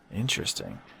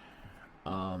 Interesting.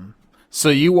 So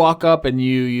you walk up and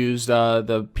you use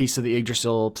the piece of the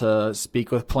Yggdrasil to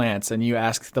speak with plants, and you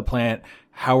ask the plant,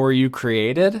 how were you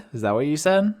created? Is that what you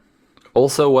said?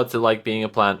 Also, what's it like being a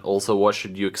plant? Also, what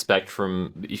should you expect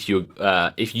from if you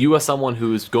are someone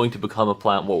who is going to become a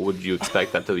plant? What would you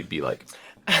expect that to be like?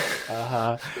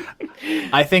 I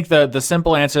think the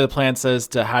simple answer the plant says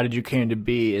to how did you came to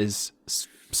be is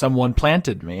someone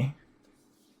planted me.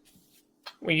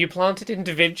 Were you planted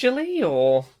individually,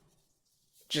 or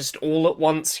just all at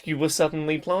once you were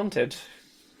suddenly planted?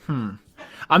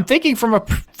 I'm thinking from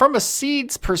a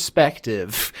seed's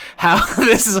perspective, how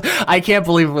this is. I can't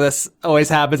believe this always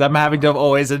happens. I'm having to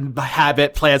always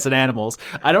inhabit plants and animals.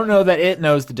 I don't know that it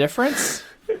knows the difference.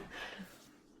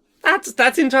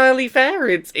 That's entirely fair.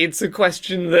 It's a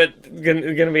question that's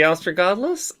gonna be asked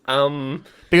regardless.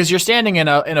 Because you're standing in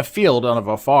a field of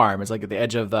a farm. It's like at the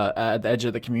edge of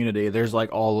the community. There's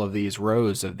like all of these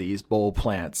rows of these bowl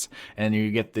plants, and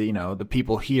you get the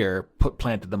people here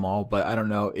planted them all. But I don't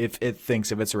know if it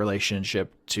thinks of its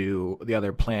relationship to the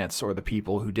other plants or the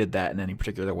people who did that in any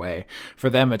particular way. For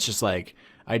them, it's just like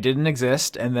I didn't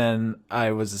exist, and then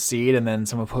I was a seed, and then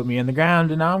someone put me in the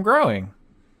ground, and now I'm growing.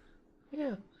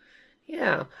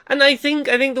 Yeah, and I think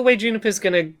the way Juniper's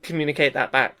going to communicate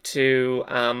that back to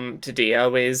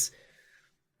Dio is,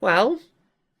 well,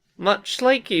 much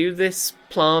like you, this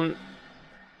plant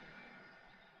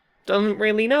doesn't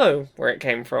really know where it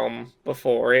came from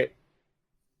before it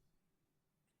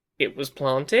was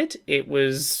planted. It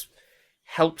was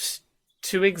helped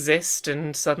to exist,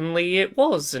 and suddenly it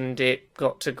was, and it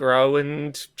got to grow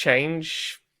and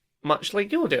change, much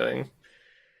like you're doing.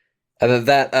 And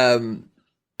that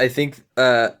I think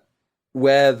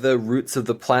where the roots of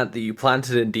the plant that you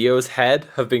planted in Dio's head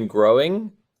have been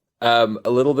growing, a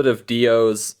little bit of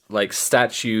Dio's like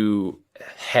statue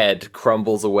head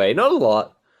crumbles away. Not a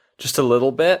lot, just a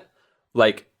little bit.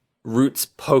 Like roots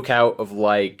poke out of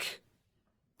like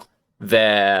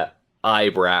their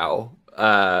eyebrow,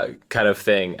 kind of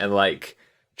thing, and like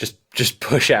just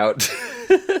push out.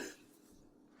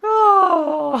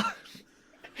 Oh,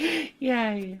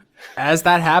 yay. As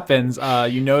that happens,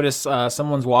 you notice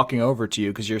someone's walking over to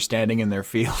you because you're standing in their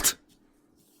field.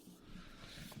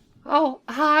 Oh,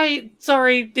 hi.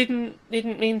 Sorry, didn't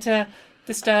mean to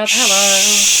disturb. Hello.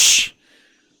 Shh.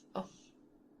 Oh.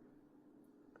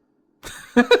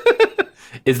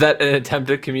 Is that an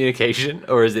attempt at communication,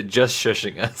 or is it just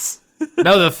shushing us?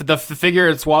 No, the figure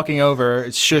it's walking over,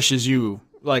 it shushes you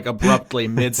like abruptly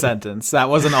mid-sentence. That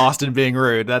wasn't Austin being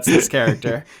rude. That's his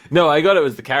character. No, I got it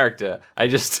was the character. I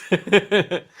just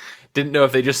didn't know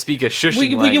if they just speak a shushing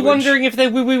language. Were you wondering if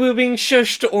we were being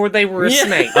shushed or they were a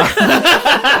snake?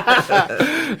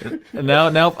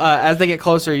 No. As they get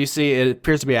closer, you see it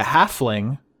appears to be a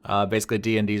halfling, basically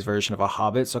D&D's version of a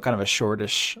hobbit, so kind of a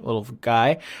shortish little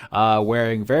guy,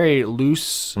 wearing very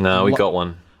loose... No, we got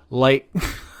one. Light...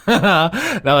 No,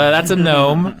 that's a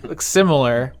gnome. Looks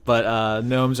similar, but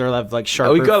gnomes are like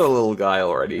sharper. Oh, we got a little guy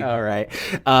already. All right.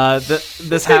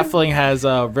 This halfling has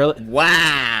a really...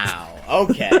 Wow.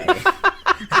 Okay.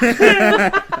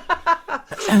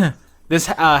 This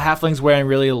halfling's wearing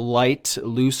really light,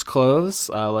 loose clothes,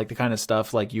 like the kind of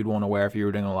stuff like you'd want to wear if you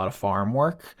were doing a lot of farm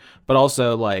work. But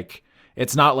also, like,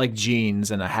 it's not like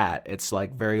jeans and a hat. It's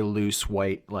like very loose,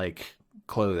 white, like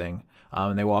clothing.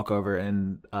 And they walk over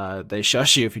and they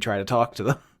shush you if you try to talk to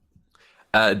them.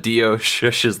 Dio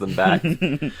shushes them back.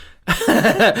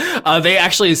 They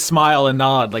actually smile and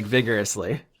nod like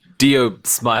vigorously. Dio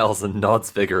smiles and nods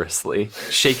vigorously,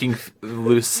 shaking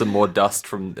loose some more dust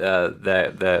from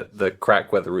the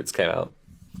crack where the roots came out.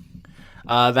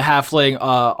 The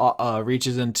halfling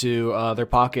reaches into their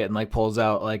pocket and like pulls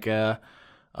out like a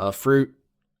fruit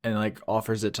and like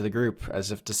offers it to the group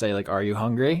as if to say like, "Are you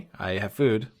hungry? I have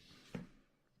food."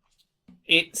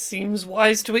 It seems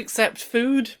wise to accept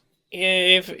food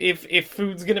if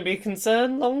food's going to be a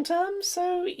concern long term.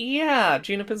 So yeah,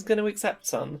 Juniper's going to accept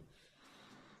some.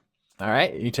 All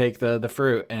right, you take the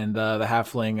fruit, and the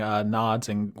halfling nods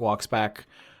and walks back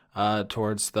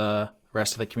towards the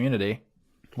rest of the community.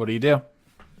 What do you do?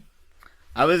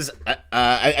 I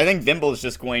think Vimble is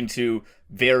just going to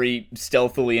very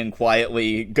stealthily and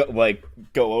quietly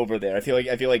go over there. I feel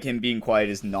like him being quiet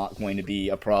is not going to be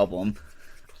a problem.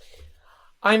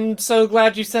 I'm so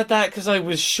glad you said that, because I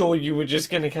was sure you were just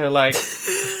going to go like,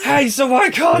 "Hey, so why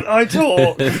can't I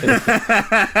talk?"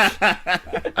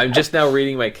 I'm just now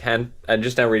reading my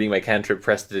cantrip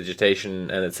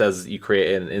prestidigitation, and it says you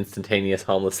create an instantaneous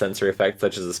harmless sensory effect,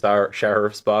 such as a shower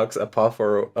of sparks, a puff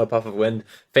of wind,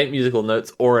 faint musical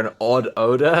notes, or an odd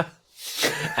odor.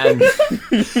 And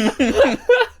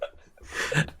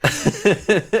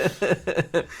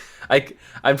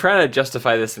I'm trying to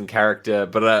justify this in character,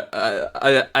 but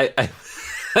I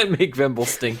make Vimble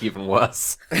stink even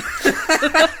worse.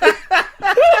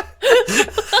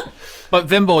 But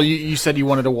Vimble, you said you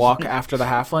wanted to walk after the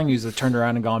halfling. You just turned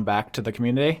around and gone back to the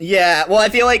community. Yeah, well, I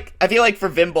feel like for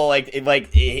Vimble, like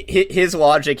his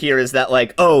logic here is that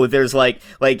like, oh, there's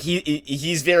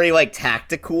he's very like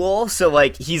tactical, so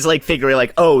like he's like figuring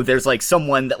like, oh, there's like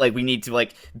someone that like we need to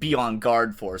like be on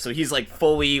guard for, so he's like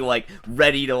fully like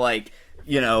ready to like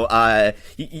he's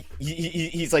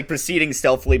like proceeding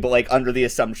stealthily, but like under the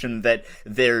assumption that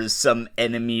there's some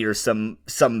enemy or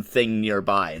something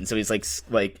nearby, and so he's like,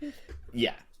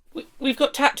 yeah. We've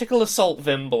got tactical assault,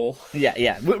 Vimble.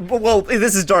 Yeah. Well,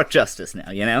 this is Dark Justice now,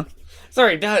 you know?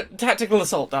 Sorry, tactical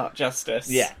assault, Dark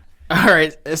Justice. Yeah. All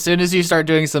right. As soon as you start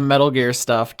doing some Metal Gear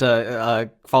stuff to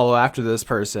follow after this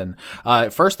person,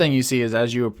 first thing you see is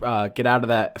as you get out of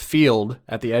that field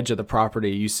at the edge of the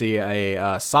property, you see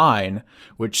a sign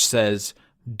which says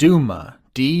Duma,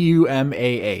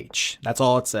 D-U-M-A-H. That's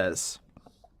all it says.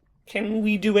 Can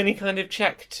we do any kind of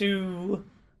check to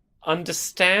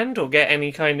understand or get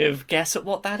any kind of guess at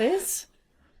what that is?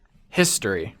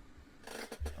 History.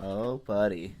 Oh,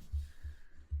 buddy.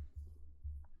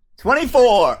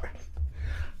 24!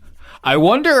 I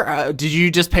wonder, did you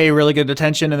just pay really good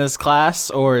attention in this class,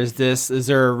 or is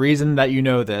there a reason that you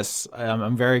know this?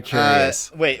 I'm very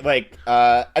curious.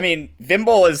 I mean,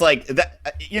 Vimble is like, that,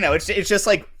 it's just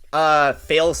like,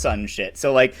 fail son shit.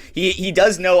 So like, he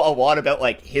does know a lot about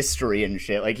like history and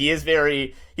shit. Like, he is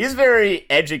very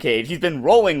educated. He's been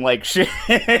rolling like shit,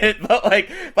 but like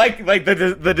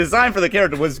the design for the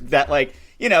character was that like,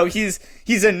 he's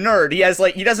a nerd.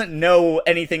 He doesn't know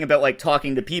anything about like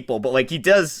talking to people, but like he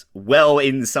does well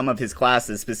in some of his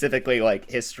classes, specifically like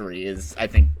history is, I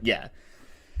think, yeah.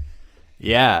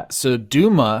 Yeah, so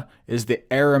Duma is the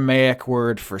Aramaic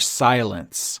word for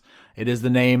silence. It is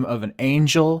the name of an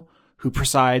angel who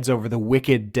presides over the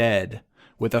wicked dead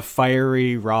with a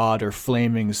fiery rod or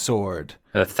flaming sword.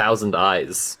 And 1,000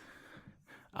 eyes.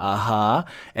 Uh-huh.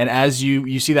 And as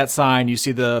you see that sign, you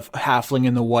see the halfling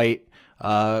in the white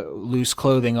loose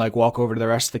clothing like walk over to the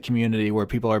rest of the community where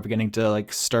people are beginning to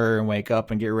like stir and wake up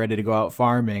and get ready to go out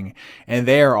farming, and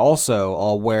they are also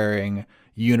all wearing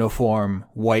uniform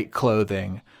white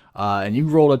clothing, and you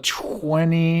rolled a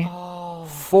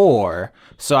 24.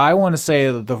 So I want to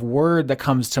say that the word that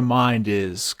comes to mind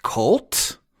is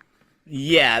cult.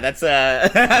 Yeah, that's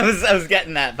I was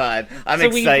getting that vibe. I'm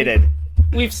excited.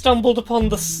 We've stumbled upon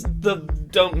the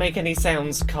don't make any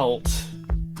sounds cult.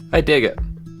 I dig it.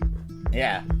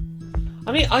 Yeah.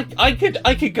 I mean, I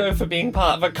could go for being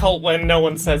part of a cult where no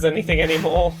one says anything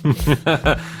anymore.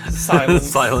 Silence.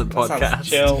 Silent podcast. Sounds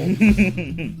chill.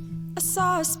 I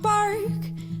saw a spark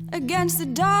against the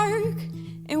dark,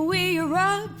 and we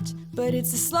erupt, but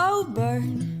it's a slow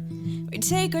burn. We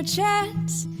take our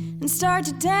chance and start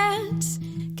to dance.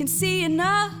 Can see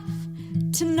enough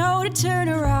to know to turn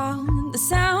around. The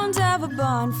sound of a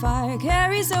bonfire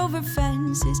carries over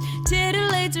fences,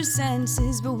 titillates our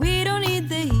senses, but we don't need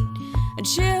the heat. A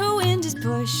chill wind is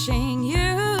pushing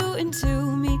you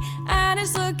into me, and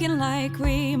it's looking like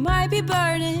we might be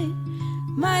burning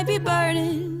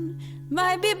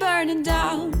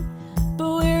down.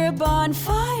 But we're a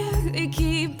bonfire, we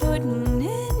keep putting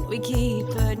in.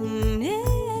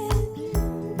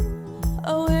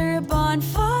 Oh, we're a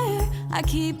bonfire, I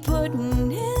keep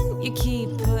putting in, you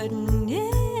keep putting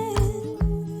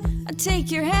in. I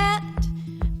take your hand,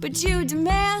 but you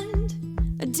demand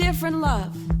a different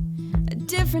love, a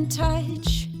different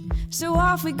touch. So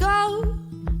off we go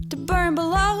to burn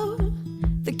below.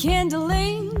 The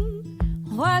kindling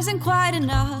wasn't quite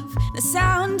enough. The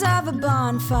sound of a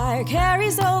bonfire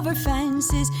carries over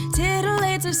fences,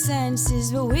 titillates our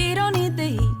senses, but we don't need the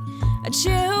heat. A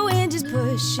chill wind is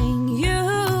pushing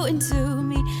you into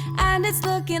me, and it's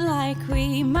looking like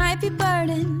we might be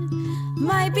burning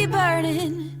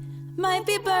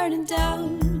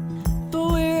down.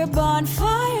 But we're a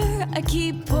bonfire, I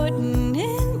keep putting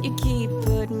in, you keep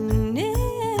putting in.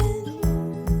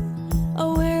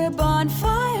 Oh, we're a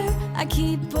bonfire, I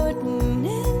keep putting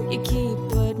in, you keep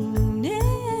putting in.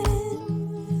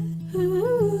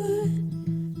 Ooh,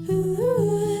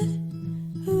 ooh,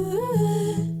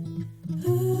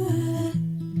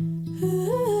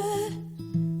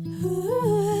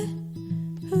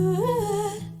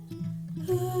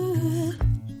 ooh,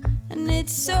 and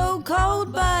it's so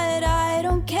cold, but I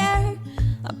don't care.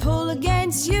 I pull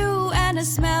against you and I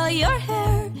smell your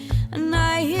hair, and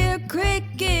I hear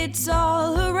crickets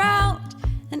all around.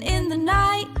 And in the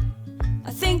night,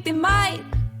 I think they might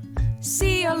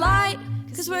see our light,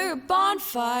 'cause we're a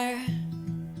bonfire.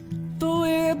 But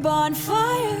we're a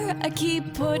bonfire, I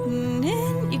keep putting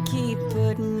in, you keep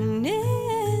putting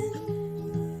in.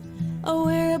 Oh,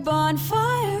 we're a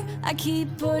bonfire, I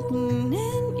keep putting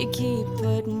in, you keep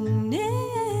putting in.